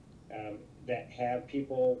 that have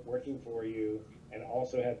people working for you and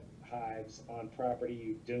also have hives on property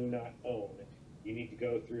you do not own, you need to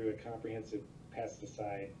go through a comprehensive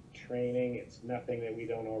pesticide training. It's nothing that we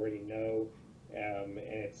don't already know, and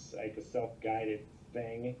it's like a self-guided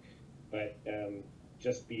thing, but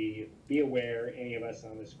just be aware, any of us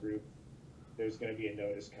on this group, there's going to be a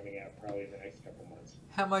notice coming out probably in the next couple months.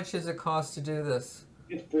 How much does it cost to do this?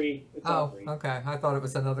 It's free. It's all free. Okay. I thought it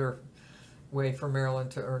was another way for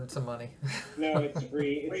Maryland to earn some money. No, it's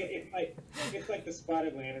free. It's like the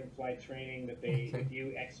spotted lanternfly training that if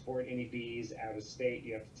you export any bees out of state,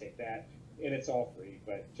 you have to take that, and it's all free.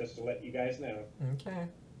 But just to let you guys know. Okay.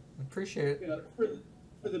 Appreciate it. Yeah,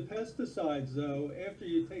 for the pesticides though, after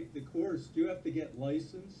you take the course, do you have to get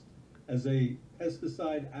licensed as a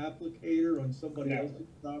pesticide applicator on somebody else's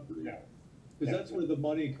property? No. Because that's where the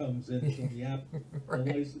money comes in, from the Right.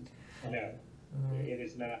 the license. No. It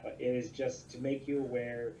is not. It is just to make you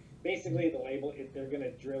aware. Basically, the label, if they're going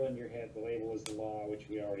to drill in your head, the label is the law, which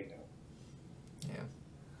we already know. Yeah.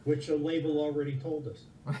 Which the label already told us.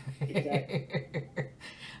 Exactly.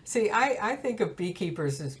 See, I think of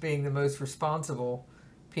beekeepers as being the most responsible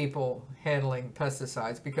people handling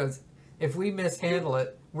pesticides, because if we mishandle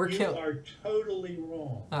it, we're You killed. are totally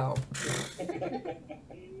wrong. Oh.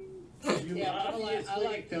 I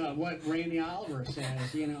like what Randy Oliver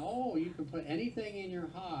says. You can put anything in your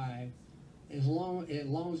hive as long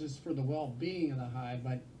as it's for the well-being of the hive,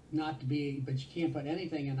 but but you can't put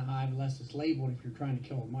anything in the hive unless it's labeled if you're trying to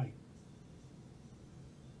kill a mite.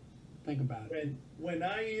 Think about it.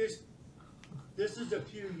 This is a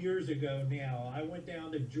few years ago now, I went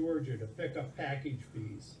down to Georgia to pick up package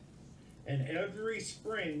bees. And every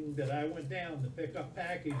spring that I went down to pick up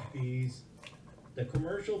package bees, the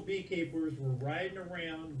commercial beekeepers were riding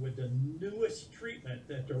around with the newest treatment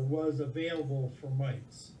that there was available for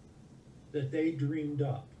mites that they dreamed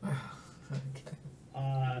up. Okay.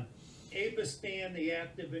 Apistan, the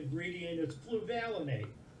active ingredient, is fluvalinate.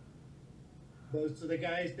 Most of the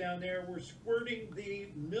guys down there were squirting the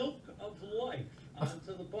milk of life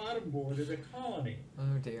onto the bottom board of the colony,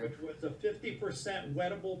 Oh dear. which was a 50%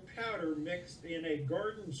 wettable powder mixed in a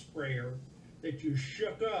garden sprayer that you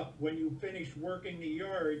shook up when you finished working the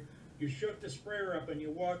yard. You shook the sprayer up and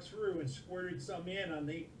you walked through and squirted some in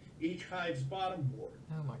on each hive's bottom board.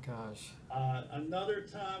 Oh my gosh. Another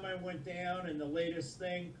time I went down, and the latest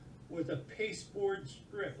thing was a pasteboard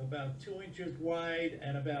strip about 2 inches wide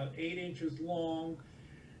and about 8 inches long,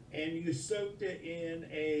 and you soaked it in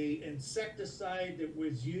a insecticide that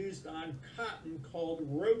was used on cotton called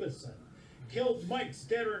Robeson. Killed mites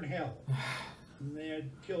deader than hell. And they had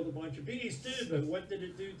killed a bunch of bees too, but what did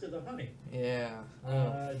it do to the honey? Yeah.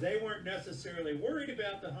 They weren't necessarily worried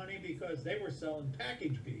about the honey because they were selling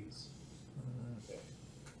package bees.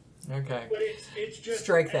 Okay. But it's just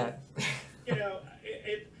Strike that. You know,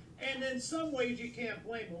 and in some ways you can't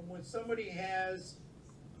blame them when somebody has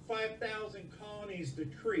 5,000 colonies to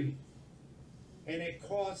treat, and it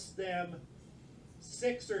costs them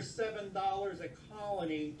 $6 or $7 a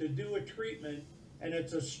colony to do a treatment, and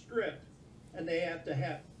it's a strip, and they have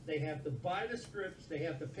to buy the strips, they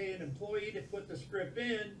have to pay an employee to put the strip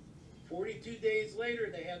in. 42 days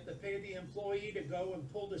later, they have to pay the employee to go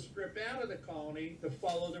and pull the strip out of the colony to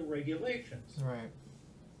follow the regulations. Right.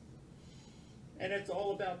 And it's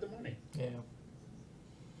all about the money. Yeah.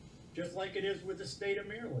 Just like it is with the state of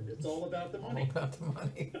Maryland. It's all about the money. All about the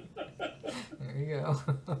money. There you go.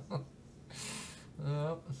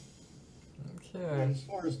 Yep. Okay. As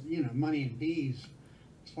far as, you know, money and bees,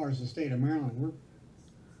 as far as the state of Maryland,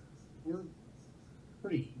 we're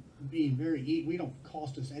pretty being very, we don't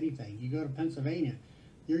cost us anything. You go to Pennsylvania,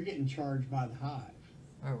 you're getting charged by the hive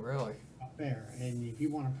Oh really? up there. And if you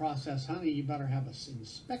want to process honey, you better have a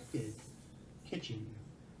inspected kitchen.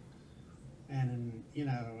 And, you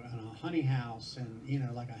know, and a honey house, and, you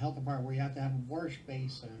know, like a health department where you have to have a wash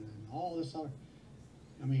basin and all this other.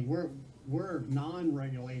 I mean, we're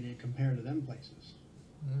non-regulated compared to them places.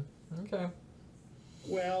 Okay.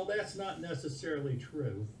 Well, that's not necessarily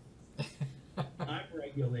true. I'm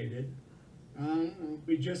regulated.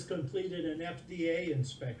 We just completed an FDA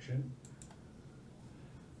inspection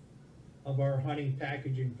of our honey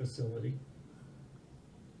packaging facility,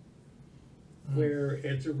 where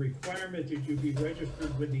it's a requirement that you be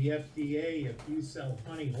registered with the FDA if you sell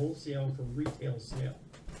honey wholesale for retail sale.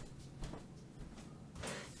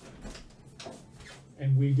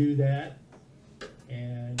 And we do that,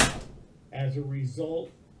 and as a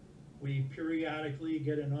result, we periodically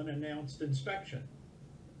get an unannounced inspection,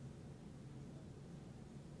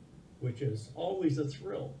 which is always a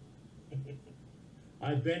thrill.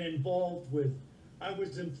 I've been involved with, I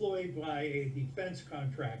was employed by a defense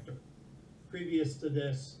contractor previous to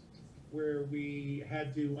this, where we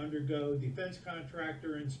had to undergo defense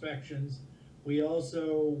contractor inspections. We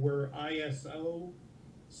also were ISO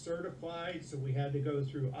certified, so we had to go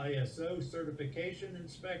through ISO certification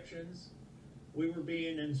inspections. We were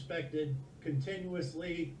being inspected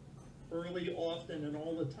continuously, early, often, and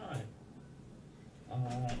all the time.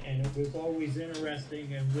 And it was always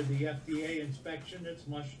interesting, and with the FDA inspection, it's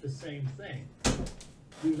much the same thing.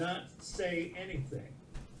 Do not say anything.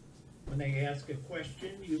 When they ask a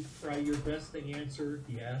question, you try your best to answer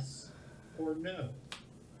yes or no.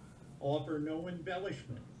 Offer no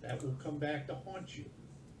embellishment. That will come back to haunt you.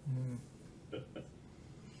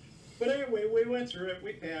 But anyway, we went through it,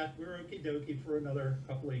 we passed, we were okie dokie for another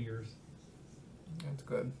couple of years. That's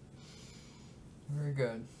good. Very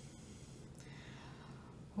good.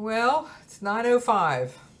 Well, it's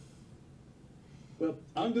 9:05. Well,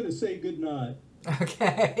 I'm going to say good night.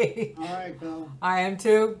 Okay. All right, Bill. I am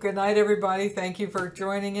too. Good night, everybody. Thank you for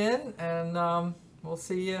joining in, and we'll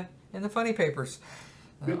see you in the funny papers.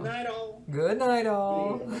 Good night, all. Good night,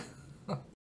 all.